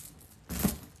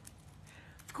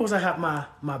 Of course, I have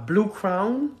my blue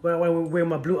crown where I wear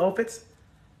my blue outfits.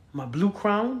 My blue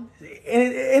crown.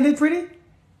 Isn't it pretty?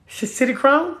 City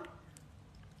crown.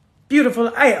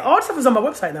 Beautiful. Hey, all the stuff is on my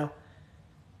website now.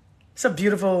 It's a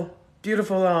beautiful,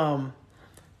 beautiful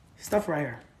stuff right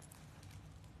here.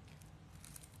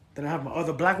 Then I have my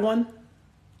other black one.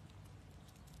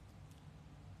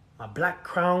 My black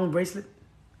crown bracelet.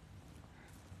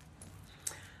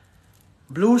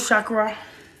 Blue chakra.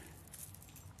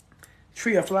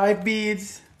 Tree of life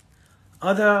beads.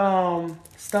 Other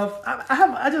stuff.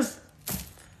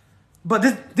 But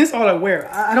this all I wear.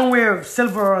 I don't wear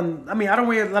silver and I don't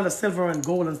wear a lot of silver and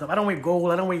gold and stuff. I don't wear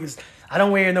gold. I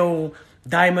don't wear no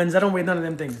diamonds. I don't wear none of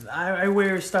them things. I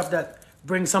wear stuff that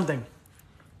brings something.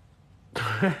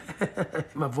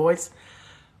 My voice.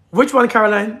 Which one,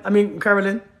 Caroline?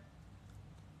 Carolyn.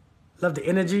 Love the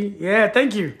energy. Yeah,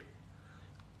 thank you.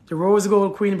 The rose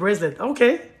gold queen bracelet.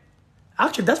 Okay.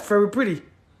 Actually, that's very pretty.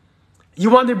 You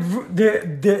want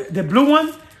the blue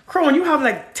one? Crone, you have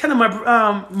like 10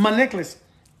 of my necklace.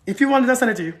 If you want it, I'll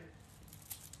send it to you.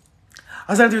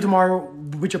 I'll send it to you tomorrow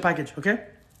with your package, okay?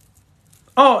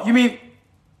 Oh, you mean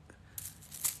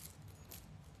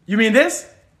this?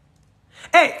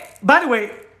 Hey, by the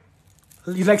way,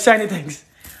 you like shiny things.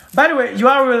 By the way, you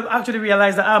all actually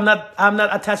realize that I'm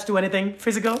not attached to anything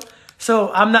physical.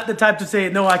 So I'm not the type to say,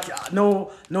 no, I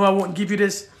won't give you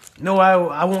this. No,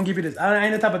 I won't give you this. I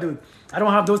ain't the type of dude. I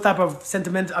don't have those type of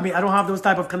sentiments. I don't have those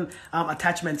type of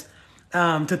attachments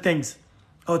to things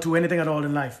or to anything at all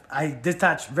in life. I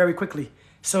detach very quickly.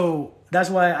 So that's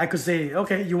why I could say,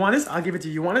 okay, you want this? I'll give it to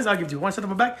you. You want this? I'll give it to you. One short of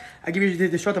my back? I'll give you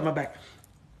the short of my back.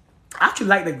 I actually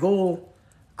like the gold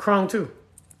crown too.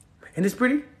 Isn't this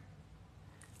pretty?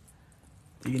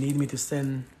 Do you need me to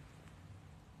send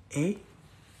a?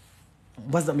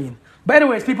 What's that mean? But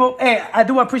anyways, people, hey, I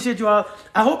do appreciate you all.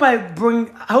 I hope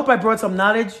I brought some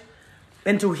knowledge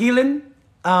into healing.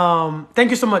 Thank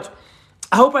you so much.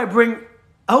 I hope I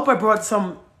brought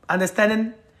some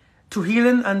understanding to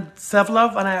healing and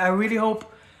self-love. And I really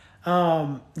hope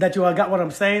that you all got what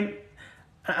I'm saying.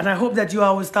 And I hope that you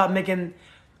all will start making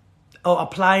or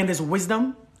applying this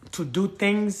wisdom to do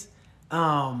things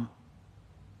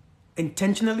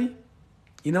intentionally.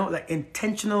 You know, like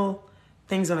intentional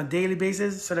things on a daily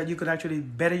basis so that you could actually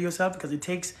better yourself, because it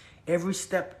takes every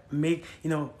step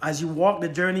as you walk the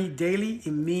journey daily,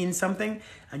 it means something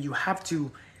and you have to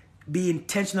be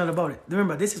intentional about it.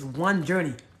 Remember, this is one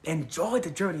journey. Enjoy the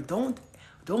journey. Don't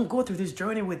go through this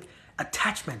journey with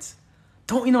attachments.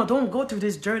 Don't go through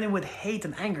this journey with hate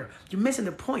and anger. You're missing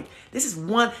the point.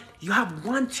 You have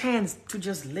one chance to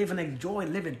just live and enjoy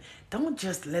living. Don't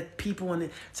just let people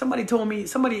somebody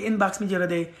inboxed me the other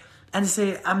day and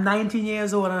say, I'm 19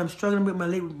 years old and I'm struggling with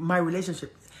my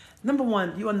relationship. Number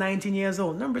one, you are 19 years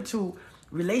old. Number two,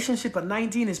 relationship at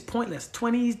 19 is pointless.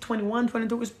 20, 21,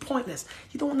 22 is pointless.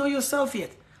 You don't know yourself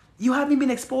yet. You haven't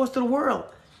been exposed to the world.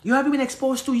 You haven't been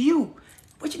exposed to you.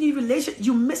 But you need relationship.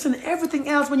 You're missing everything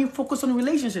else when you focus on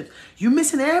relationships. You're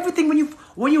missing everything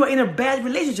when you are in a bad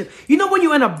relationship. You know, when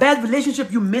you're in a bad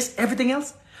relationship, you miss everything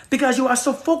else because you are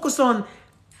so focused on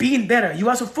being better. You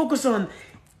are so focused on.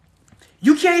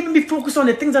 You can't even be focused on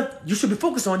the things that you should be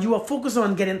focused on. You are focused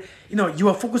on getting. You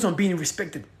are focused on being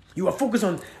respected. You are focused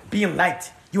on being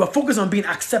liked. You are focused on being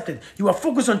accepted. You are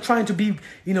focused on trying to be,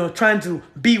 trying to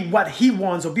be what he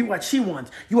wants or be what she wants.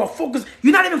 You are focused.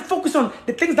 You're not even focused on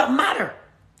the things that matter.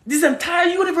 This entire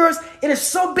universe, it is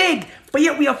so big, but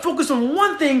yet we are focused on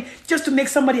one thing just to make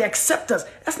somebody accept us.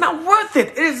 That's not worth it.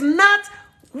 It is not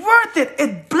worth it.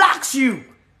 It blocks you.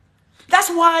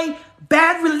 That's why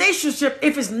bad relationship,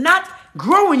 if it's not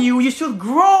growing you, you should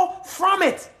grow from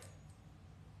it.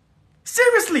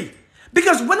 Seriously.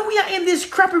 Because when we are in this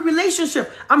crappy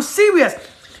relationship, I'm serious.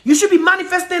 You should be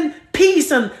manifesting peace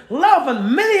and love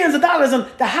and millions of dollars and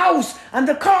the house and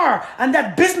the car and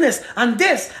that business and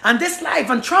this life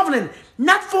and traveling.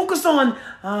 Not focus on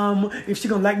if she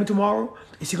gonna like me tomorrow.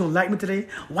 Is she gonna like me today?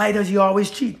 Why does he always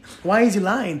cheat? Why is he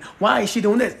lying? Why is she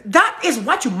doing this? That is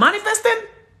what you manifesting?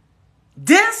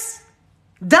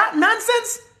 That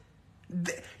nonsense?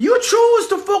 You choose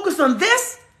to focus on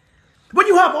this when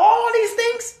you have all these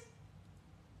things?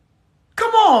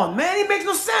 Come on, man. It makes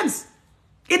no sense.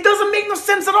 It doesn't make no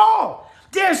sense at all.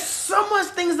 There's so much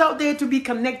things out there to be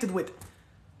connected with.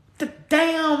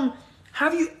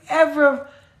 Have you ever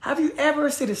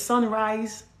seen the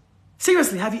sunrise?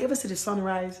 Seriously, have you ever seen the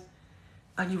sunrise?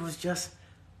 And you was just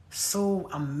so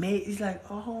amazed. It's like,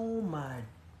 oh my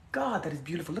God, that is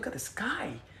beautiful. Look at the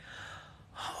sky.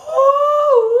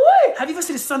 Oh, have you ever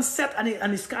seen the sunset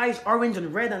and the sky is orange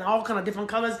and red and all kind of different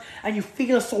colors and you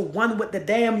feel so one with the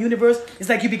damn universe? It's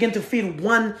like you begin to feel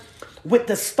one with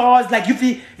the stars.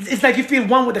 It's like you feel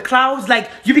one with the clouds. Like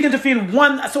you begin to feel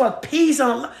one sort of peace.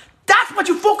 That's what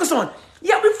you focus on.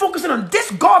 Yeah, we're focusing on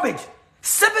this garbage.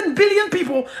 7 billion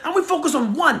people and we focus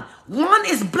on one. One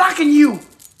is blocking you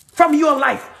from your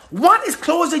life. One is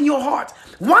closing your heart.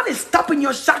 One is stopping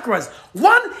your chakras.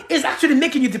 One is actually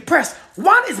making you depressed.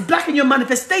 One is blocking your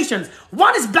manifestations.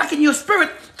 One is blocking your spirit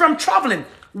from traveling.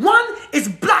 One is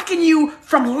blocking you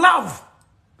from love,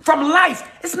 from life.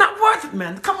 It's not worth it,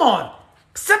 man. Come on.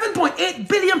 7.8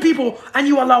 billion people and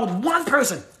you allowed one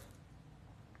person.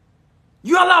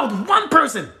 You allowed one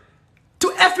person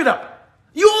to F it up.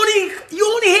 You only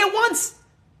hear once.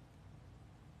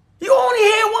 You only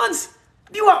hear once.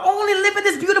 You are only living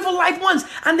this beautiful life once.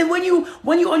 And then when you're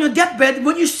on your deathbed,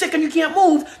 when you're sick and you can't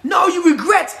move, now you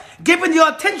regret giving your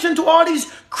attention to all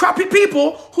these crappy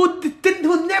people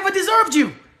who never deserved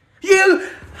you.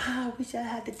 I wish I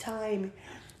had the time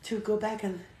to go back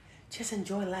and just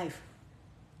enjoy life.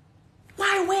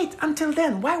 Why wait until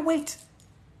then? Why wait?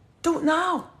 Do it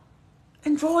now.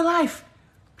 Enjoy life.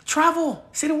 Travel.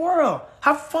 See the world.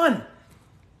 Have fun.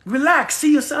 Relax.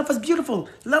 See yourself as beautiful.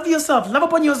 Love yourself. Love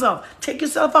upon yourself. Take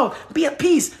yourself out. Be at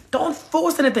peace. Don't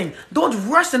force anything. Don't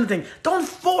rush anything. Don't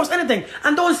force anything.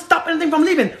 And don't stop anything from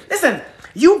leaving. Listen,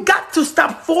 you got to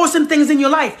stop forcing things in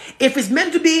your life. If it's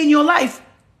meant to be in your life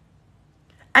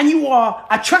and you are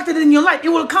attracted in your life, it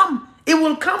will come. It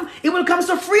will come. It will come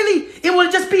so freely. It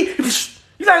will just be,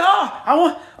 you're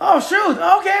like, shoot.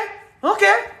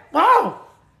 Okay. Wow.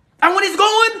 And when it's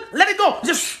going, let it go.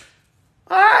 Just,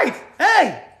 all right.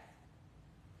 Hey.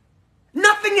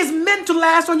 Nothing is meant to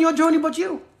last on your journey but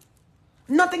you.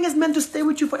 Nothing is meant to stay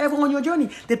with you forever on your journey.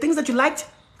 The things that you liked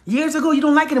years ago, you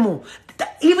don't like anymore.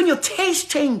 Even your taste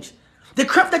changed. The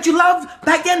crap that you loved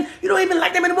back then, you don't even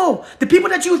like them anymore. The people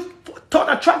that you thought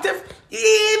attractive,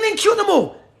 you ain't cute no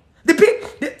more.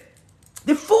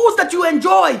 The foods that you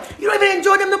enjoy, you don't even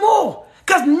enjoy them no more.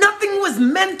 Because nothing was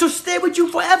meant to stay with you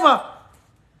forever.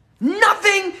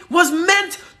 Nothing was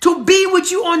meant to be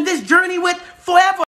with you on this journey with forever.